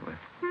share it with.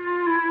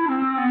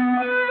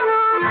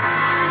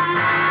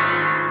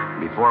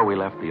 Before we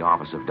left the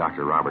office of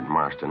Dr. Robert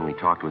Marston, we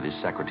talked with his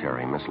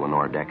secretary, Miss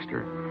Lenore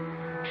Dexter.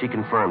 She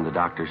confirmed the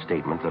doctor's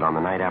statement that on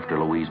the night after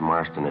Louise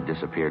Marston had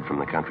disappeared from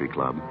the country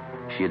club,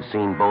 she had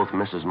seen both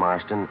Mrs.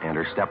 Marston and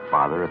her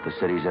stepfather at the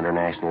city's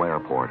international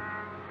airport.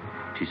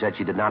 She said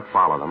she did not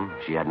follow them.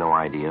 She had no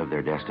idea of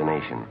their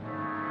destination.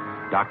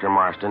 Dr.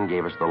 Marston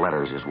gave us the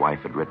letters his wife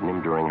had written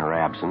him during her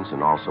absence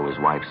and also his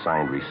wife's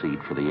signed receipt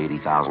for the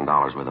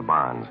 $80,000 worth of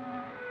bonds.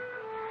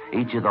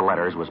 Each of the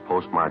letters was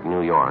postmarked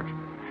New York,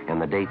 and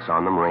the dates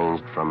on them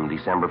ranged from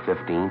December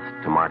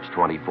 15th to March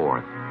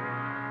 24th.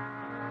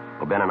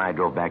 Well, Ben and I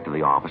drove back to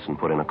the office and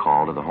put in a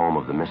call to the home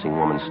of the missing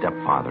woman's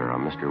stepfather, a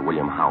Mr.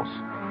 William House.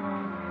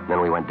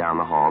 Then we went down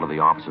the hall to the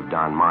office of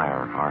Don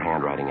Meyer, our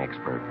handwriting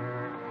expert.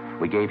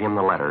 We gave him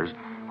the letters,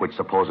 which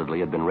supposedly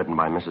had been written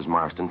by Mrs.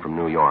 Marston from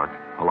New York,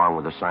 along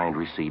with a signed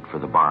receipt for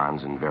the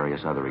bonds and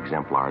various other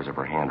exemplars of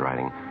her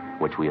handwriting,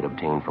 which we had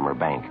obtained from her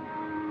bank.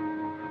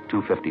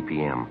 2:50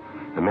 p.m.,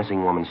 the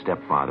missing woman's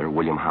stepfather,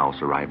 William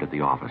House, arrived at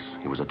the office.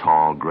 He was a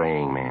tall,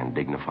 graying man,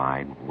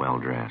 dignified,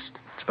 well-dressed.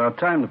 It's about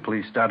time the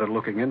police started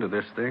looking into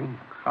this thing.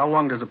 How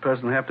long does a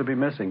person have to be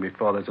missing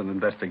before there's an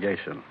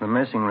investigation? The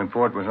missing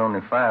report was only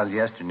filed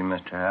yesterday,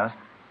 Mr. House.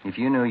 If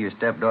you knew your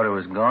stepdaughter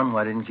was gone,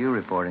 why didn't you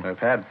report it? I've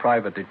had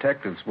private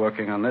detectives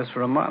working on this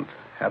for a month.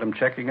 Had them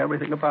checking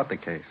everything about the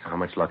case. How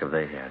much luck have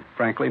they had?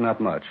 Frankly,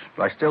 not much.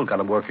 But I still got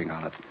them working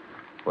on it.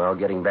 Well,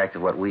 getting back to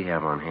what we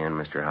have on hand,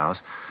 Mr. House,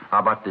 how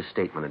about this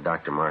statement of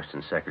Dr.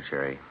 Marston's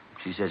secretary?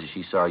 She says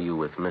she saw you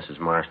with Mrs.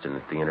 Marston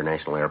at the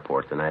international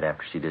airport the night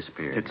after she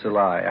disappeared. It's a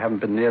lie. I haven't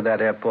been near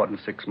that airport in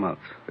 6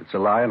 months. It's a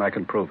lie, and I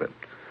can prove it.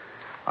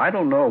 I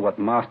don't know what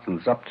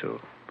Marston's up to,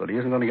 but he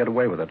isn't going to get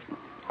away with it.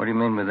 What do you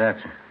mean by that,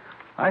 sir?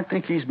 I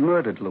think he's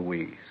murdered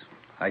Louise.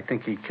 I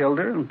think he killed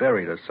her and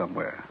buried her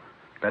somewhere.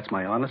 That's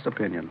my honest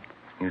opinion.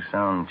 You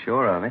sound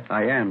sure of it.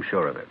 I am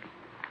sure of it.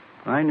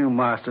 I knew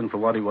Marston for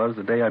what he was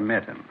the day I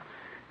met him.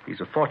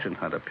 He's a fortune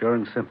hunter, pure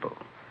and simple.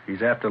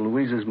 He's after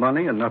Louise's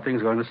money, and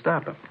nothing's going to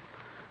stop him.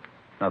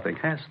 Nothing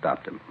has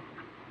stopped him.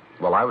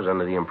 Well, I was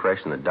under the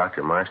impression that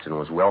Dr. Marston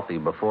was wealthy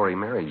before he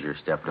married your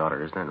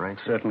stepdaughter. Isn't that right,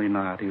 sir? Certainly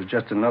not. He was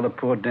just another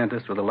poor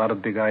dentist with a lot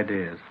of big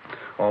ideas.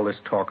 All this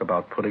talk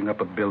about putting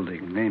up a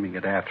building, naming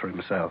it after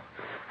himself.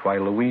 Why,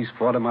 Louise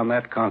fought him on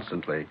that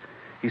constantly.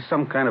 He's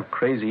some kind of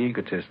crazy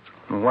egotist.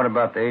 Well, what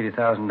about the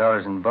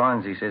 $80,000 in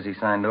bonds he says he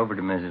signed over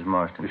to Mrs.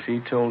 Marston? If he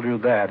told you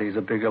that, he's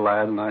a bigger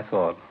liar than I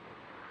thought.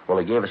 Well,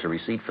 he gave us a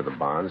receipt for the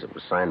bonds. It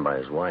was signed by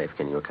his wife.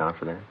 Can you account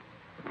for that?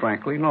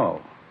 Frankly,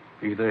 no.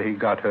 Either he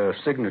got her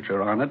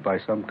signature on it by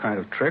some kind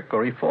of trick,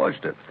 or he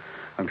forged it.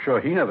 I'm sure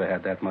he never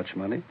had that much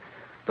money.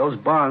 Those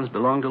bonds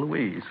belong to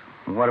Louise.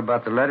 And what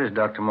about the letters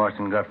Dr.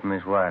 Marston got from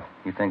his wife?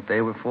 You think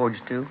they were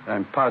forged, too?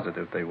 I'm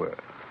positive they were.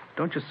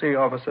 Don't you see,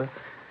 officer?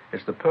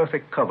 It's the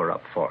perfect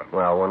cover-up for him.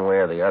 Well, one way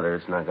or the other,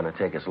 it's not going to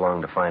take us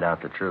long to find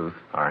out the truth.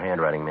 Our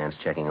handwriting man's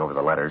checking over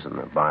the letters and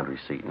the bond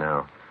receipt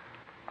now.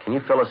 Can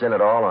you fill us in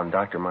at all on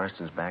Dr.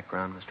 Marston's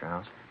background, Mr.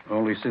 House?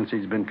 Only since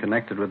he's been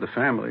connected with the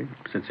family,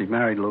 since he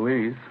married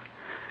Louise.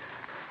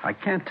 I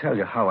can't tell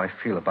you how I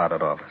feel about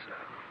it, officer.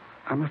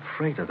 I'm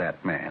afraid of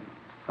that man.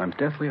 I'm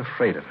deathly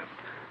afraid of him.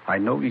 I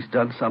know he's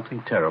done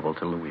something terrible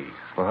to Louise.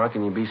 Well, how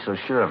can you be so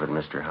sure of it,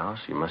 Mr. House?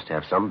 You must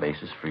have some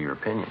basis for your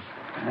opinion.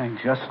 I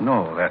just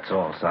know, that's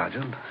all,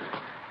 Sergeant.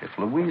 If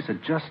Louise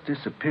had just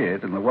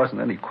disappeared and there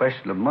wasn't any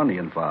question of money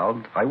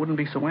involved, I wouldn't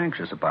be so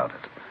anxious about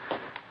it.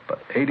 But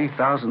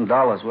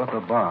 $80,000 worth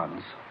of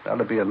bonds,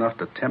 that'll be enough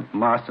to tempt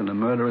Marston to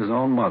murder his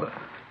own mother.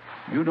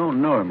 You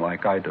don't know him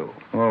like I do.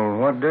 Well,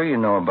 what do you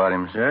know about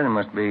him, sir? There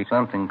must be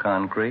something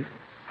concrete.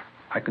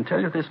 I can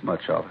tell you this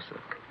much, officer.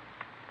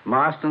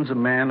 Marston's a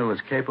man who is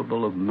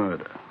capable of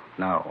murder.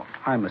 Now,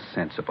 I'm a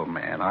sensible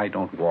man. I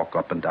don't walk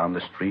up and down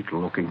the street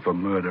looking for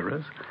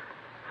murderers.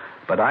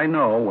 But I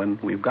know when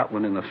we've got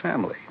one in the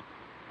family.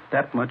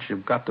 That much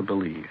you've got to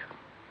believe.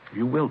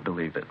 You will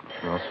believe it.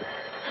 Well, sir,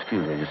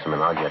 excuse me just a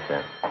minute. I'll get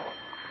that.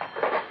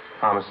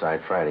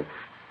 Homicide, Friday.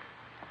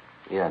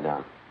 Yeah,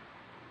 Don.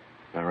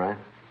 All right?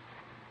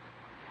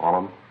 All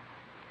of them?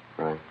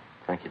 Right.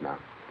 Thank you, Don.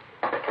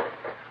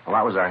 Well,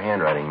 that was our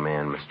handwriting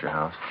man, Mr.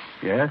 House.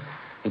 Yes?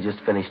 He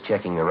just finished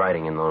checking the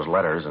writing in those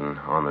letters and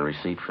on the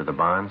receipt for the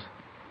bonds.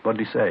 What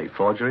did he say?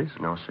 Forgeries?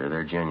 No, sir.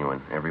 They're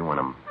genuine. Every one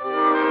of them.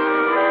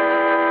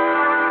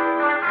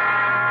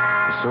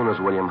 As soon as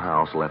William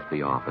House left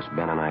the office,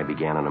 Ben and I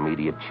began an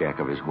immediate check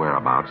of his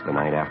whereabouts the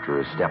night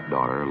after his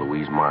stepdaughter,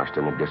 Louise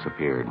Marston, had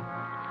disappeared.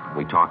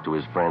 We talked to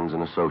his friends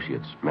and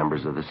associates,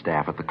 members of the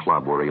staff at the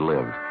club where he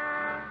lived.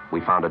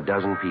 We found a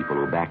dozen people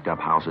who backed up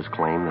House's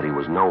claim that he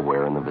was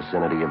nowhere in the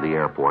vicinity of the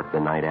airport the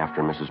night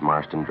after Mrs.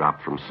 Marston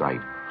dropped from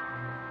sight.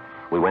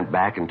 We went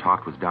back and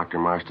talked with Dr.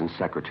 Marston's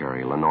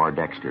secretary, Lenore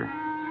Dexter.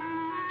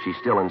 She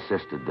still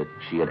insisted that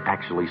she had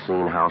actually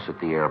seen House at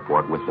the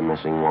airport with the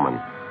missing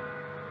woman.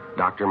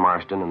 Dr.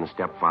 Marston and the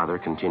stepfather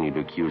continued to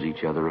accuse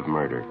each other of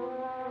murder.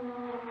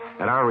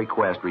 At our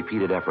request,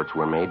 repeated efforts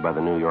were made by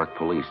the New York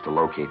police to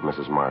locate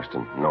Mrs.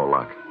 Marston. No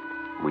luck.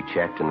 We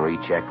checked and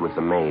rechecked with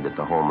the maid at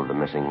the home of the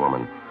missing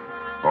woman.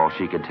 All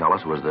she could tell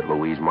us was that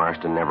Louise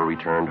Marston never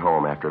returned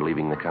home after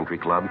leaving the country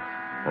club,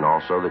 and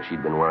also that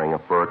she'd been wearing a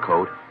fur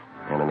coat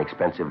and an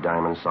expensive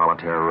diamond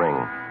solitaire ring.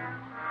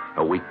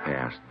 A week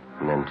passed,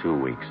 and then 2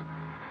 weeks.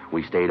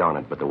 We stayed on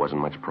it, but there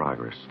wasn't much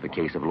progress. The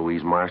case of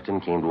Louise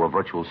Marston came to a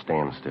virtual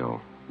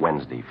standstill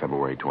Wednesday,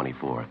 February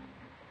 24th.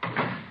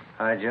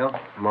 Hi, Joe.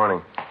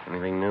 Morning.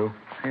 Anything new?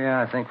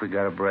 Yeah, I think we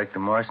got a break. The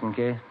Marston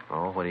case.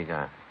 Oh, what do you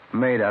got?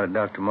 Maid out of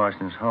Dr.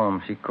 Marston's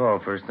home. She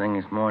called first thing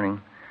this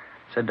morning.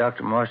 Said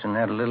Dr. Marston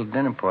had a little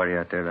dinner party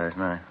out there last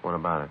night. What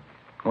about it?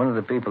 One of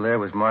the people there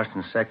was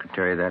Marston's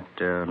secretary, that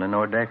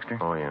Lenore Dexter.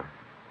 Oh, yeah.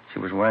 She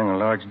was wearing a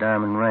large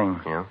diamond ring.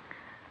 Yeah?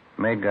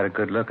 Maid got a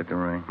good look at the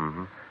ring.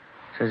 Mm-hmm.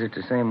 Says it's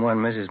the same one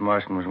Mrs.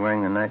 Marston was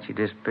wearing the night she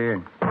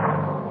disappeared.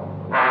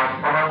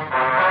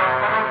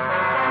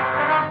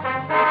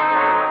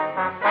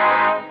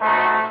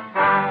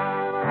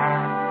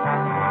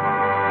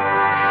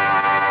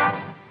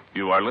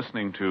 You are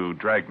listening to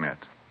Dragnet,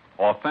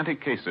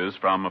 authentic cases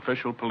from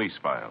official police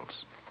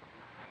files.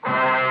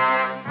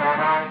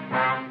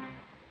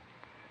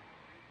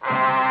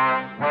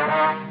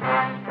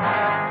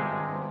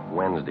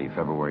 Wednesday,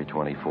 February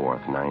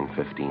 24th,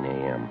 9:15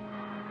 a.m.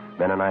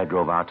 Ben and I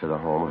drove out to the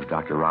home of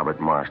Dr. Robert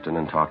Marston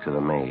and talked to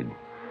the maid.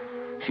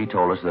 She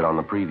told us that on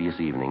the previous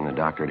evening, the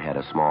doctor had had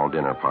a small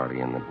dinner party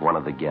and that one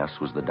of the guests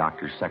was the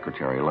doctor's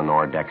secretary,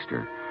 Lenore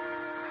Dexter.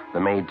 The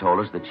maid told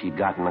us that she'd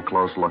gotten a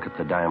close look at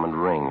the diamond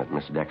ring that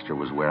Miss Dexter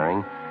was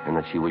wearing and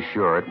that she was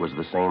sure it was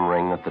the same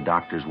ring that the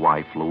doctor's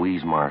wife,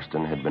 Louise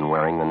Marston, had been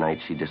wearing the night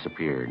she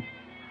disappeared.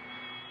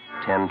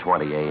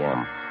 10:20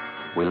 a.m.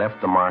 We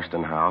left the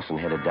Marston house and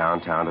headed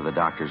downtown to the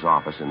doctor's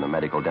office in the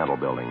medical dental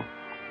building.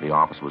 The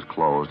office was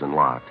closed and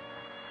locked.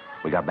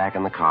 We got back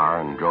in the car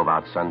and drove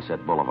out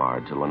Sunset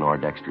Boulevard to Lenore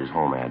Dexter's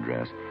home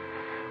address.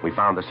 We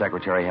found the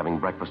secretary having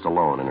breakfast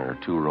alone in her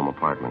 2-room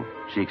apartment.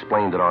 She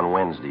explained that on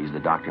Wednesdays, the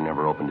doctor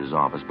never opened his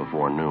office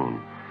before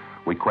noon.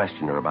 We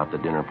questioned her about the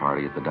dinner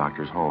party at the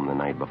doctor's home the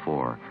night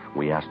before.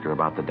 We asked her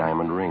about the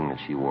diamond ring that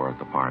she wore at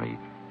the party.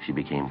 She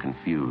became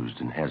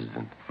confused and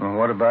hesitant. Well,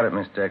 what about it,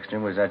 Miss Dexter?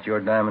 Was that your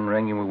diamond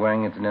ring you were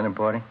wearing at the dinner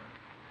party?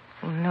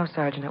 No,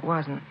 Sergeant, it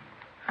wasn't.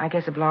 I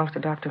guess it belongs to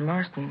Dr.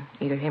 Marston,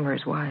 either him or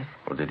his wife.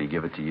 Well, did he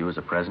give it to you as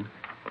a present?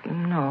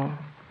 No.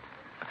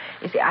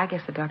 You see, I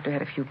guess the doctor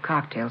had a few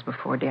cocktails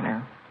before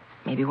dinner.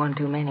 Maybe one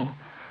too many.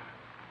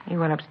 He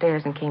went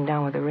upstairs and came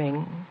down with the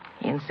ring.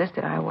 He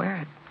insisted I wear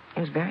it.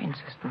 He was very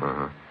insistent.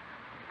 Uh-huh.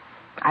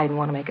 I didn't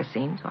want to make a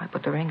scene, so I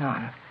put the ring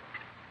on.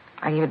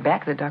 I gave it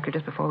back to the doctor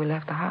just before we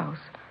left the house.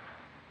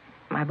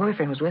 My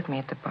boyfriend was with me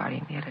at the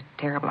party. We had a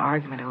terrible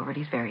argument over it.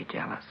 He's very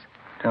jealous.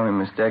 Tell me,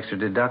 Miss Dexter,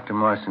 did Dr.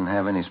 Marston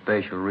have any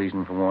special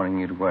reason for wanting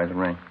you to wear the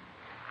ring?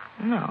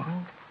 No.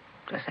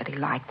 Just said he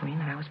liked me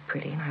and that I was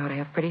pretty and I ought to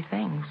have pretty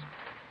things.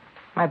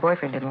 My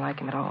boyfriend didn't like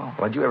him at all.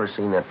 Well, had you ever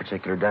seen that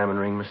particular diamond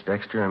ring, Miss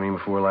Dexter? I mean,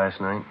 before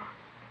last night?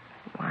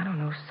 Well, I don't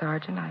know,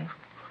 Sergeant. I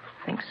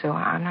think so.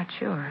 I'm not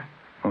sure.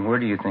 Well, where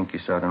do you think you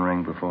saw the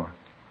ring before?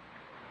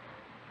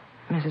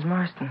 Mrs.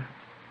 Marston.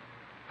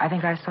 I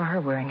think I saw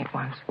her wearing it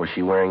once. Was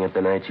she wearing it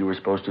the night you were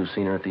supposed to have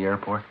seen her at the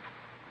airport?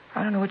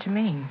 I don't know what you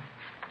mean.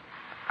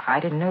 I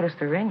didn't notice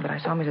the ring, but I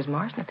saw Mrs.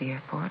 Marston at the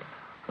airport.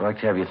 I'd like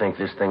to have you think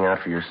this thing out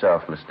for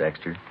yourself, Miss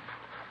Dexter.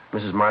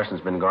 Mrs.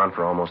 Marston's been gone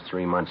for almost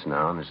 3 months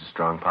now, and there's a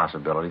strong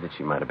possibility that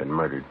she might have been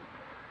murdered.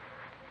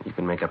 You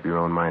can make up your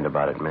own mind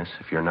about it, miss.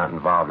 If you're not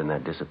involved in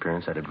that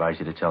disappearance, I'd advise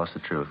you to tell us the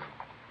truth.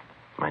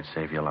 It might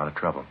save you a lot of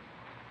trouble.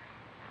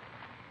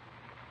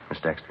 Miss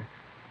Dexter?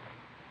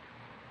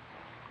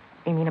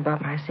 You mean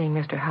about my seeing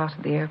Mr. House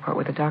at the airport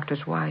with the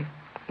doctor's wife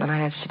the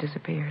night after she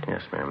disappeared?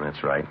 Yes, ma'am,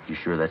 that's right. You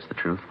sure that's the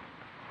truth?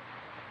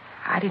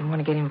 I didn't want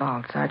to get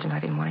involved, Sergeant. I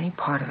didn't want any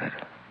part of it.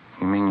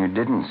 You mean you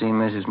didn't see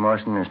Mrs.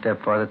 Marston and her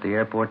stepfather at the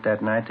airport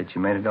that night, that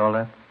you made it all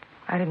up?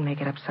 I didn't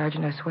make it up,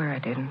 Sergeant. I swear I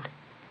didn't.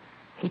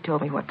 He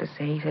told me what to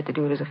say. He said to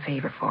do it as a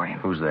favor for him.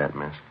 Who's that,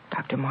 miss?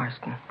 Dr.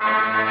 Marston.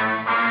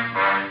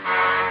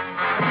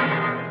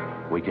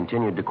 We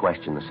continued to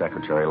question the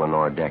secretary,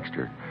 Lenore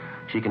Dexter.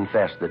 She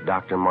confessed that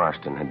Dr.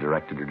 Marston had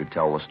directed her to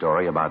tell the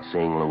story about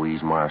seeing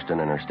Louise Marston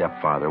and her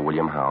stepfather,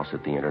 William House,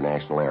 at the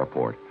international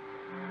airport.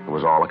 It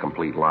was all a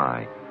complete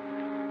lie.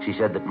 She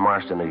said that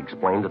Marston had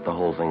explained that the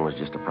whole thing was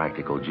just a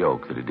practical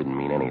joke, that it didn't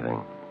mean anything.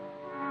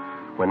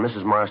 When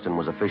Mrs. Marston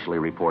was officially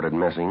reported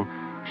missing,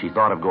 she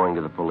thought of going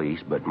to the police,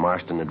 but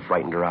Marston had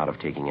frightened her out of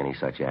taking any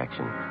such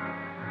action.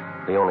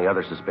 The only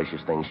other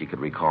suspicious thing she could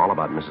recall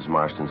about Mrs.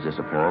 Marston's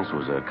disappearance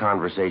was a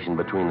conversation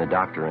between the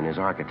doctor and his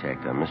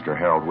architect, Mr.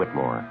 Harold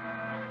Whitmore.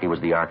 He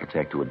was the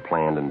architect who had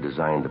planned and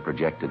designed the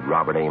projected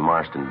Robert A.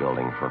 Marston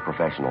building for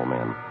professional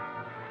men.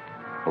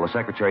 Well, the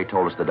secretary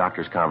told us the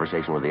doctor's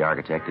conversation with the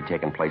architect had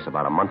taken place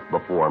about a month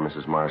before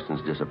Mrs.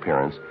 Marston's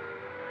disappearance,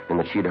 and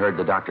that she'd heard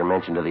the doctor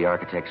mention to the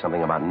architect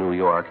something about New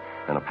York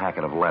and a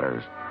packet of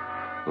letters.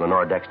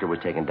 Lenore Dexter was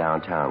taken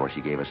downtown, where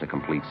she gave us a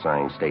complete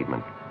signed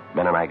statement.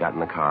 Ben and I got in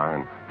the car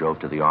and drove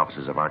to the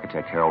offices of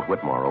architect Harold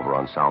Whitmore over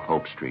on South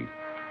Hope Street.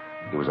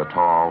 He was a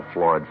tall,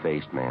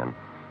 florid-faced man,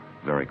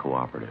 very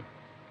cooperative.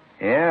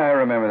 Yeah, I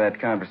remember that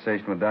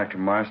conversation with Dr.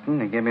 Marston.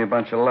 He gave me a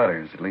bunch of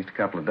letters, at least a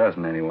couple of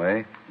dozen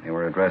anyway. They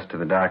were addressed to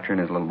the doctor and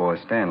his little boy,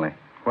 Stanley.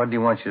 What did he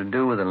want you to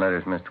do with the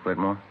letters, Mr.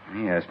 Whitmore?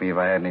 He asked me if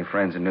I had any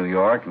friends in New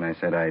York, and I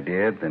said I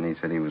did. Then he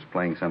said he was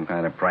playing some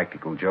kind of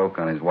practical joke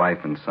on his wife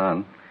and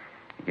son.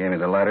 He gave me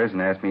the letters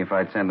and asked me if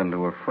I'd send them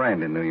to a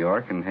friend in New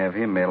York and have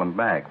him mail them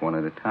back one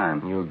at a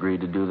time. You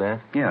agreed to do that?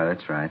 Yeah,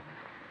 that's right.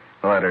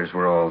 The letters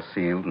were all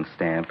sealed and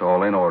stamped,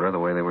 all in order, the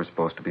way they were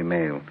supposed to be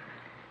mailed.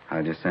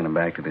 I just sent them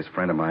back to this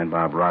friend of mine,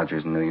 Bob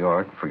Rogers, in New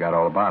York. Forgot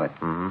all about it.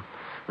 Mm-hmm.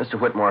 Mr.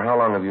 Whitmore, how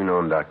long have you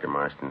known Dr.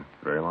 Marston?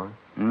 Very long?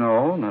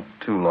 No, not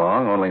too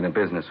long, only in a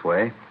business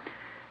way.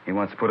 He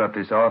wants to put up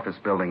this office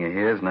building of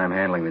his, and I'm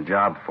handling the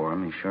job for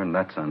him. He's sure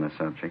nuts on the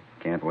subject.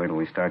 Can't wait till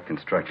we start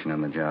construction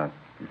on the job.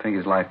 I think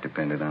his life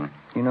depended on it.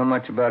 You know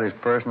much about his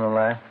personal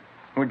life?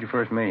 Where'd you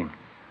first meet him?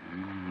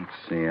 Let's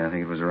see, I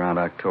think it was around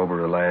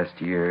October of last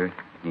year.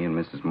 He and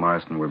Mrs.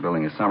 Marston were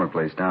building a summer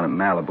place down at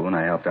Malibu, and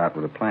I helped out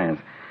with the plans.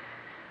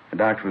 The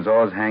doctor was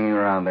always hanging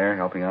around there,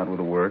 helping out with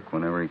the work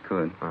whenever he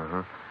could.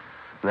 Uh-huh.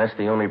 And that's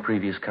the only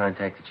previous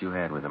contact that you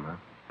had with him, huh?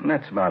 And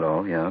that's about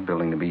all, yeah,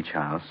 building the beach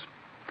house.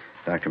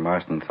 Dr.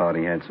 Marston thought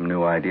he had some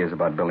new ideas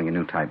about building a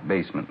new type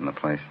basement in the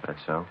place.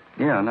 That's so?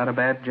 Yeah, not a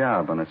bad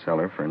job on a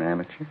cellar for an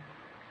amateur.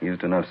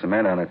 Used enough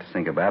cement on it to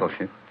sink a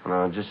battleship.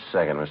 No, just a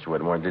second, Mr.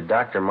 Whitmore. Did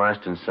Dr.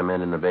 Marston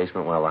cement in the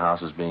basement while the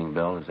house was being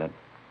built? Is that...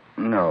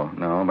 No,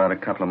 about a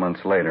couple of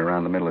months later,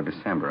 around the middle of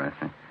December, I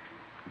think.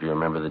 Do you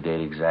remember the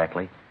date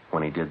exactly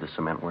when he did the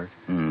cement work?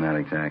 Not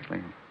exactly.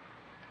 It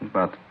was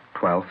about the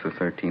 12th or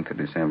 13th of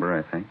December,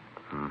 I think.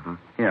 Mm-hmm.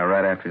 Yeah,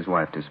 right after his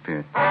wife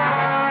disappeared.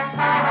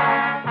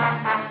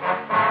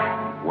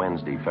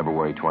 Wednesday,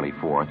 February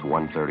 24th,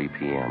 1:30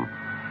 p.m.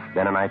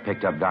 Ben and I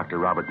picked up Dr.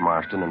 Robert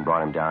Marston and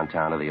brought him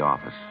downtown to the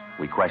office.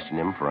 We questioned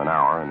him for an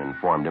hour and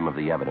informed him of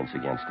the evidence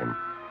against him.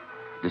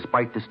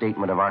 Despite the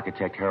statement of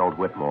architect Harold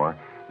Whitmore,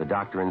 the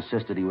doctor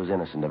insisted he was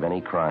innocent of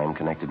any crime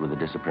connected with the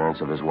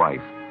disappearance of his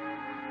wife.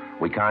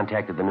 We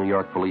contacted the New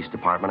York Police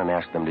Department and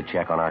asked them to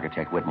check on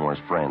architect Whitmore's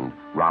friend,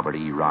 Robert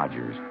E.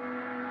 Rogers.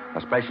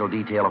 A special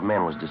detail of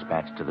men was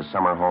dispatched to the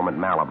summer home at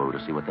Malibu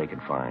to see what they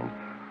could find.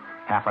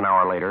 Half an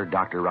hour later,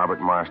 Dr. Robert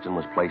Marston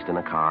was placed in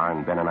a car,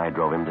 and Ben and I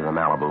drove him to the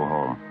Malibu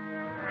home.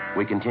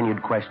 We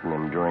continued questioning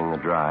him during the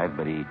drive,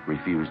 but he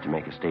refused to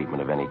make a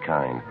statement of any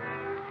kind.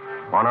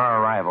 On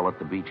our arrival at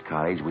the beach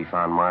cottage, we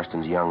found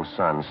Marston's young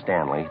son,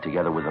 Stanley,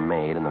 together with a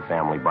maid and the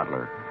family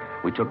butler.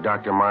 We took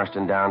Dr.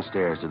 Marston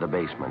downstairs to the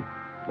basement.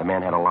 The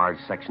men had a large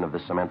section of the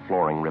cement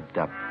flooring ripped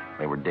up.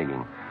 They were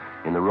digging.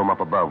 In the room up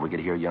above, we could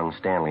hear young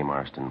Stanley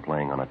Marston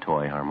playing on a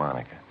toy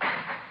harmonica.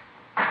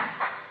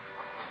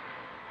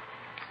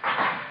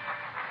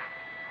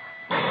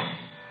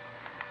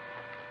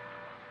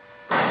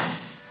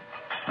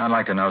 I'd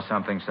like to know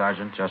something,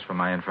 Sergeant, just for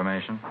my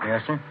information.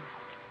 Yes, sir?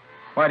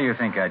 Why do you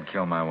think I'd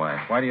kill my wife?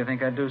 Why do you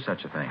think I'd do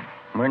such a thing?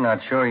 We're not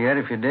sure yet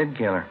if you did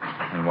kill her.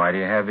 And why do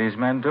you have these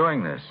men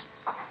doing this?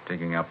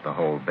 Digging up the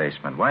whole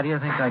basement. Why do you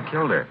think I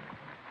killed her?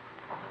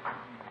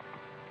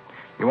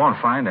 You won't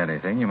find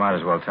anything. You might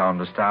as well tell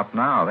them to stop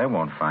now. They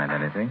won't find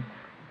anything.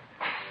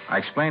 I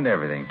explained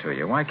everything to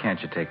you. Why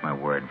can't you take my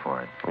word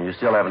for it? Well, you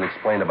still haven't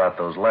explained about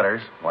those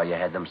letters, why you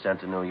had them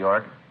sent to New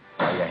York,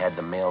 why you had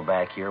them mailed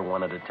back here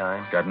one at a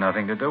time. Got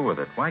nothing to do with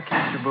it. Why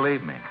can't you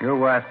believe me? Your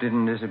wife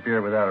didn't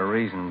disappear without a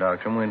reason,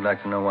 Doctor, and we'd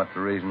like to know what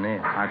the reason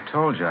is. I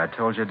told you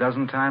a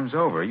dozen times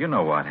over. You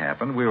know what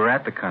happened. We were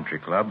at the country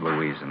club,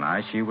 Louise and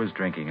I. She was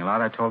drinking a lot.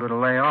 I told her to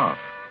lay off.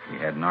 We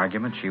had an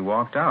argument. She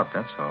walked out,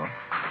 that's all.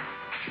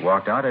 She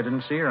walked out. I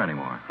didn't see her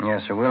anymore.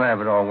 Yes, sir. We'll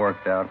have it all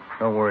worked out.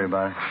 Don't worry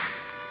about it.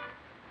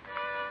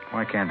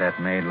 Why can't that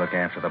maid look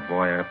after the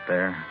boy up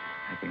there?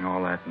 Making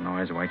all that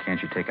noise. Why can't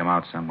you take him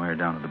out somewhere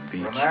down to the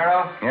beach?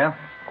 Romero? Yeah?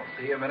 I'll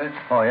see you a minute.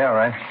 Oh, yeah,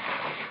 right.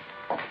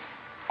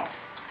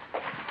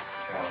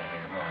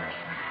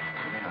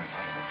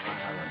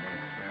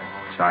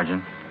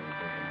 Sergeant,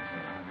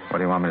 what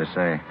do you want me to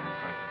say?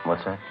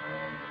 What's that?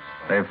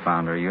 They've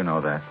found her. You know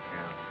that.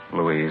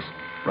 Louise,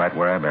 right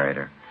where I buried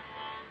her.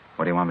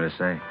 What do you want me to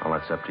say? Well,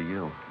 that's up to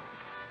you.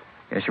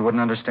 Yes, you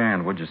wouldn't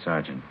understand, would you,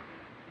 Sergeant?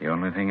 The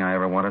only thing I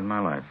ever wanted in my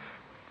life.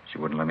 She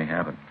wouldn't let me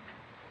have it.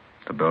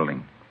 The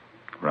building.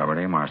 Robert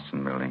A.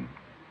 Marston building.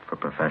 For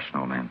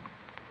professional men.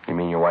 You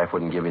mean your wife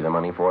wouldn't give you the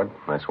money for it?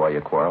 That's why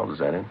you quarreled, is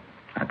that it?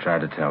 I tried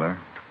to tell her.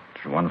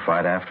 It was one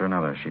fight after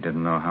another. She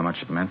didn't know how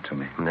much it meant to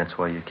me. And that's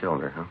why you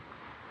killed her, huh?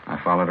 I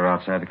followed her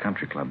outside the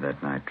country club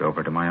that night. Drove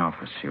her to my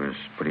office. She was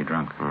pretty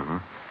drunk. Mm-hmm.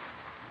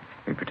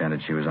 We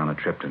pretended she was on a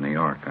trip to New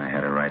York. I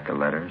had her write the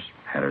letters.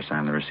 Had her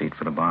sign the receipt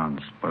for the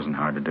bonds. Wasn't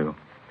hard to do.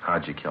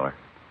 How'd you kill her?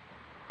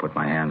 Put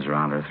my hands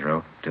around her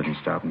throat. Didn't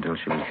stop until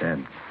she was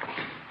dead.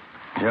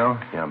 Joe?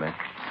 Yeah, man.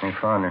 They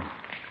found her.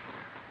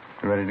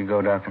 You ready to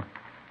go, Doctor?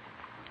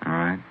 All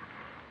right.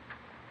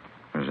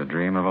 It was a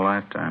dream of a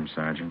lifetime,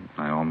 Sergeant.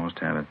 I almost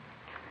had it.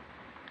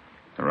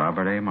 The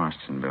Robert A.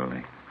 Marston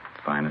building.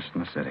 Finest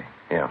in the city.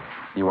 Yeah.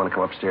 You want to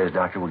come upstairs,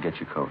 Doctor? We'll get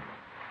your coat.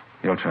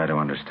 You'll try to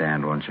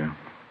understand, won't you?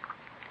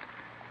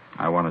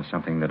 I wanted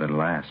something that'd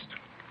last.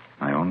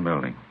 My own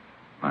building.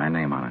 My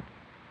name on it.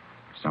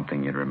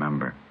 Something you'd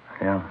remember.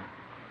 Yeah.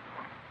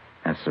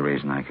 That's the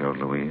reason I killed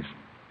Louise.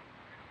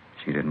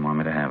 She didn't want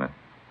me to have it.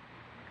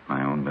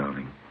 My own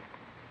building.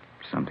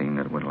 Something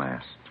that would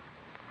last.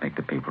 Make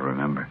the people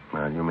remember.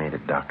 Well, you made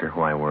it, Doctor.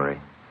 Why worry?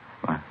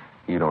 What?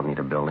 You don't need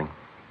a building.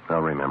 I'll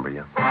remember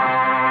you.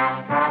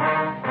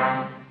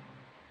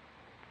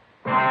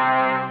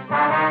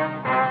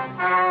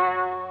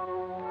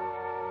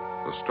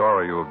 The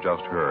story you have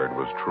just heard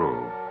was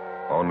true.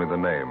 Only the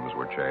names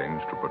were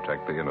changed to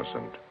protect the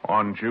innocent.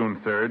 On June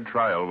 3rd,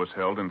 trial was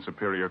held in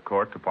Superior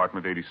Court,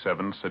 Department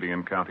 87, City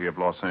and County of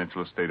Los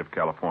Angeles, State of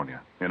California.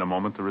 In a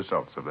moment, the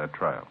results of that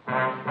trial.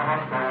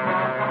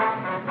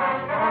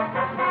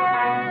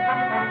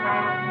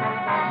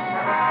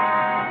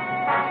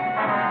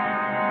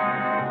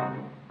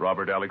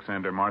 Robert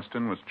Alexander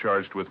Marston was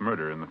charged with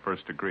murder in the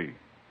first degree.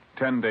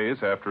 10 days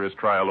after his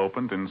trial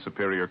opened in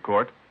Superior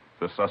Court,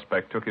 the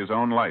suspect took his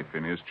own life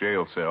in his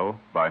jail cell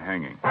by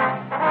hanging.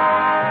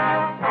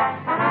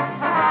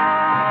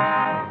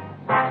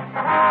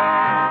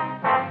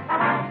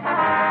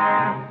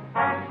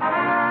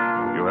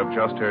 You have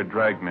just heard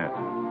Dragnet,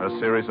 a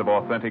series of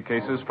authentic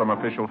cases from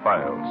official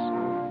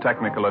files.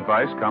 Technical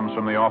advice comes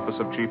from the Office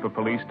of Chief of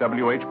Police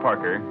W.H.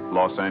 Parker,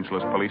 Los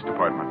Angeles Police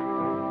Department.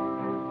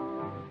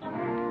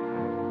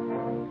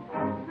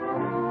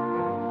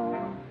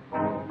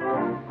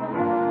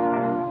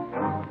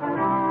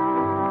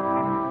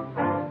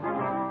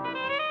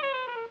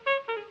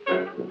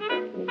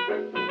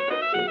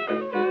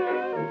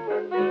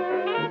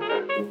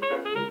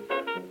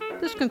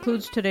 This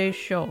concludes today's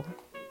show.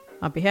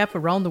 On behalf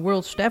of Around the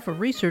World staff of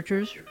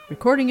researchers,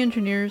 recording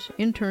engineers,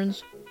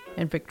 interns,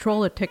 and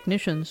Victrola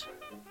technicians,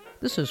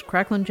 this is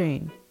Cracklin'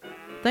 Jane.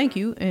 Thank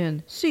you,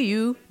 and see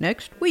you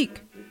next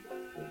week.